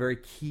decision, a very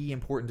key,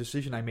 important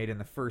decision I made in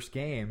the first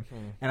game,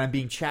 and I'm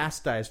being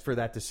chastised for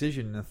that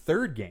decision in the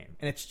third game.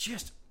 And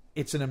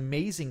it's an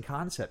amazing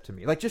concept to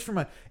me, like just from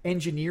a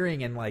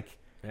engineering and like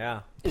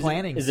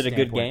planning. Is it a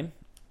good game?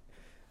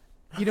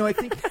 I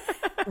think.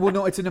 Well,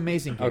 no, it's an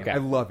amazing game. Okay. I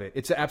love it.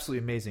 It's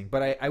absolutely amazing.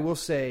 But I will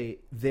say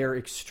they're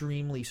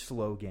extremely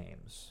slow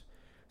games.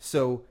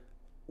 So,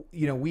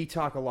 we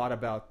talk a lot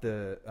about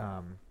a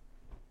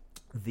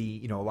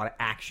lot of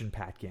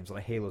action-packed games, a lot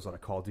of Halos, a lot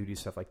of Call of Duty,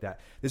 stuff like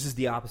that. This is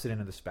the opposite end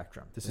of the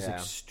spectrum. This is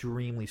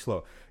extremely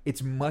slow.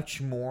 It's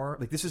much more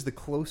like this is the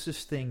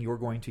closest thing you're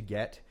going to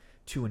get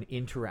to an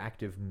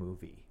interactive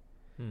movie.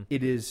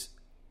 It is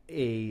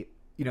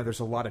there's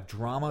a lot of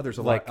drama. There's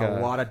a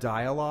lot of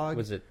dialogue.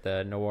 Was it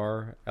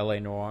Noir, L.A.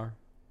 Noir?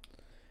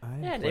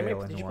 Did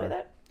you play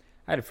that?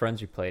 I had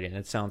friends who played it, and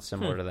it sounds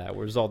similar to that,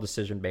 where it was all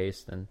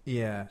decision-based and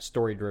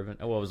story-driven.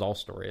 Well, it was all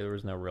story. There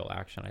was no real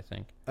action, I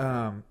think.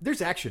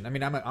 There's action. I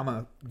mean,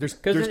 there's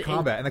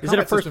combat. And the is it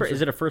a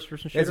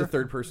first-person shooter? It's a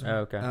third-person.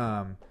 Oh,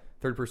 okay.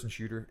 Third-person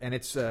shooter, and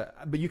it's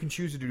but you can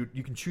choose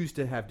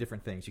to have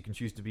different things. You can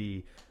choose to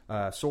be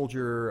a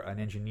soldier, an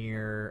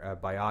engineer, a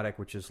biotic,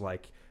 which is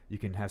like you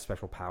can have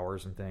special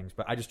powers and things.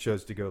 But I just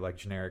chose to go like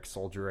generic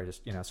soldier.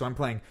 So I'm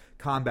playing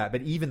combat,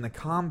 but even the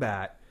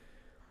combat,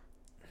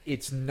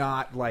 it's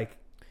not like.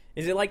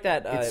 Is it like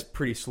that? It's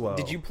pretty slow.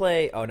 Did you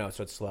play? Oh no,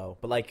 so it's slow.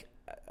 But like,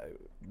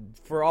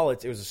 for all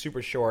it was a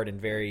super short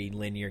and very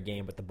linear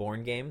game, but the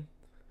Bourne game.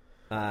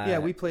 Yeah,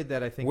 we played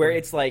that. I think where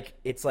it's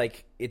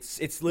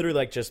literally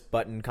like just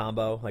button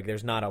combo. Like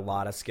there's not a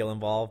lot of skill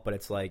involved, but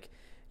it's like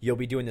you'll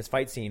be doing this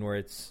fight scene where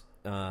it's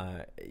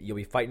you'll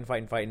be fighting,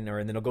 or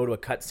and then it'll go to a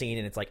cut scene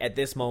and it's like at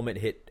this moment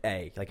hit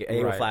A, like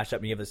A will flash up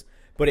and you have this.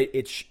 But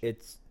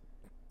it's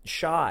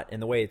shot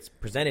and the way it's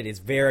presented is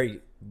very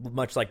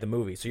much like the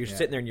movie. So you're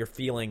sitting there and you're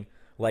feeling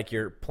like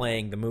you're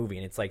playing the movie,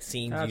 and it's like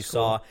scenes you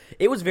saw.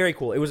 It was very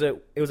cool. It was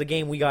a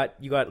game you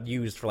got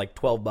used for like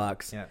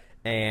 $12,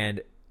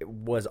 and it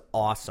was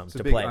awesome it's a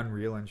to big play.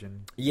 Unreal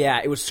Engine.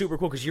 Yeah, it was super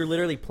cool because you're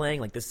literally playing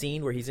like the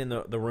scene where he's in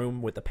the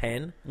room with the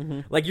pen.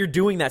 Like you're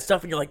doing that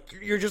stuff, and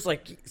you're just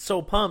like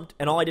so pumped.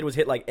 And all I did was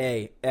hit like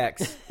A,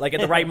 X, like at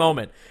the right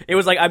moment. It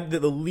was like I'm the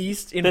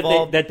least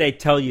involved that they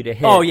tell you to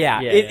hit. Oh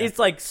yeah, it's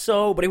like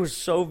so, but it was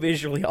so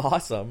visually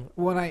awesome.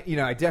 Well,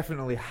 I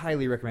definitely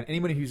highly recommend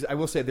anybody I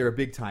will say they're a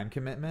big time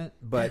commitment,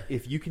 but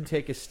if you can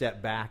take a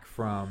step back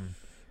from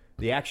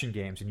the action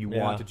games and you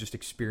want to just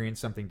experience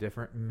something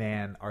different,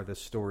 man, are the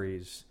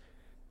stories.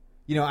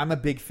 I'm a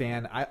big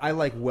fan. I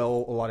like a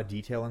lot of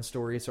detail in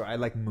stories, so I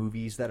like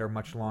movies that are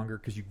much longer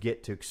because you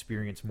get to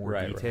experience more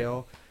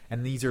detail. Right.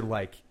 And these are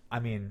like, I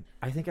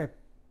think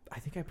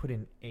I put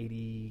in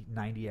 80,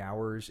 90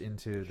 hours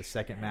into the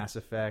second Mass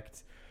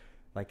Effect,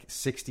 like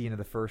 60 into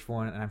the first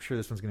one, and I'm sure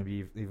this one's going to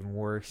be even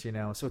worse.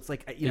 So it's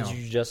like, Did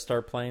you just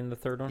start playing the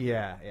third one?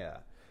 Yeah.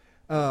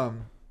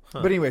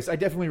 But anyways, I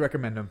definitely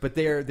recommend them. But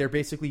they're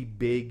basically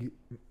big,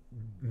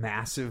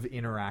 massive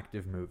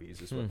interactive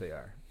movies is what they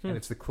are. And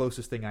it's the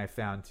closest thing I've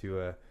found to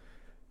a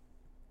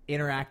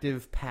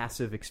interactive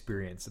passive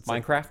experience. It's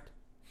Minecraft?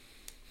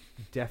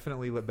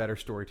 Definitely better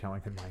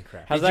storytelling than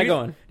Minecraft. How's that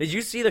going? Did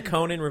you see the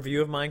Conan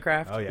review of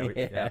Minecraft? Oh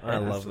yeah. I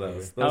love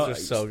those. Those are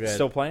so good.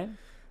 Still playing?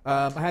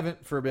 I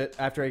haven't for a bit.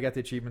 After I got the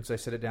achievements, I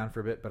set it down for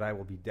a bit, but I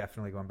will be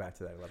definitely going back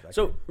to that. I love that.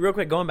 So game. real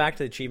quick, going back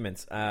to the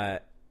achievements, I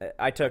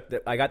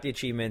got the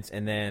achievements,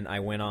 and then I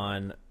went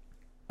on.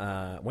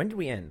 When did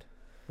we end?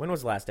 When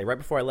was the last day? Right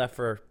before I left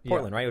for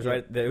Portland, right?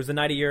 It was the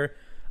night of your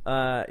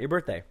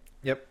birthday.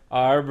 Yep.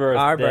 Our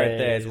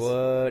birthdays.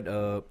 What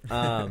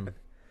up?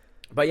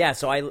 But yeah,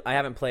 so I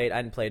hadn't played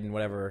in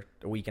whatever,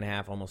 a week and a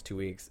half, almost 2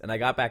 weeks. And I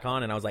got back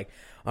on and I was like,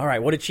 all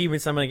right, what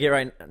achievements I'm going to get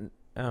right now?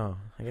 Oh,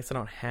 I guess I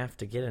don't have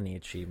to get any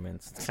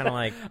achievements. It's kind of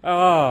like,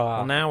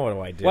 well, now what do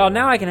I do? Well,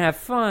 now I can have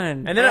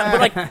fun. And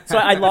then, so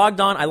I logged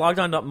on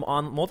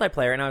on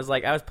multiplayer, and I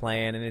was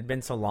playing, and it had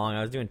been so long,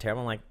 I was doing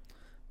terrible. I'm like,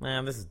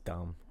 man, this is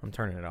dumb. I'm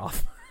turning it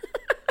off.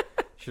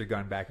 Should have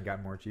gone back and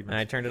gotten more achievements. And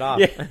I turned it off.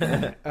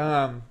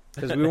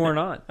 Because we weren't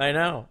on. I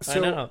know.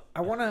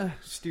 I want to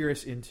steer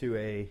us into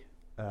a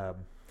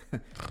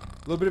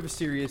little bit of a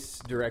serious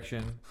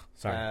direction.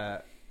 Sorry.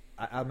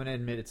 I'm going to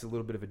admit it's a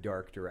little bit of a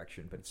dark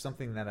direction, but it's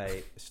something that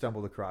I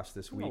stumbled across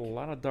this week. A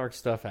lot of dark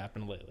stuff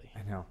happened lately.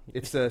 I know.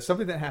 It's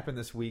something that happened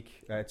this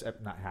week. It's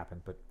not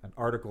happened, but an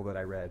article that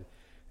I read.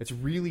 It's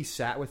really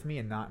sat with me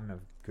and not in a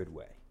good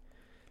way.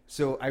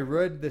 So I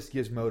read this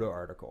Gizmodo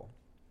article,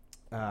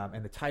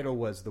 and the title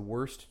was "The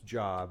Worst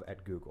Job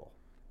at Google."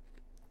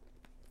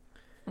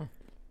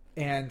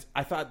 And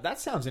I thought, that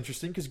sounds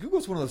interesting, because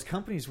Google's one of those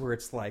companies where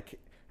it's like,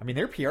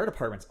 their PR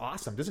department's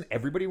awesome. Doesn't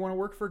everybody want to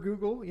work for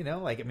Google?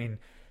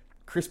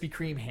 Krispy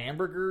Kreme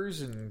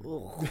hamburgers and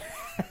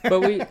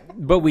we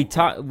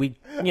talked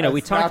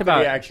about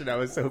the reaction I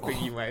was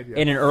hoping you might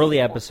in an early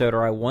episode,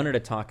 or I wanted to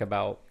talk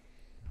about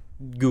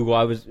Google.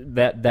 I was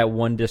that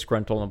one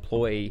disgruntled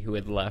employee who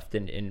had left,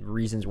 and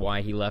reasons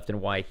why he left,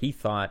 and why he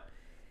thought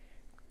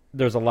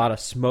there's a lot of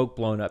smoke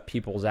blown up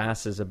people's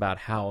asses about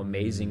how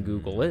amazing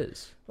Google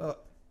is. Well,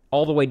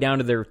 All the way down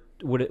to their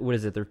what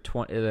is it? Their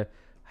 20.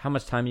 How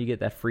much time you get?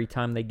 That free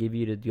time they give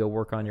you to go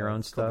work on your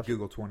own it's called stuff.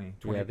 Google 20.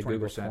 Yeah, the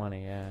Google 20%.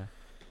 20. Yeah.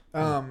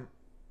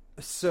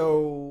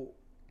 So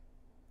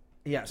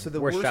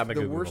the Worst job at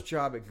the Google. worst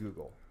job at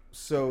Google.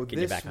 So Get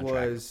you this back on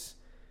track. was,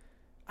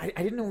 I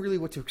didn't know really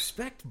what to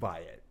expect by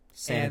it.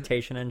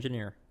 Sanitation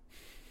engineer. And,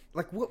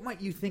 like, what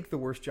might you think the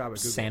worst job at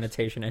Google?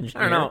 Sanitation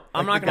engineer. I don't know.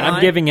 I'm not gonna I'm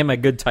lie. giving him a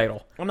good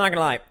title. I'm not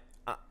gonna lie.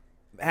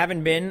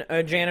 Having been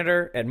a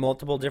janitor at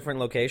multiple different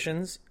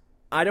locations,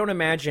 I don't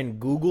imagine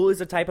Google is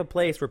the type of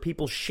place where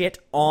people shit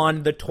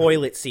on the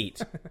toilet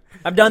seat.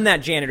 I've done that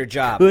janitor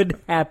job. Could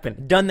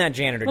happen. Done that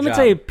janitor Let job. me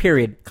tell you,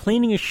 period.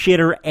 Cleaning a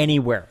shitter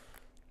anywhere.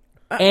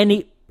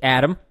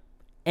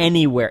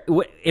 Anywhere.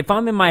 If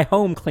I'm in my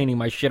home cleaning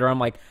my shitter, I'm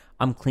like,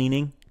 I'm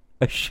cleaning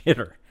a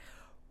shitter.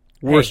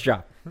 Worst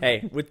job.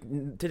 Hey,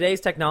 with today's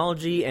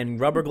technology and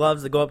rubber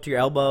gloves that go up to your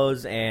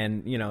elbows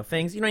and,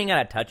 things, you don't even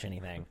gotta touch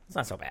anything. It's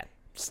not so bad.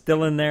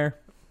 Still in there.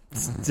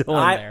 Still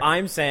in there.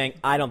 I'm saying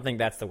I don't think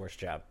that's the worst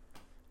job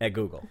at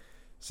Google.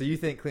 So you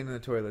think cleaning the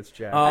toilets,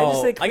 Jack?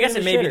 Oh, think I guess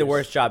cleaning it the may be the shitters.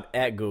 worst job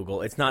at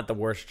Google. It's not the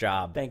worst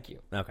job. Thank you.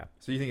 Okay.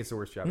 So you think it's the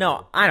worst job? at No,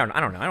 Google? I don't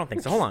know. I don't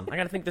think so. Hold on. I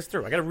got to think this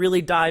through. I got to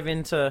really dive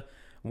into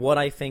what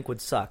I think would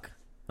suck.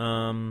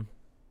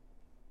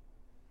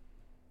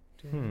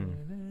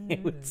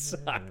 It would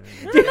suck.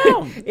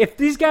 No. If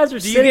these guys are you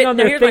sitting get- on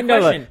now their here's my thing,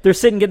 they're question.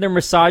 sitting getting their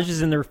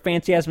massages in their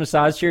fancy ass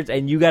massage chairs,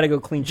 and you got to go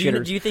clean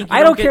shitters. Do you think you I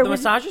don't don't get care the what-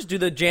 massages? Do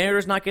the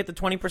janitors not get the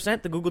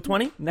 20%, the Google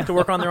 20, to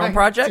work on their own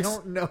projects? I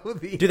don't know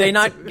the Do they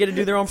not answer. get to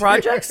do their own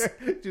projects?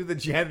 Do the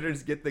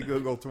janitors get the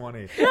Google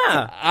 20?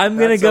 Yeah. I'm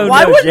gonna That's go. a-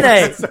 Why no, wouldn't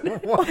James. they?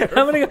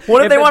 I'm gonna go.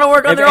 What if they wanna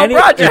work on their own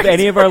projects? If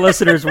any of our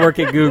listeners work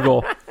at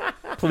Google,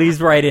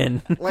 please write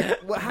in.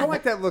 Like, how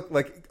might that look?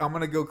 Like, I'm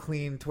gonna go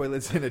clean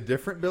toilets in a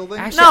different building.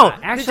 Actually- No,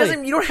 Actually- it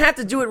doesn't. You don't have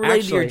to do it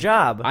related to your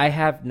job. I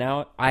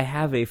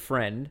have a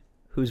friend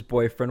whose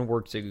boyfriend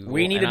works at Google.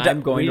 we need and to.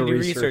 I'm going we need to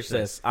research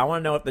this. I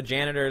want to know if the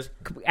janitors.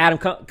 Adam,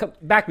 come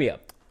back me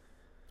up.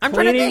 I'm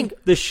trying to Cleaning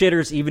think. the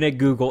shitters, even at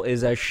Google,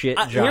 is a shit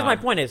job. Here's my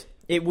point: is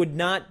it would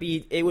not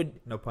be. It would.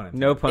 No pun intended.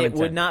 No pun It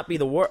intended. would not be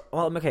the worst.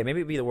 Well, okay, maybe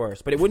it'd be the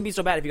worst, but it wouldn't be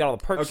so bad if you got all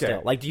the perks Okay.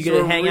 still. Like, do you So get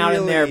to we're hang out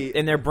really-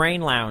 in their brain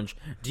lounge?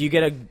 Do you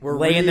get to We're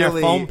lay in their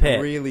really, foam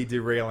pit? really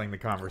derailing the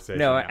conversation.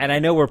 No, now. and I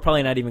know we're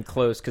probably not even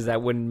close because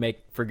that wouldn't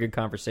make for good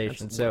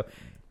conversation. So,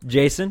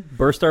 Jason,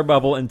 burst our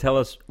bubble and tell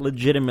us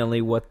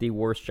legitimately what the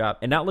worst job,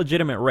 and not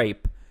legitimate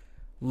rape,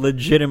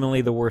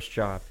 legitimately the worst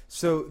job.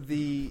 So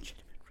the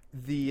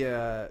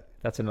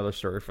That's another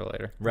story for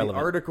later. The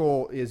Relevant.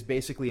 article is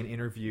basically an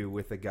interview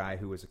with a guy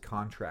who was a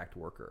contract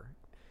worker.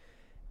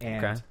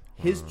 And Okay.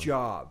 his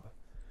job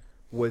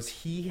was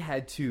he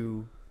had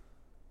to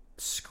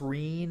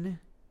screen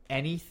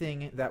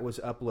anything that was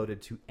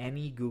uploaded to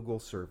any Google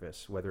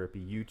service, whether it be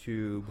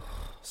YouTube,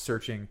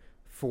 searching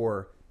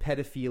for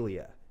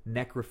pedophilia,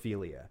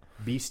 necrophilia,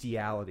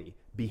 bestiality,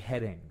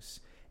 beheadings,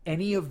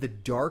 any of the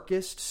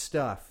darkest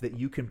stuff that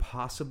you can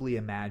possibly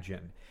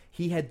imagine.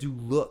 He had to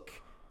look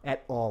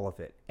at all of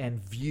it and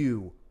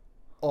view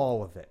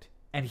all of it,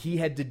 and he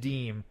had to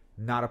deem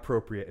not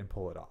appropriate and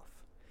pull it off.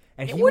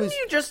 And he Wouldn't was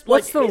you just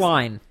What's like, the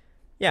line?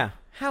 Yeah,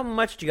 how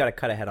much do you got to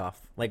cut a head off?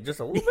 Like just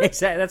a little bit.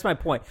 Exactly. That's my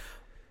point.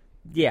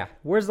 Yeah,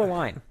 where's the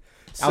line?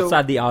 So-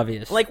 Outside the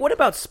obvious. Like what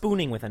about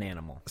spooning with an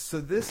animal? so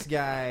this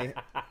guy.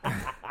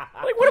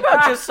 Like what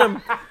about just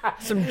some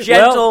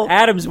gentle well,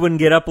 Adams wouldn't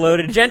get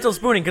uploaded. gentle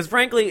spooning? Because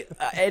frankly,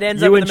 it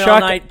ends You up in and the middle of the Chuck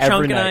night.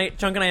 every Chunk night.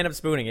 Chunk and I end up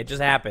spooning. It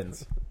just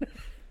happens.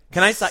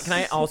 Can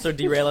I also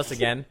derail us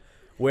again?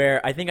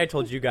 Where I think I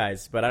told you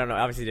guys, but I don't know.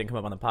 Obviously, it didn't come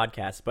up on the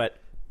podcast. But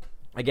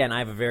again, I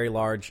have a very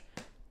large,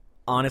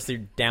 honestly,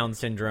 Down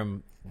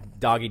syndrome,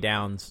 doggy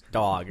Downs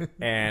dog,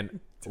 and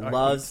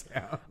loves.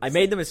 I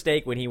made the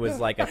mistake when he was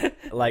like a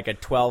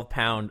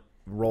 12-pound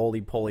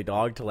roly-poly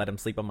dog to let him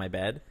sleep on my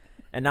bed,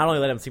 and not only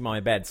let him sleep on my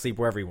bed, sleep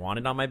wherever he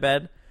wanted on my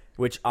bed,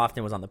 which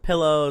often was on the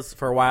pillows.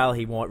 For a while,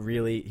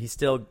 he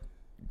still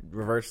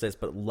reversed this,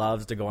 but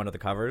loves to go under the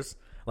covers.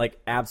 Like,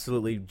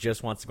 absolutely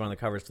just wants to go on the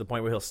covers to the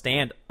point where he'll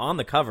stand on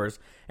the covers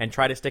and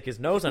try to stick his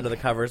nose under the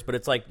covers, but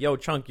it's like, yo,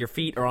 Chunk, your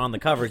feet are on the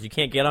covers. You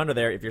can't get under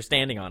there if you're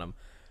standing on them.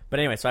 But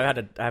anyway, so I've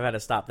had to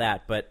stop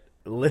that. But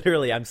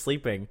literally, I'm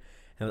sleeping,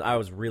 and I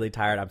was really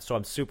tired.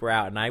 I'm super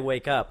out, and I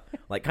wake up,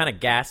 like, kind of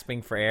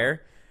gasping for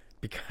air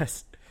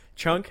because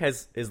Chunk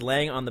is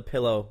laying on the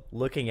pillow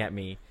looking at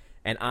me,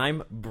 and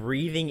I'm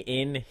breathing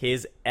in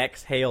his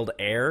exhaled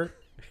air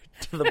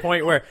to the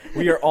point where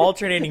we are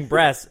alternating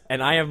breaths,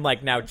 and I am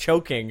like now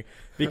choking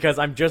because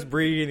I'm just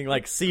breathing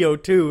like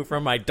CO2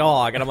 from my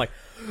dog, and I'm like,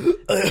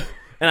 ugh.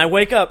 And I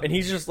wake up, and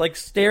he's just like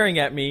staring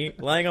at me,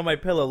 lying on my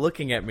pillow,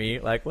 looking at me,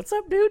 like, "What's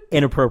up, dude?"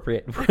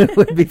 Inappropriate.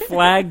 Would be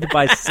flagged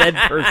by said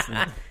person.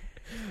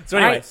 So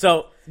anyway,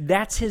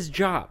 That's his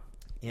job.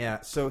 Yeah,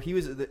 so he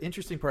was. The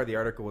interesting part of the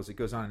article was it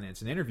goes on and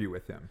it's an interview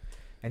with him,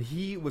 and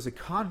he was a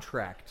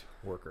contract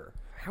worker.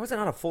 How is that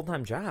not a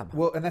full-time job?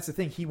 Well, and that's the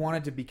thing. He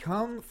wanted to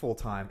become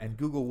full-time, and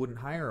Google wouldn't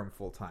hire him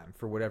full-time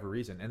for whatever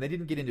reason. And they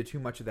didn't get into too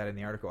much of that in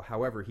the article.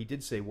 However, he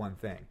did say one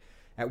thing.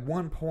 At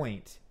one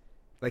point,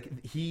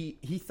 like he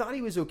thought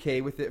he was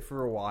okay with it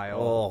for a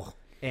while. Oh.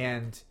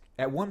 And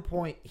at one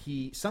point,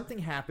 something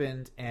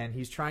happened, and he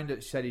was trying to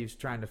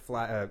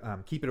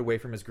keep it away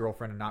from his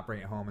girlfriend and not bring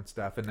it home and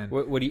stuff. And then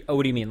What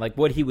do you mean? Like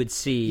what he would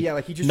see? Yeah,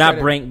 like he just not tried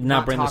to bring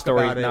the talk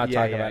story, about it. not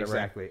talk about it.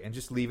 Exactly, and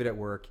just leave it at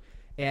work.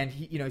 And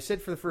he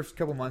said for the first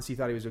couple months he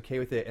thought he was okay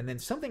with it, and then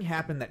something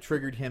happened that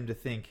triggered him to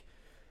think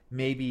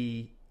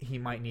maybe he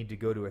might need to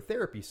go to a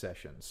therapy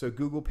session. So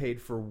Google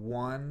paid for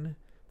one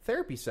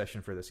therapy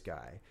session for this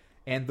guy,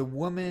 and the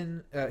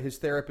woman, his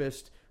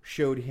therapist,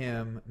 showed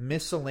him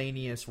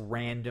miscellaneous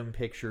random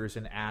pictures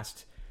and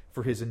asked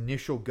for his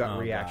initial gut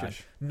reaction.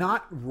 Gosh.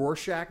 Not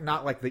Rorschach,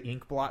 not like the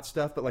ink blot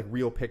stuff, but like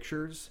real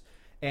pictures.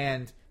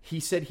 And he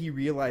said he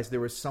realized there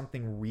was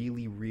something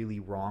really, really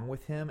wrong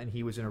with him, and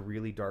he was in a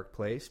really dark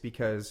place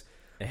because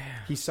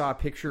he saw a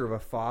picture of a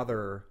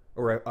father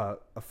or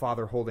a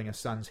father holding a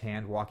son's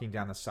hand walking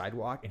down the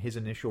sidewalk, and his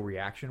initial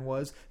reaction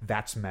was,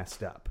 that's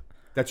messed up.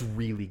 That's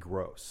really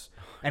gross.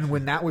 And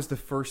when that was the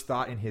first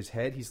thought in his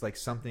head, he's like,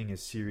 something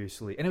is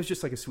seriously... And it was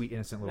just like a sweet,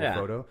 innocent little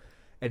photo.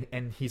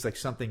 And he's like,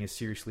 something is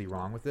seriously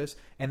wrong with this.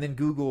 And then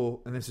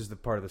Google, and this is the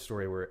part of the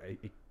story where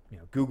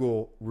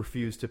Google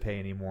refused to pay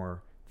any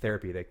more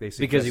therapy. They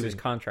Because he was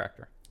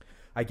contractor.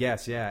 I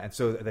guess, yeah. And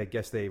so I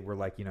guess they were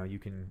like, you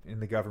can...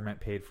 And the government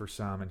paid for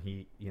some, and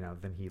he,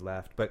 then he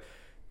left. But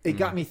it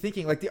got me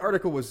thinking, like, the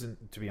article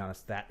wasn't, to be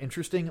honest, that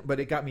interesting, but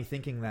it got me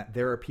thinking that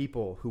there are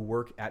people who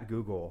work at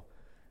Google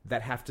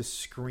that have to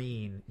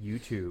screen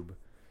YouTube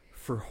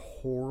for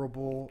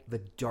the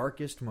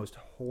darkest, most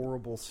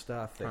horrible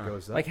stuff that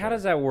goes up. Like, how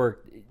does that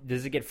work?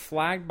 Does it get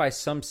flagged by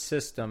some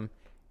system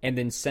and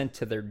then sent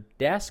to their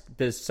desk?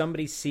 Does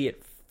somebody see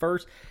it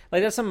first?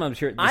 Like, that's something I'm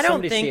sure. Does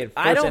somebody see it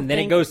first and then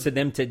it goes to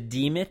them to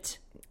deem it?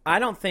 I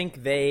don't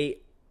think they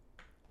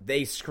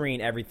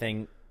screen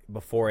everything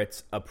before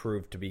it's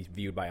approved to be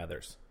viewed by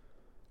others.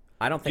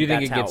 I don't think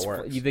that's how it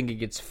works. You think it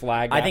gets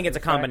flagged? I think it's a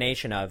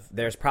combination of,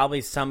 there's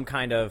probably some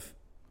kind of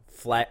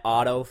flat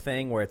auto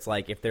thing where it's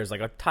like, if there's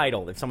like a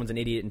title, if someone's an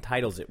idiot and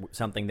titles it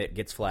something, that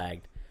gets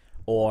flagged,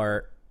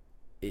 or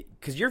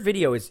because your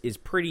video is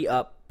pretty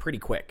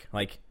quick.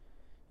 Like,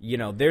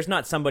 there's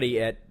not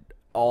somebody at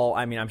all.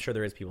 I mean, I'm sure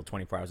there is people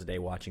 24 hours a day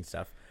watching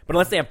stuff, but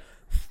unless they have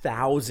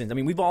thousands. I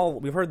mean,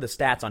 we've heard the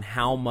stats on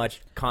how much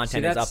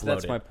content is uploaded.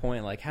 That's my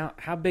point. Like,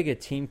 how big a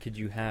team could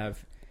you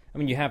have? I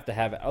mean, you have to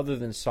have, other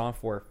than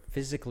software,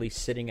 physically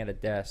sitting at a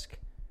desk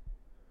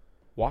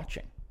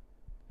watching.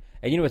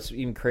 And what's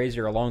even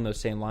crazier along those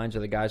same lines are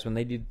the guys when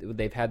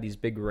they've had these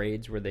big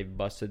raids where they've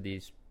busted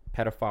these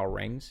pedophile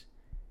rings.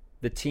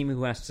 The team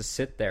who has to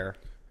sit there,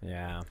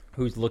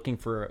 who's looking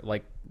for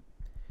like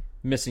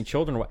missing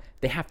children,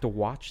 they have to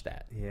watch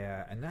that.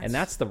 Yeah, and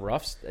that's the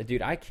rough,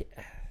 dude.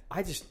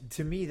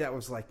 To me, that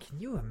was like,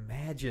 can you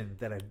imagine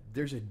that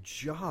there's a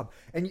job?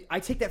 And I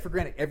take that for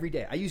granted every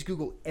day. I use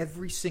Google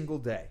every single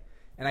day,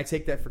 and I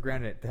take that for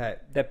granted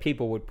that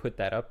people would put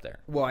that up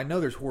there. Well, I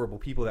know there's horrible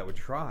people that would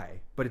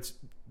try, but it's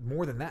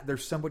more than that.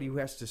 There's somebody who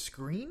has to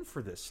screen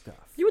for this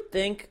stuff. You would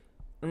think.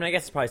 I mean, I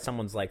guess it's probably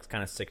someone's like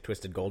kind of sick,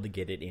 twisted goal to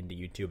get it into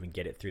YouTube and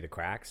get it through the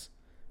cracks.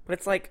 But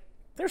it's like,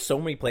 there's so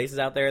many places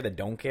out there that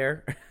don't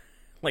care.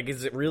 Like,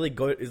 is it really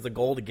good? Is the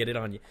goal to get it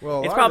on you?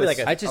 Well, it's probably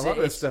a lot of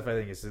this stuff I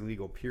think is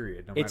illegal.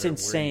 Period. No it's matter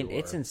insane. Where you are.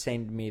 It's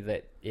insane to me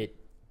that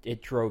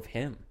it drove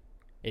him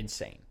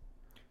insane.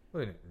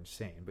 Well,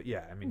 insane, but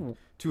yeah, I mean,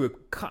 to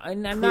a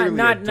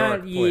not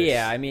dark place.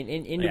 Yeah, I mean,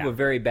 into a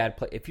very bad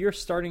place. If you're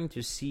starting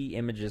to see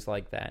images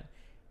like that,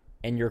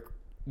 and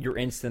your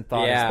instant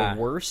thought is the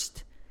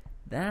worst,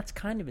 that's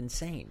kind of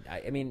insane.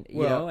 I mean,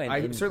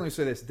 I certainly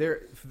say this: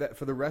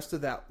 for the rest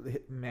of that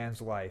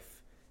man's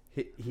life,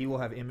 he will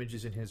have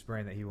images in his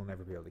brain that he will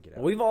never be able to get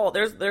out.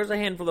 There's a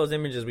handful of those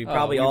images we've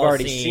probably you've all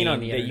already seen on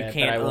the that internet you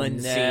can't that I will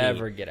unsee.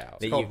 never get out.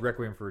 It's called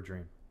Requiem for a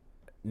Dream.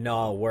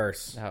 No,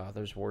 worse. Oh,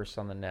 there's worse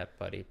on the net,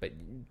 buddy. But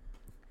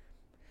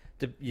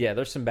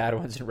there's some bad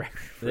ones in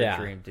Requiem for a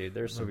Dream, dude.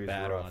 There's some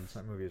bad ones.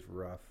 That movie is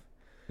rough.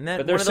 And that,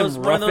 but there's one of those,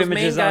 some rough one of those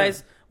images main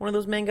guys. One of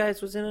those main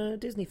guys was in a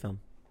Disney film.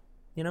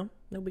 No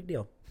big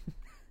deal.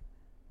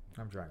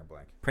 I'm drawing a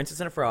blank. Princess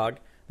and a Frog.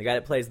 The guy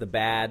that plays the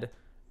bad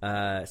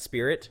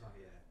spirit. Oh,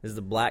 yeah. This is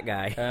the black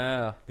guy.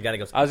 Oh, the guy that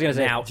goes. I was gonna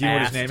say, now do you know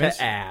what his name is?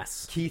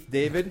 Ass. Keith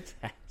David.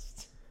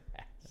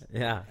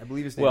 Yeah, I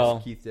believe his name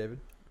is Keith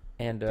David.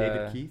 And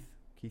David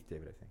Keith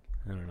David, I think.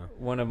 I don't know.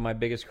 One of my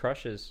biggest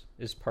crushes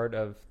is part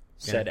of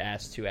said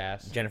Ass to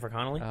Ass. Jennifer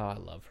Connelly. Oh, I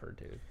love her,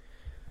 dude.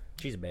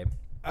 She's a babe.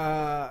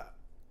 Yeah,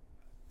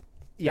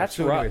 that's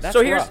rough. That's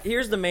so rough.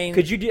 here's the main.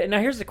 Could you do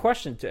now? Here's the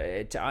question.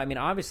 I mean,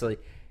 obviously,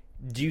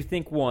 do you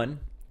think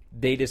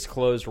they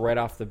disclosed right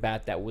off the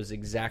bat that was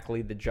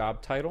exactly the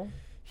job title?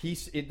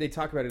 They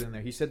talk about it in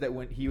there. He said that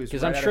when he was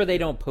because I'm sure they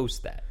don't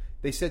post that.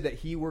 They said that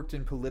he worked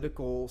in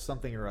political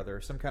something or other,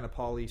 some kind of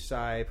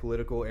poli-sci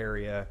political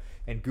area,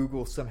 and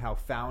Google somehow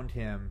found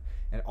him.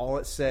 And all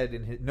it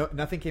said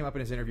nothing came up in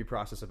his interview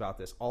process about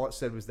this. All it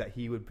said was that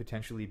he would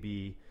potentially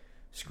be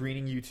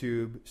screening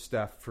YouTube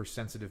stuff for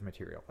sensitive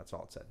material. That's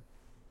all it said.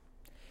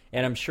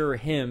 And I'm sure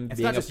him It's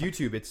being not just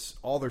YouTube; it's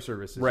all their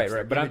services. right, It's right.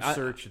 like But image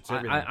search. It's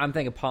everything. I'm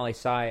thinking poli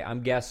sci.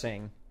 I'm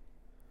guessing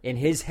in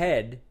his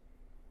head,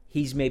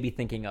 he's maybe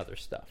thinking other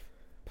stuff,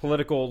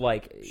 political,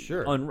 like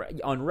Sure.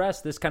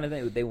 unrest, this kind of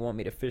thing. They want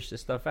me to fish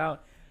this stuff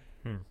out.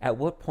 At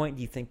what point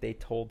do you think they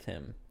told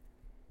him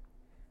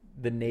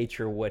the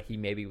nature of what he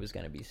maybe was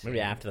going to be seeing?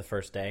 Maybe after the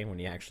first day when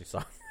you actually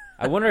saw.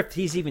 I wonder if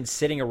he's even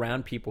sitting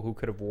around people who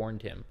could have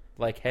warned him,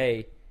 like,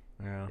 "Hey,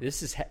 Yeah.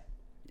 this is."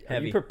 Are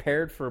Heavy. you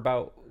prepared for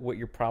about what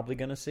you're probably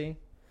going to see?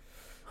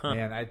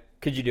 Man,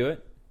 Could you do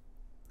it?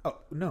 oh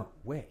no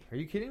way! Are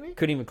you kidding me?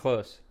 Couldn't even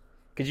close.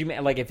 Could you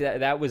like if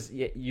that was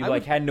you I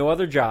like would- had no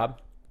other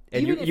job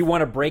and Even if- you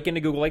want to break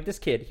into Google like this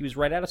kid? He was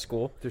right out of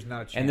school, There's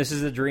not a chance. and this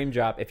is a dream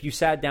job. If you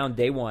sat down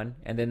day one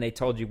and then they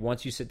told you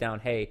once you sit down,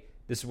 hey,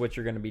 this is what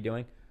you're going to be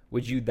doing,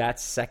 would you that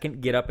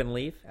second get up and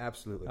leave?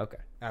 Absolutely. Okay.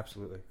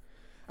 Absolutely.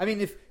 I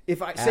mean,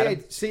 if I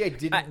Adam? say I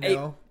didn't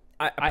know,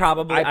 I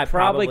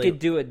probably could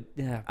do it.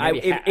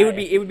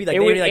 It would be like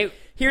they'd be like,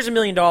 here's $1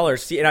 million.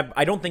 See, and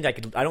I don't think I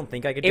could. I don't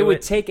think I could do it.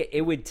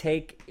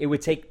 It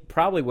would take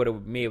probably what it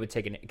would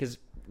take because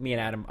me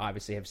and Adam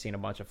obviously have seen a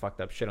bunch of fucked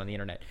up shit on the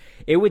internet.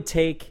 It would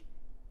take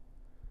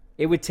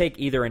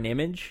either an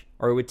image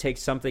or it would take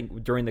something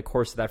during the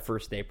course of that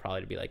first day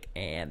probably to be like,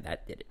 and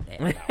that did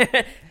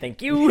it.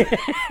 Thank you.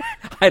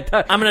 I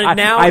thought I'm gonna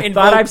now I invoke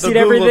thought I've the seen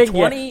Google everything,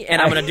 20, yeah.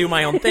 and I'm gonna do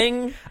my own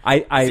thing.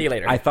 See you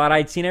later. I thought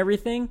I'd seen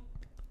everything.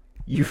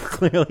 You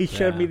clearly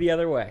showed Yeah. me the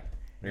other way.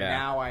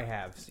 now I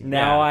have seen.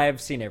 Now Yeah. I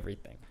have seen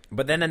everything.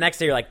 But then the next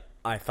day you're like,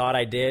 I thought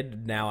I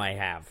did. Now I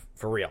have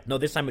for real. No,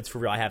 this time it's for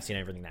real. I have seen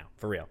everything now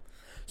for real.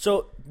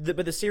 So,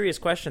 but the serious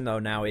question though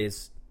now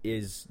is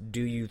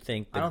do you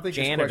think the I don't think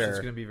this janitor question's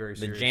gonna be very the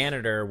serious.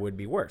 janitor would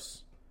be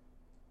worse?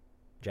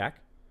 Jack,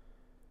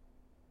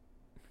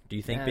 do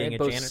you think Yeah, being they a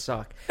both janitor?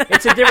 suck.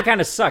 It's a different kind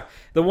of suck.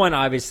 The one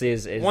obviously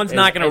is One's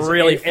not gonna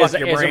really fuck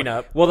your brain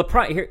up. Well,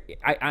 here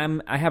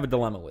I have a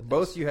dilemma with this.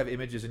 Both you have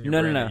images in your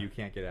No, brain no. that you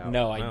can't get out.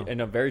 No, No. I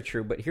know, very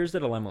true. But here's the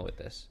dilemma with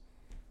this: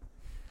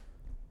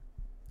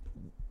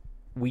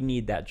 we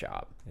need that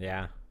job,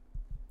 Yeah,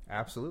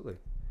 Absolutely.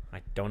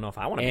 I don't know if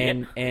I want to be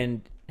and it.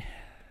 and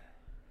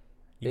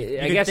You I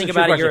can guess think the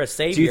true about it. You're question, a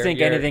savior. Do you think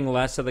You're- anything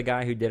less of the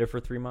guy who did it for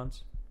 3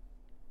 months?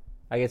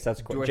 I guess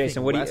that's cool. Do I Jason,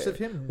 think what less do you of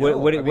him? what No.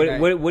 what, I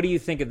mean, what do you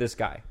think of this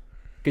guy?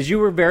 Because you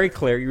were very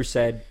clear. You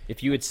said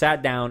if you had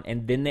sat down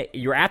and then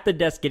you're at the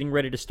desk getting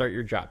ready to start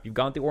your job, you've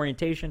gone through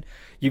orientation,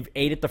 you've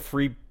ate at the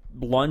free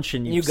lunch,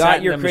 and You sat got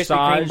in your the Krispy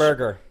massage. Kreme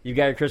burger. You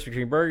got your Krispy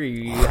Kreme burger.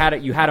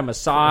 You had a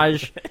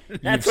massage.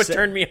 That's what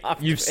turned me off.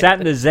 You've sat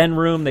in the Zen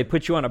room. They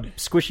put you on a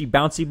squishy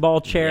bouncy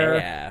ball chair,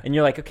 Yeah. and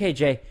you're like, okay,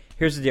 Jay,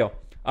 here's the deal.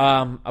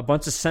 A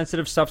bunch of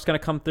sensitive stuff's going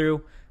to come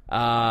through.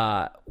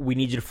 We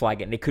need you to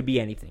flag it, and it could be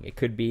anything. It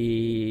could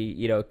be,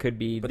 it could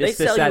be But this,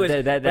 they sell this, you that,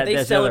 as, that, but they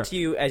that's sell the it other. to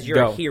you as you're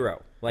Go. a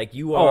hero. Like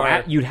you Oh,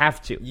 are. you'd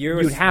have to.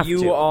 You're, You'd have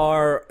you to.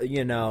 are, a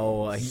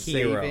hero.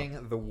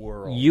 Saving the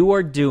world. You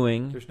are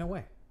doing. There's no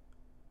way.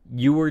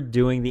 You are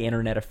doing the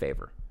internet a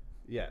favor.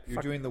 Yeah,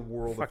 you're doing the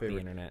world a fuck the favor.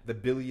 internet. The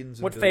billions.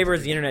 And What billions favor of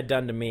has the internet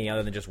done to me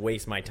other than just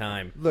waste my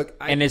time? Look,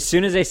 And as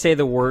soon as they say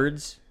the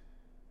words,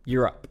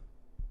 you're up.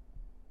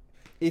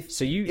 if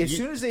so you- as you-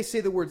 soon as they say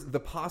the words, the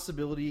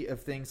possibility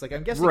of things like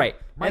I'm guessing, Right.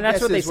 my And that's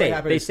guess what they is say.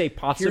 happened They is, say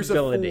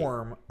possibility. Here's a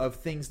form of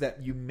things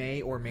that you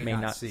may or may, May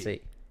not see.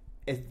 see.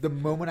 At the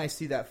moment I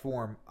see that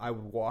form, I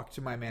would walk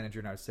to my manager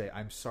and I would say,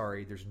 "I'm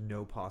sorry, there's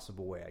no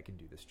possible way I can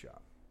do this job."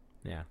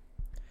 Yeah.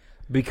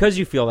 Because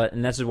you feel that,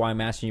 and this is why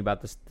I'm asking you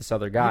about this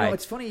other guy.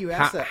 It's funny you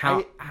asked that.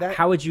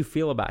 How would you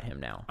feel about him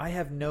now? I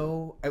have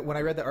when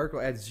I read the article,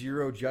 I had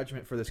zero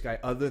judgment for this guy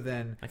other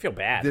than I feel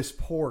bad. this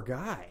poor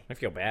guy. I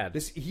feel bad.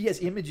 He has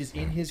images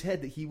in his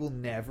head that he will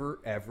never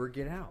ever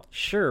get out.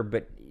 Sure,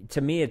 but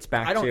to me, it's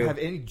back I don't to have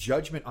any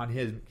judgment on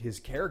his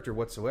character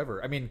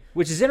whatsoever. I mean,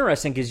 which is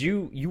interesting because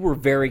you were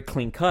very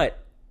clean cut.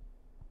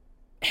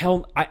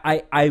 Hell,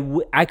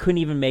 I couldn't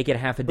even make it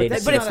half a day to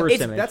see the first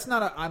image. that's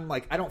not a. I'm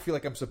like, I don't feel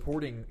like I'm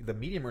supporting the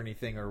medium or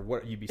anything or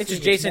what you'd be. it's seeing.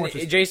 just Jason. more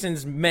just-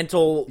 Jason's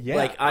mental. Yeah,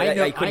 like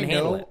I couldn't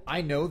handle it.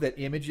 I know that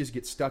images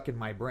get stuck in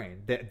my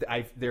brain.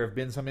 There have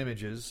been some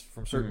images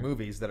from certain Mm-hmm.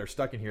 movies that are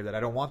stuck in here that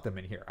I don't want them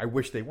in here. I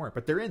wish they weren't,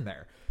 but they're in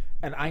there.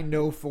 And I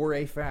know for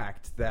a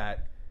fact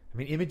that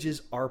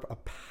images are a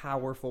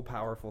powerful,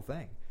 powerful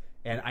thing.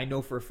 And I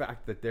know for a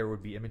fact that there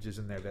would be images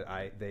in there that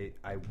I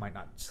might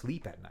not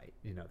sleep at night.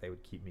 They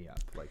would keep me up.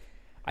 Like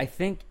I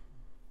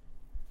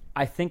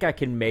think I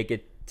can make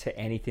it to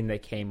anything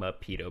that came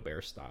up Pedo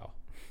Bear style,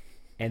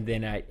 and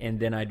then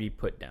I'd be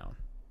put down.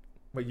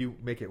 But you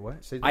make it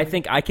what? Say that I again?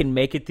 think I can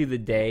make it through the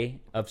day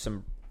of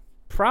some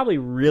probably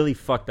really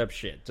fucked up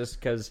shit, just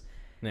because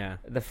Yeah.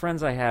 the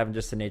friends I have and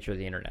just the nature of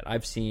the internet.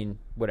 I've seen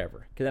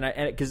whatever,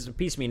 because a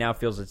piece of me now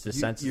feels it's you're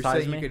desensitized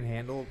saying me. you can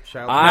handle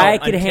child. I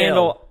No, could until-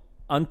 handle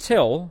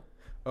until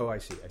Oh, I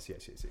see.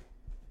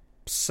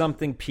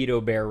 something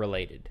pedo bear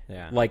related.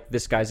 Yeah. Like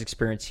this guy's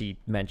experience he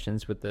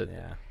mentions with the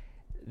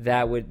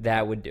that would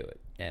do it.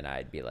 And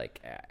I'd be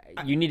like,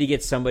 you need to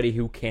get somebody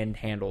who can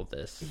handle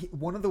this.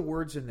 One of the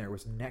words in there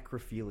was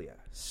necrophilia,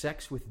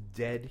 sex with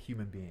dead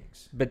human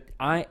beings. But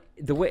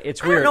the way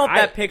it's I weird. don't know if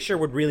that picture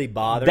would really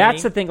bother me.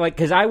 That's the thing, like,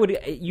 because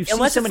you see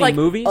Unless so it's many like,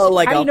 movies.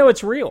 like how do you know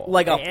it's real?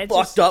 Like a It's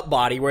fucked just- up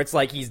body where it's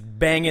like he's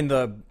banging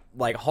the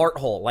like heart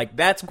hole. Like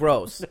that's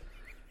gross.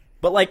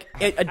 But like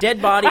a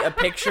dead body, a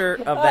picture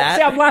of that.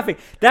 See, I'm laughing.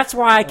 That's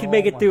why I can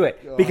make it through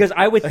it, because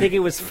I would think it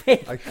was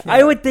fake.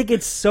 I would think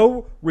it's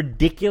so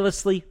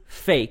ridiculously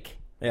fake.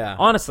 Yeah.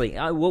 Honestly,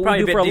 what Probably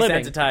we do for a a bit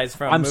living. desensitized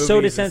from I'm so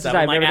movies and desensitized. stuff.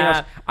 I'm like, everything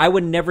else. I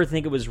would never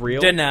think it was real.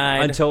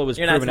 Denied. Until it was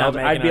You're not proven. still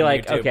I'd making be it on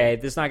like, YouTube. okay,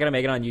 this is not gonna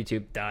make it on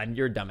YouTube. Done.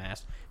 You're a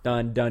dumbass.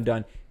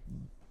 Done.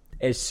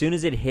 As soon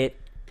as it hit,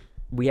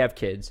 we have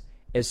kids.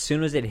 As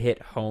soon as it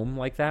hit home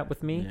like that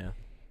with me,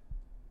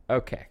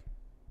 okay.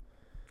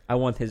 I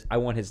want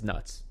his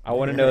nuts. I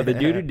want to know the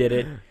dude who did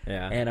it,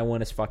 and I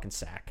want his fucking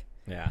sack.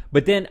 Yeah.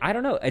 But then I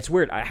don't know. It's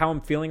weird how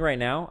I'm feeling right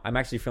now. I'm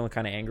actually feeling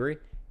kind of angry.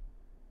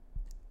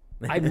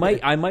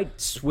 I might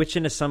switch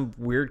into some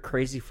weird,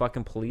 crazy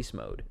fucking police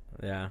mode.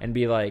 Yeah. And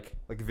be like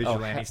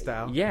vigilante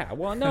style. Yeah.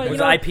 Well, no. With you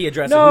know, IP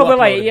address. no, who but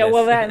like, uploaded yeah. this.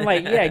 Well, that and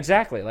like, yeah,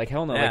 exactly. Like,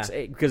 hell no. Yeah.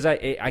 Because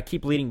I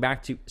keep leading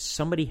back to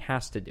somebody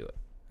has to do it,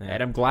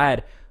 and I'm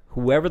glad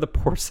whoever the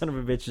poor son of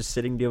a bitch is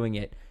sitting doing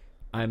it.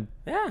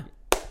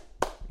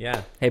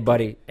 Yeah. Hey,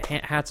 buddy.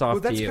 Hats off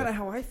Well, that's to you. kind of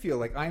how I feel.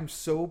 Like I'm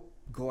so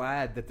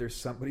glad that there's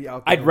somebody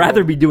out there. I'd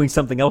rather be doing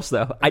something else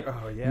though.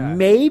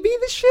 Maybe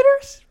the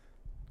shitters.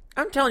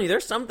 I'm telling you,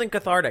 there's something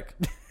cathartic.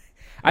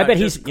 I bet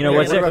he's. You know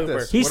what's What about it?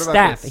 this? He's What about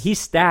staff. this? He's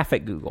staff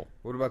at Google.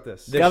 What about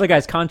this? The other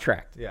guy's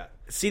contract. Yeah.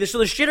 See, so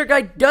the shitter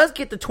guy does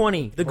get the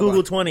 20, the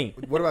Google 20.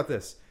 What about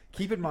this?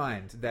 Keep in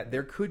mind that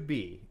there could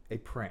be a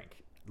prank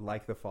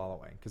like the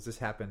following, because this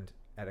happened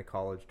at a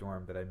college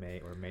dorm that I may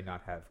or may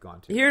not have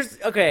gone to. Is this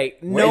a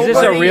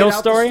Nobody real get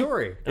out the story?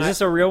 story. Is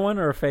this a real one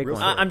or a fake Real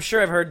one? story. I'm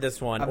sure I've heard this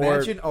one.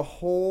 Imagine a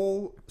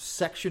whole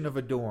section of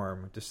a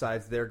dorm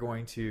decides they're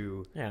going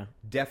to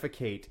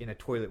defecate in a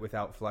toilet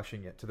without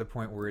flushing it, to the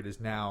point where it is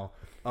now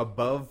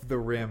above the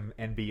rim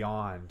and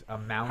beyond a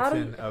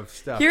mountain of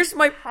stuff. Here's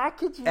my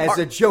as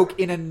a joke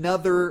in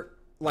another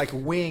like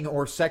wing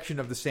or section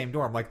of the same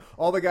dorm. Like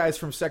all the guys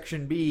from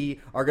section B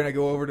are going to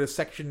go over to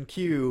section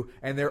Q,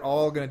 and they're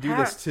all going to do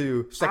this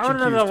to I section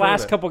don't know Q's the last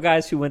toilet. couple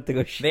guys who went to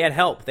go shit. They had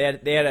help. They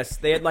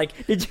had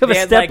like. Did you have a they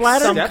had, step like,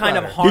 ladder? Some Step kind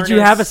of ladder. harness. Did you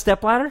have a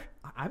stepladder?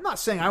 I'm not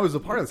saying I was a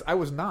part of this. I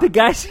was not. The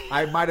guys.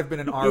 I might have been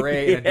an RA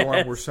in a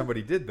dorm where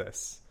somebody did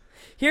this.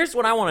 Here's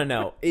what I want to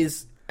know: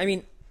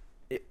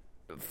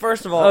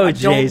 first of all, Oh, I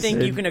don't Jason.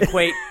 think you can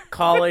equate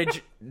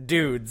college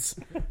dudes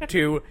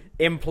to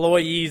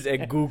employees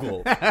at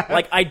Google.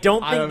 Like, I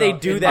don't think don't they know.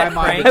 do In that my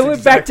mind, prank. I it's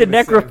went back to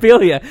exactly the same.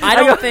 necrophilia. I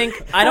don't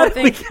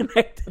think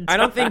connected I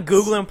don't think dots.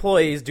 Google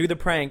employees do the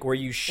prank where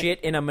you shit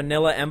in a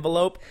manila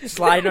envelope,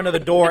 slide it under the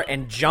door,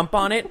 and jump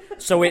on it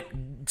so it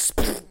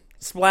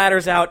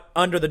splatters out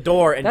under the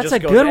door and That's just a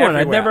goes good one.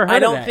 I've everywhere. never heard I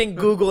of don't that. think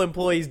Google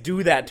employees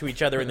do that to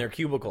each other in their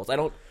cubicles. I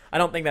don't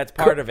think that's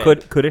part of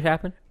it. Could it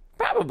happen?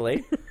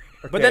 Probably.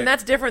 But then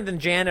that's different than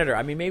janitor.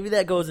 I mean, maybe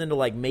that goes into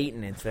like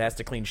maintenance that has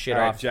to clean shit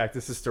All right, off. Jack,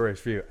 this is story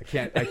for you.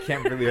 I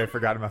can't believe I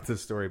forgot about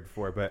this story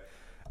before, but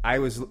I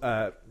was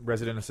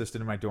resident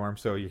assistant in my dorm,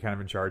 so you're kind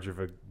of in charge of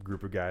a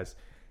group of guys.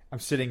 I'm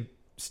sitting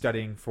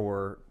studying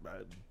for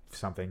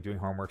something, doing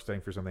homework,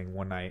 studying for something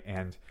one night,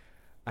 and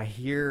I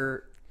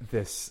hear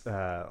this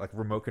like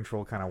remote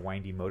control kind of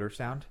windy motor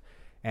sound,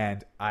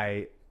 and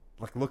I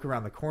like look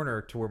around the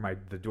corner to where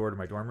the door to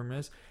my dorm room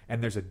is,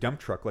 and there's a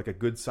dump truck, like a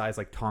good size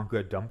like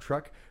Tonka dump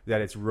truck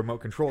that it's remote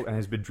controlled and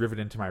has been driven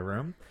into my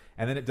room,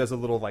 and then it does a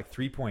little like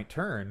 3-point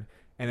turn,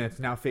 and it's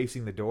now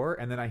facing the door,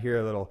 and then I hear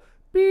a little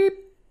beep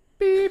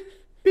beep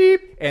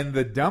beep, and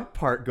the dump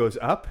part goes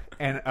up,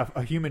 and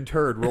a human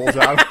turd rolls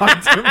out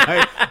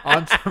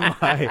onto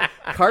my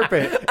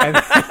carpet, and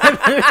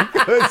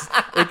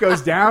it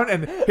goes down,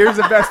 and here's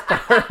the best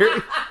part: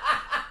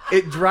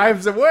 it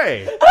drives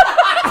away.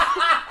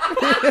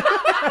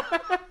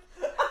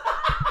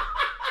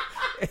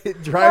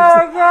 It drives.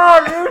 Oh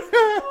God,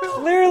 dude.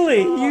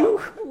 Clearly, you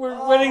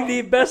were winning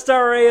the best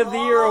RA of the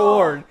year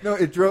award. No,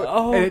 it drove,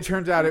 Oh. and it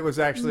turns out it was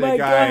actually My a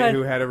guy God.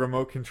 who had a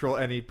remote control,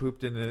 and he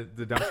pooped in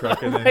the dump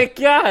truck. And Oh my then,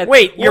 God!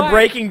 Wait, you're What?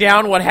 breaking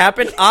down what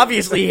happened?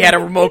 Obviously, he had a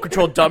remote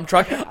controlled dump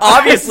truck.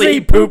 Obviously,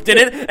 he pooped in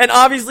it. And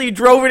obviously, he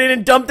drove it in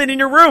and dumped it in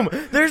your room.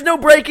 There's no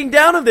breaking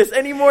down of this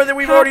any more than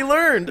we've already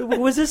learned.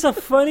 Was this a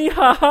funny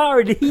haha,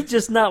 or did he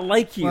just not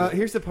like you? well,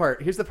 here's the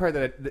part. Here's the part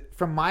that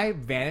from my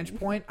vantage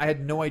point, I had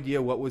no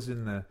idea what was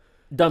in the.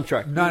 Dump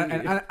truck. No,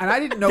 and I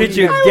didn't know. Did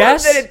he you had-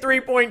 guess? That at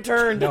 3-point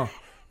turn. No.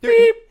 No,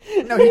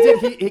 he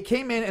did. He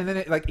came in, and then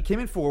it came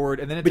in forward,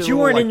 and then it. But did a you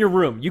little, weren't like- in your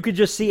room. You could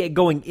just see it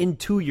going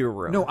into your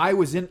room. No, I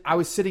was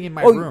sitting in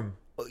my Oh, room.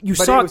 you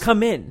But saw it was-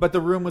 come in. But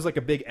the room was like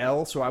a big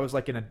L, so I was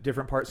like in a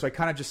different part. So I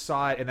kind of just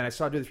saw it, and then I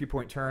saw it do the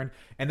 3-point turn,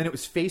 and then it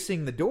was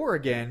facing the door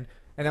again,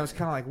 and I was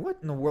kind of like, "What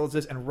in the world is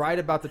this?" And right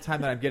about the time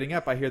that I'm getting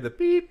up, I hear the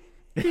beep,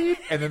 beep,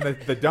 and then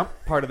the dump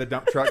part of the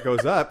dump truck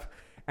goes up,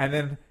 and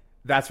then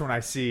that's when I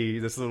see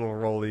this little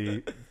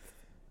rolly.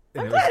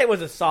 I'm glad it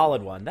was a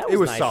solid one. That was, It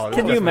was nice. solid.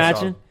 Can you Definitely imagine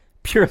solid.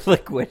 pure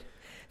liquid?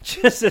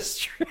 Just a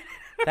straight.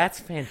 That's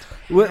fantastic.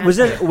 Was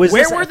it? Was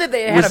Where this were a-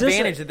 they had was this a-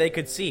 advantage that they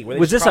could see? Were they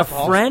Was just this a across the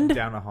hall? friend?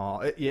 down the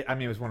hall. Yeah, I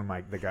mean, it was one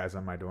of the guys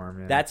on my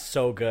dorm. Yeah. That's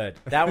so good.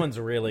 That one's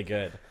really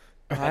good.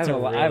 I That's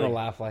have, a I have a really-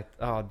 laugh like,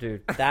 oh,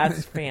 dude.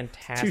 That's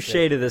fantastic. Touche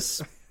to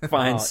this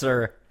fine Oh.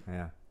 sir.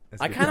 yeah.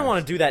 That's I good kind of times.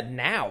 want to do that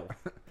now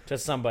to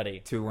somebody.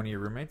 to one of your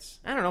roommates.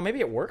 I don't know,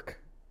 maybe at work.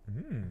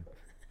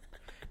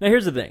 Now,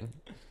 here's the thing.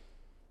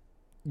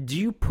 Do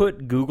you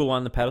put Google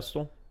on the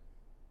pedestal?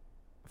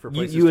 For You,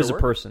 places you to as a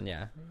work? person,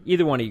 yeah.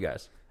 Either one of you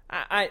guys.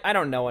 I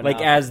don't know enough.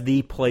 Like, as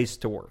the place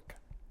to work.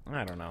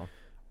 I don't know.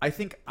 I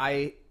think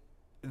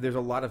there's a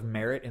lot of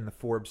merit in the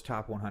Forbes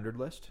Top 100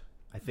 list.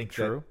 I think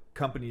True. that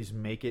companies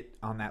make it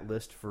on that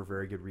list for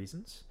very good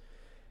reasons.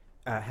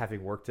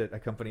 Having worked at a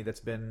company that's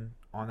been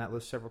on that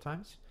list several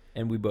times.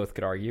 And we both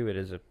could argue it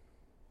is a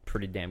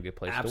pretty damn good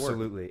place to work.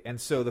 Absolutely. And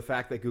so the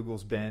fact that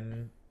Google's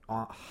been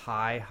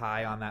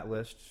high on that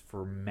list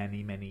for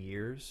many, many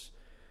years,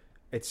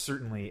 it's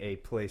certainly a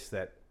place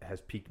that has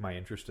piqued my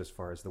interest as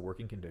far as the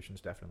working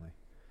conditions, definitely.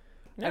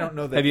 I don't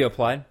know that... Have you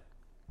applied?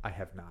 I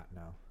have not,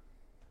 no.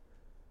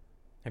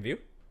 Have you?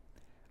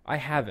 I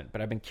haven't,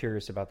 but I've been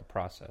curious about the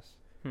process.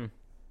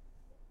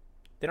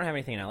 They don't have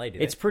anything in LA, do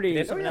they? It's pretty. They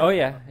have something in Oh LA?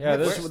 yeah.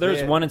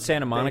 There's one in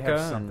Santa Monica. They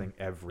have and something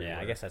everywhere. Yeah,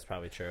 I guess that's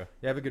probably true.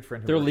 You have a good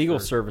friend who Their works legal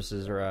for-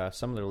 services are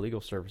some of their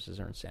legal services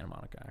are in Santa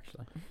Monica,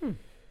 actually.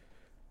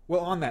 Well,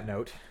 on that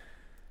note,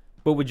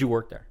 But would you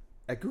work there?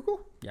 at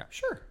Google? Yeah.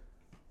 Sure.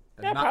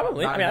 Yeah,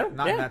 probably. Not, I mean, I in, don't-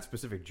 not in yeah. that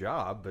specific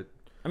job, but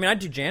I mean, I'd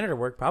do janitor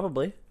work,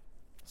 probably. they're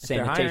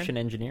Sanitation hiring.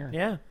 engineer.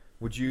 Yeah.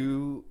 would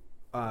you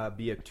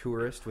be a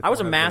tourist with I was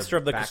one a of master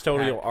of the backpack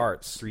custodial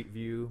arts. Street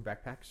View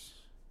backpacks?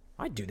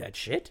 I'd do that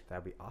shit.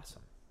 That'd be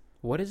awesome.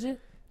 What is it?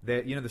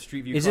 The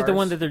Street View Is it the cars,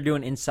 one that they're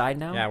doing inside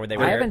now? Yeah, where they I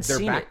wear- haven't they're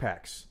seen it.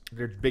 backpacks.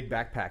 They're big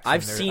backpacks.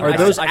 I've and they're- seen- Are I-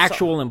 those I saw-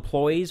 actual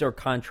employees or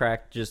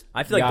contract? Just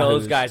I feel like those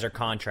yahoos? guys are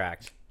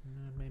contract.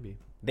 Maybe.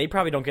 They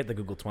probably don't get the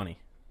Google 20.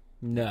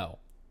 No.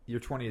 Your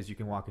 20 is you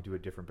can walk into a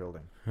different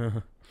building.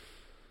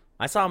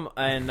 I saw them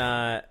in,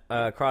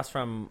 across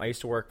from, I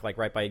used to work like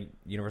right by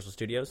Universal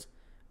Studios,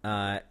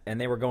 and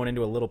they were going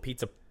into a little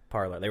pizza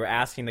parlor. They were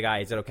asking the guy,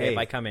 is it okay Hey. if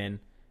I come in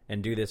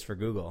and do this for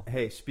Google?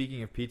 Hey,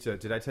 speaking of pizza,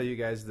 did I tell you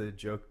guys the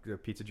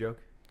pizza joke?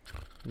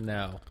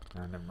 No.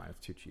 No, never mind.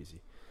 It's too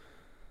cheesy.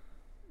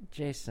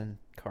 Jason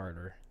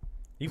Carter.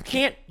 You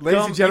can't,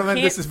 Ladies and gentlemen,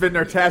 you this can't- has been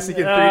Nortastic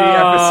in 3D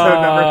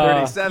episode number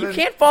 37. You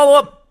can't follow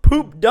up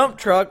poop dump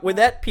truck with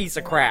that piece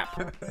of crap.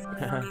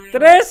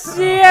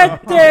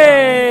 Tresiete!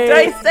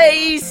 They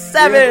say We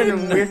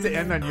 7. have to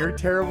end on your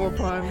terrible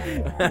pun.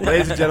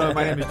 Ladies and gentlemen,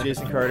 my name is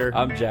Jason Carter.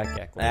 I'm Jack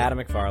Eckler. Adam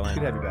Good to McFarlane.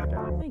 have you back,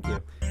 Adam. Thank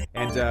you.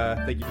 And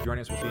thank you for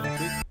joining us. We'll see you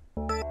next week.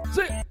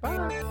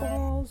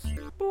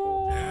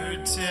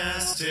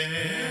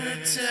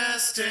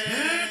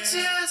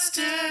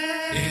 Nerdtastic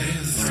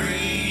in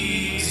 3